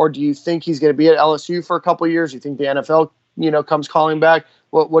shot, or do you think he's going to be at LSU for a couple of years? Do you think the NFL, comes calling back?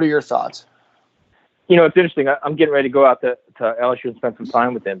 What are your thoughts? It's interesting. I'm getting ready to go out to LSU and spend some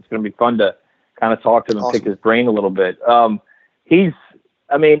time with him. It's going to be fun to kind of talk to him and pick his brain a little bit.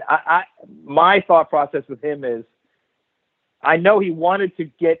 My thought process with him is, I know he wanted to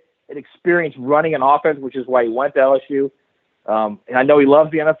get an experience running an offense, which is why he went to LSU. And I know he loves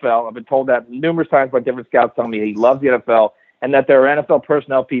the NFL. I've been told that numerous times by different scouts telling me he loves the NFL and that there are NFL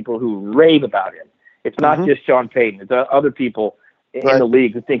personnel people who rave about him. It's not just Sean Payton. It's other people in the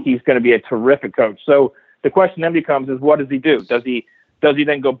league who think he's going to be a terrific coach. So the question then becomes is, what does he do? Does he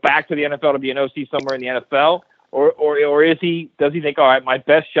then go back to the NFL to be an OC somewhere in the NFL? Or does he think, all right, my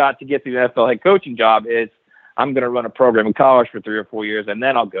best shot to get to the NFL head coaching job is I'm going to run a program in college for 3 or 4 years and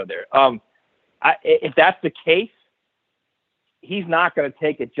then I'll go there. If that's the case, he's not going to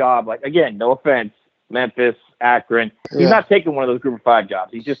take a job like, again, no offense, Memphis, Akron. He's not taking one of those Group of 5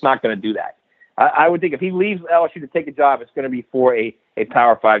 jobs. He's just not going to do that. I would think if he leaves LSU to take a job, it's going to be for a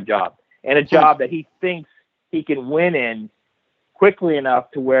Power 5 job and a job that he thinks he can win in quickly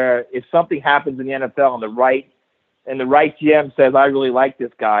enough to where if something happens in the NFL and the right GM says, I really like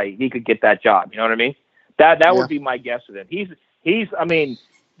this guy, he could get that job. You know what I mean? That would be my guess with him.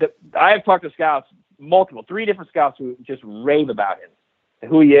 I have talked to scouts, 3 different scouts who just rave about him,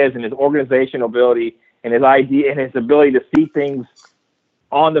 who he is and his organizational ability and his idea and his ability to see things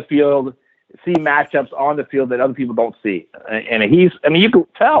on the field, see matchups on the field that other people don't see. And you can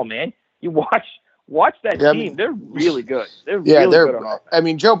tell, man, you watch that team. They're really good. They're really good on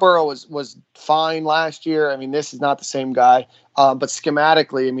offense. Joe Burrow was fine last year. This is not the same guy. But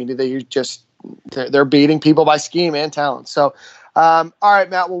schematically, they're beating people by scheme and talent. So, all right,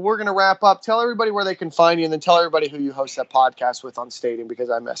 Matt, well, we're going to wrap up. Tell everybody where they can find you and then tell everybody who you host that podcast with on Stadium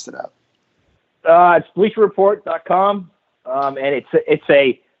because I messed it up. It's BleacherReport.com, and it's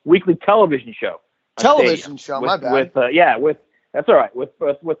a weekly television show. Television show, my bad. That's all right. With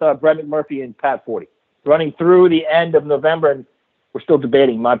Brett McMurphy and Pat Forty, running through the end of November, and we're still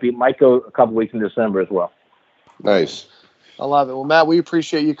debating. Might go a couple weeks in December as well. Nice. I love it. Well, Matt, we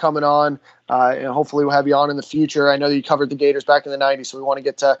appreciate you coming on, and hopefully we'll have you on in the future. I know that you covered the Gators back in the 90s, so we want to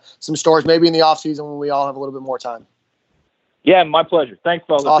get to some stories maybe in the offseason when we all have a little bit more time. Yeah, my pleasure. Thanks,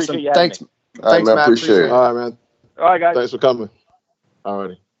 fellas. Awesome. Appreciate you having me. Thanks, man, Matt. Appreciate it. All right, man. All right, guys. Thanks for coming. All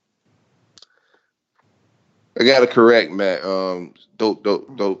righty. I gotta correct Matt. Dope.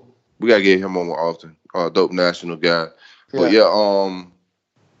 We gotta get him on more often. Dope national guy. But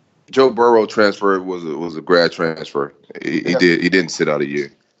Joe Burrow transfer was a grad transfer. He didn't sit out a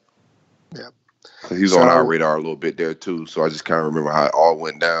year. Yeah. He was on our radar a little bit there too. So I just kind of remember how it all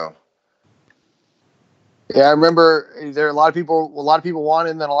went down. Yeah, I remember there are a lot of people wanted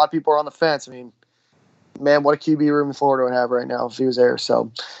him, and then a lot of people are on the fence. Man, what a QB room in Florida would have right now if he was there.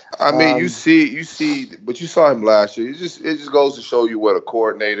 So, you see, but you saw him last year. It just goes to show you what a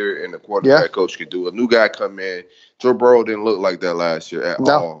coordinator and a quarterback coach can do. A new guy come in. Joe Burrow didn't look like that last year at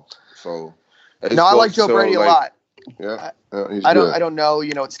all. So, I like Joe Brady a lot. Yeah, I don't know.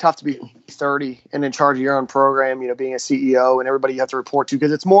 It's tough to be 30 and in charge of your own program. Being a CEO and everybody you have to report to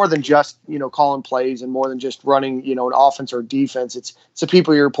because it's more than just calling plays and more than just running an offense or defense. It's the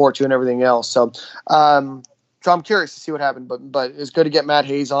people you report to and everything else. So, I'm curious to see what happened. But it's good to get Matt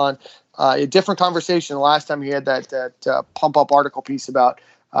Hayes on. A different conversation the last time he had that pump up article piece about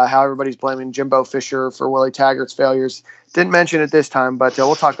how everybody's blaming Jimbo Fisher for Willie Taggart's failures. Didn't mention it this time, but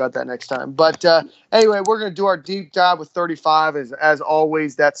we'll talk about that next time. But anyway, we're going to do our deep dive with 35. As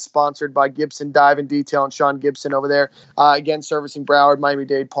always, that's sponsored by Gibson Dive and Detail and Sean Gibson over there. Again, servicing Broward,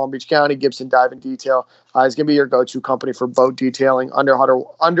 Miami-Dade, Palm Beach County. Gibson Dive and Detail is going to be your go-to company for boat detailing,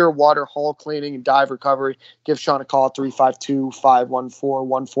 underwater hull cleaning, and dive recovery. Give Sean a call at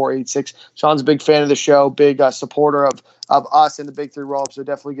 352-514-1486. Sean's a big fan of the show, big supporter of us in the Big Three Roll-Up, so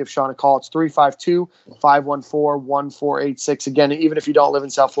definitely give Sean a call. It's 352-514-1486. Again, even if you don't live in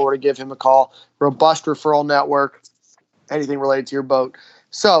South Florida, give him a call. Robust referral network, anything related to your boat.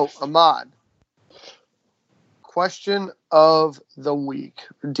 So, Ahmad, question of the week.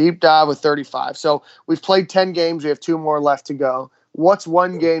 Deep dive with 35. So, we've played 10 games. We have 2 more left to go. What's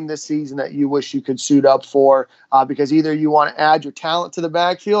one game this season that you wish you could suit up for because either you want to add your talent to the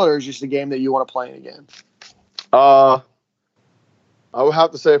backfield or it's just a game that you want to play in again? I would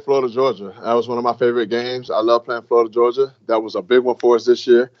have to say Florida, Georgia. That was one of my favorite games. I love playing Florida, Georgia. That was a big one for us this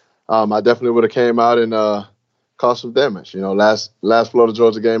year. I definitely would have came out and caused some damage. Last Florida,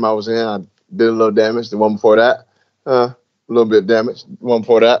 Georgia game I was in, I did a little damage. The one before that, a little bit of damage. The one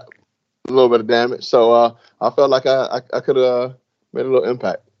before that, a little bit of damage. So I felt like I could have made a little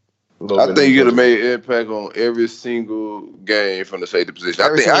impact. I think you'd have made an impact on every single game from the safety position.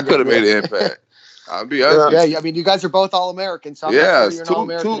 I think I could have made an impact. I'll be honest. Yeah, I mean, you guys are both All-Americans. So I'm not sure you're an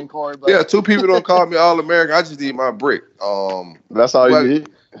All-American in Corey. But. Yeah, 2 people don't call me All-American. I just need my brick. That's all you need.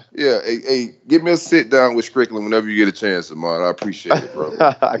 Yeah, hey, give me a sit down with Strickland whenever you get a chance, Amon. I appreciate it, bro.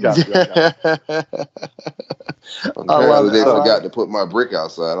 I got you. They forgot to put my brick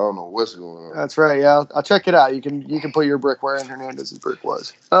outside. I don't know what's going on. That's right. Yeah, I'll check it out. You can put your brick where Aaron Hernandez's brick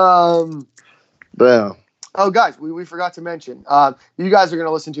was. Damn. Oh, guys, we forgot to mention. You guys are going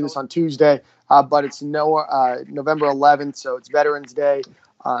to listen to this on Tuesday, but it's November 11th, so it's Veterans Day.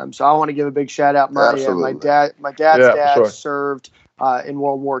 So I want to give a big shout out. My dad's dad served in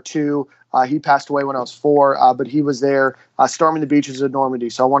World War II. He passed away when I was 4, but he was there storming the beaches of Normandy.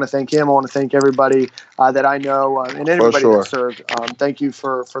 So I want to thank him. I want to thank everybody that I know and everybody that served. Thank you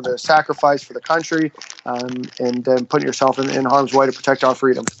for the sacrifice for the country and putting yourself in harm's way to protect our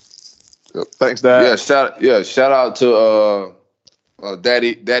freedom. Yep. Thanks, Dad. Shout out to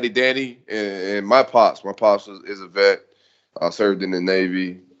Daddy Danny and my pops. My pops is a vet. Served in the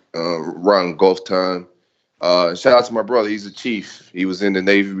Navy around Gulf time. Shout out to my brother. He's a chief. He was in the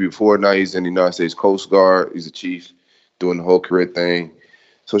Navy before. Now he's in the United States Coast Guard. He's a chief doing the whole career thing.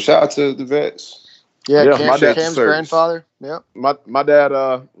 So shout out to the vets. Yeah, Cam's grandfather. Yeah, my dad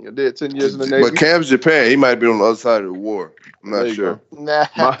did 10 years in the Navy. But Cam's Japan. He might be on the other side of the war. I'm not sure. My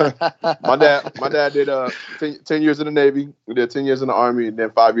dad did 10 years in the Navy. We did 10 years in the Army, and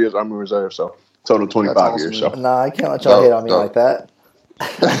then 5 years Army Reserve. So total 25 years. So I can't let y'all hit on me like that.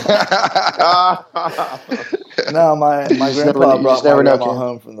 No, my grandpa brought my grandma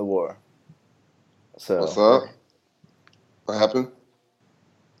home from the war. So what's up? What happened?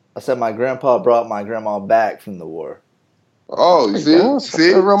 I said my grandpa brought my grandma back from the war. Oh, you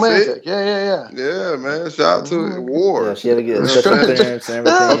see? Romantic. Yeah. Yeah, man. Shout out to the war. Yeah, she had to get special clearance and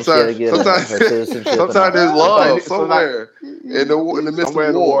everything. She had to get her citizenship. Sometimes there's love somewhere in the midst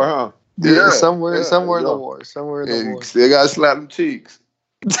of war, huh? Yeah, somewhere in the war. Somewhere in the war. Still got to slap them cheeks.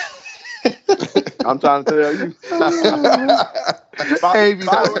 I'm trying to tell you.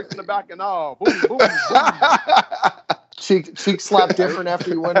 Fireworks in the back and all. Boom, boom, boom. Cheek slap different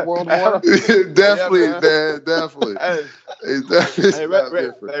after you win World War. Definitely, man. Definitely. Hey,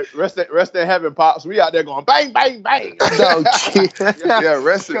 rest in heaven, pops. We out there going bang, bang, bang. No,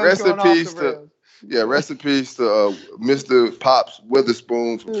 rest in peace to Mr. Pops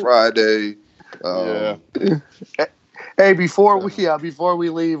Witherspoon from Friday. Hey, before we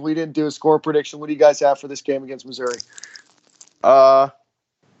leave, we didn't do a score prediction. What do you guys have for this game against Missouri?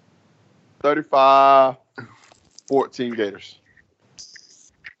 35-14 Gators.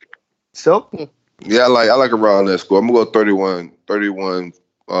 So? Yeah, I like around that score. I'm gonna go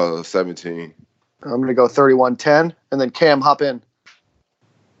 31-17. I'm gonna go 31-10, and then Cam hop in.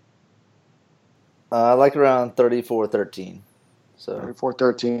 I like around 34-13. So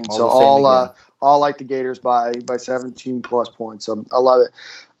 34-13. So all like the Gators by 17 plus points. So I love it.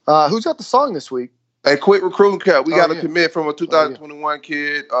 Who's got the song this week? Hey, quick recruiting cap. We got a commit from a 2021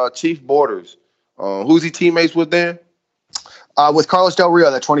 kid, Chief Borders. Who's he teammates with, Dan? With Carlos Del Rio,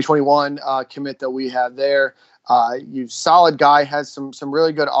 that 2021 commit that we have there. You solid guy, has some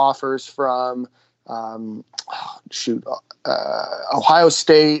really good offers from Ohio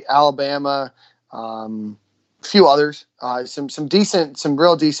State, Alabama, a few others. Some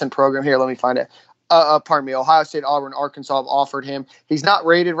real decent program here. Let me find it. Ohio State, Auburn, Arkansas have offered him. He's not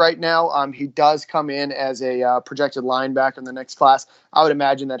rated right now. He does come in as a projected linebacker in the next class. I would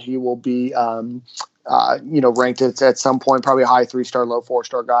imagine that he will be, ranked at some point, probably a high 3-star, low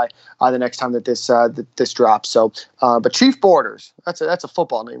 4-star guy the next time that this drops. So, but Chief Borders, that's a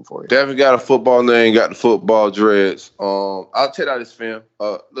football name for you. Definitely got a football name, got the football dreads. I'll check out his film.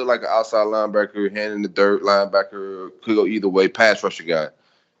 Look like an outside linebacker, hand in the dirt linebacker, could go either way, pass rusher guy.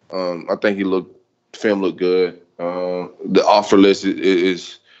 I think film looked good. The offer list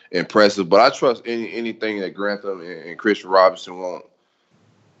is impressive, but I trust anything that Grantham and Christian Robinson want.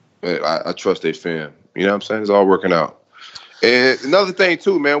 I trust their film. You know what I'm saying? It's all working out. And another thing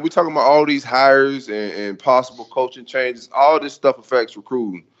too, man, we talking about all these hires and possible coaching changes. All this stuff affects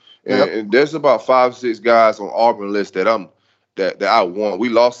recruiting. And there's about 5 or 6 guys on Auburn list that I want. We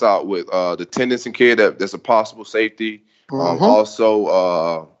lost out with the Tennyson kid that's a possible safety.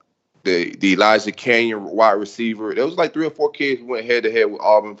 Also the Elijah Canyon wide receiver. There was like 3 or 4 kids we went head to head with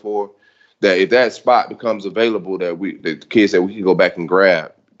Auburn for. That if that spot becomes available, the kids that we can go back and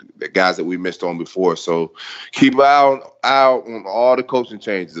grab. The guys that we missed on before. So keep an eye on all the coaching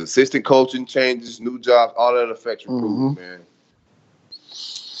changes, assistant coaching changes, new jobs, all that affects recruiting,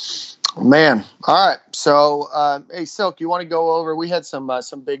 man. All right. So, hey, Silk, you want to go over? We had some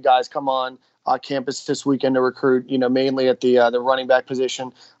big guys come on campus this weekend to recruit. Mainly at the running back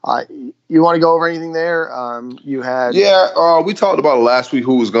position. You want to go over anything there? You had we talked about last week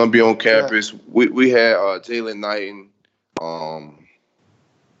who was going to be on campus. We had Jalen Knighton.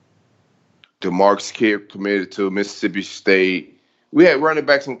 DeMarcus kid committed to Mississippi State. We had running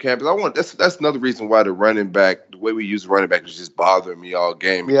backs on campus. That's another reason why the way we use running back is just bothering me all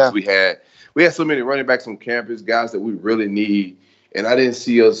game. Because we had so many running backs on campus, guys that we really need, and I didn't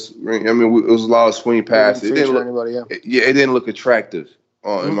see us. I mean, it was a lot of swing passes. It didn't look attractive,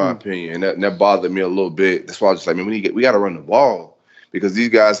 in my opinion, and that bothered me a little bit. That's why I was just like, man, we got to run the ball because these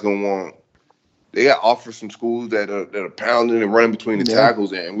guys gonna want. They got offers from schools that are pounding and running between the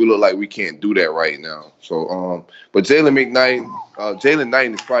tackles, and we look like we can't do that right now. So, but Jalen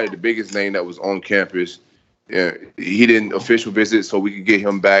Knighton is probably the biggest name that was on campus. Yeah, he didn't official visit, so we could get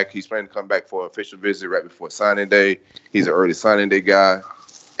him back. He's planning to come back for an official visit right before signing day. He's an early signing day guy,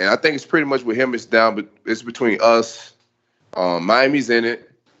 and I think it's pretty much with him. It's down, but it's between us. Miami's in it.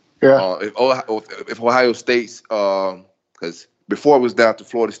 Yeah. If Ohio State's, because. Before it was down to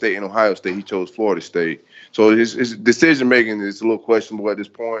Florida State and Ohio State, he chose Florida State. So his decision making is a little questionable at this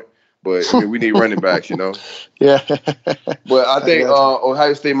point. But I mean, we need running backs, Yeah. But I think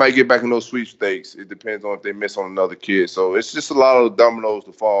Ohio State might get back in those sweepstakes. It depends on if they miss on another kid. So it's just a lot of dominoes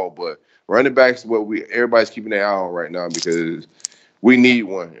to fall. But running backs is what everybody's keeping their eye on right now because we need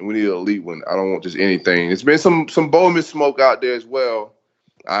one and we need an elite one. I don't want just anything. There's been some Bowman smoke out there as well.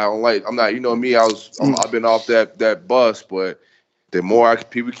 I'm not, me. I've been off that bus, but. The more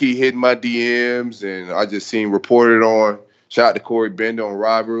people keep hitting my DMs, and I just seen reported on. Shout out to Corey Bender on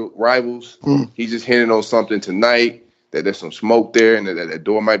Rivals. He's just hinting on something tonight that there's some smoke there, and that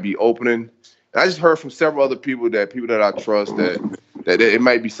door might be opening. And I just heard from several other people that I trust that it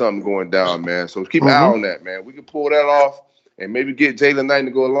might be something going down, man. So keep an eye on that, man. We can pull that off, and maybe get Jalen Knight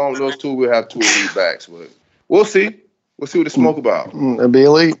to go along with those two. We'll have 2 elite backs, but we'll see. We'll see what the smoke about. It'll be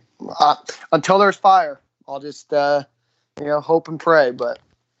elite until there's fire. I'll just. Hope and pray, but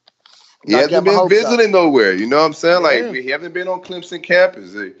he hasn't been visiting nowhere. You know what I'm saying? Like we haven't been on Clemson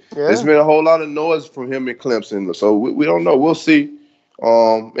campus. There's been a whole lot of noise from him in Clemson, so we don't know. We'll see.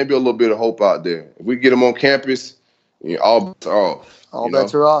 Maybe a little bit of hope out there. If we get him on campus, all bets are off. All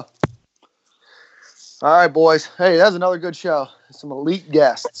bets are off. All right, boys. Hey, that's another good show. Some elite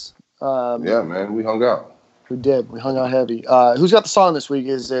guests. Yeah, man. We hung out. We did. We hung out heavy. Who's got the song this week?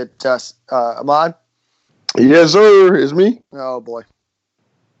 Is it Ahmad? Yes, sir. It's me. Oh boy!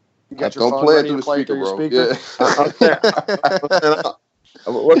 You got your phone ready to play through your speaker? Yeah.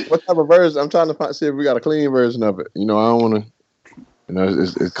 What type of version? I'm trying to see if we got a clean version of it. I don't want to.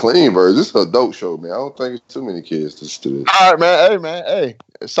 It's clean version. This is an adult show, man. I don't think it's too many kids to do this. All right, man. Hey.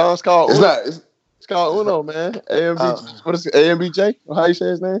 The song's called. It's called Uno, man. What is it? AMBJ? How you say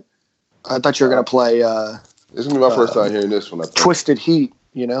his name? I thought you were gonna play. This is gonna be my first time hearing this one. Twisted Heat.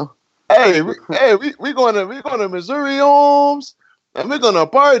 Hey, we going to Missouri, Holmes, and we're gonna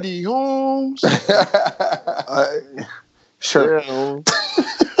party, Holmes. Sure. Yeah,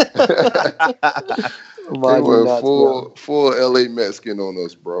 they went full LA Mexican on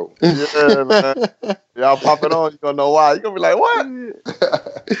us, bro. Yeah, man. Y'all pop it on, you gonna know why. You gonna be like, what?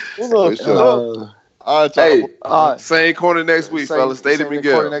 Sure. All right, hey, same corner next week, fellas. Stay to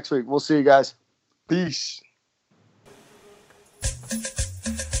Miguel. Corner next week. We'll see you guys. Peace.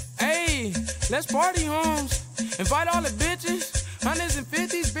 Let's party, homes. Invite all the bitches. 100s and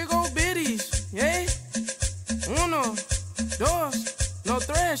 50s, big old biddies. Yeah? Uno, dos, no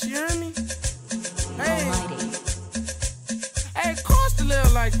thrash, you hear me? Hey. Hey, cost to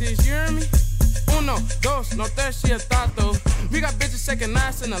live like this, you hear me? Uno, dos, no thrash, she a tato. We got bitches second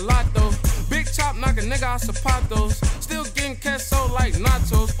nights in a lot though. Big chop knock a nigga out zapatos. Still getting queso like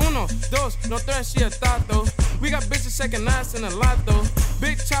nachos. Uno, dos, no thrash, she a tato. We got bitches second nights in a lot though.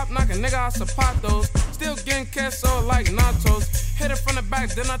 Big chop knock a nigga out zapatos. Still getting queso like nachos. Hit her from the back,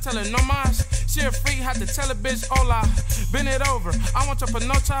 then I tell her no mas. She a freak, had to tell a bitch hola. Bend it over, I want your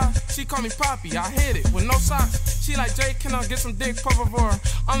panocha. She call me Poppy, I hit it with no socks. She like, Jay, can I get some dick, por favor?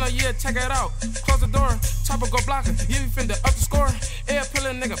 I'm like, yeah, check it out. Close the door, chopper go block her. Yeah, we finna up the score. Air pill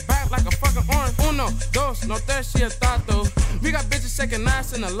a nigga back like a fucking orange. Uno, dos, no thrash, she a tato. We got bitches second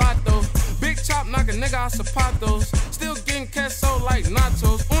nights in a lot though. Big chop knock a nigga out zapatos. Still getting queso like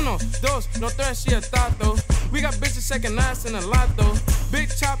nachos. Uno, dos, no thrash, she a tato. We got bitches second nights in a lot though. Big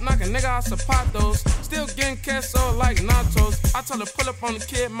chop knock a nigga out zapatos. Still getting queso like nachos. I tell her pull up on the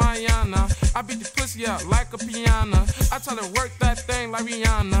kid Mariana. I beat the pussy up like a piano. I tell her work that thing like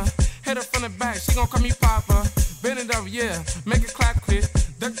Rihanna. Hit her from the back, she gon' call me Papa. Bend it over, yeah, make it clap quick.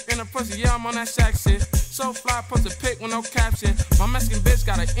 Duck in her pussy, yeah, I'm on that shack shit. So fly, post a pic with no caption. My Mexican bitch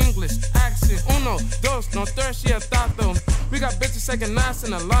got an English accent. Uno, dos, no third, she a tato. We got bitches second nights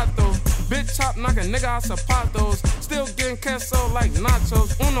in a lot though. Bitch chop, knock a nigga out zapatos. Still getting queso like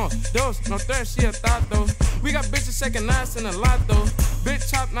nachos. Uno, dos, no third, she a tato. We got bitches second nights in a lot though.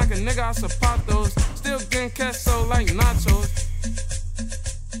 Bitch chop, knock a nigga out zapatos. Still getting queso like nachos.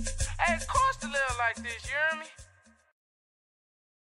 Hey, it costs to live like this, you hear me?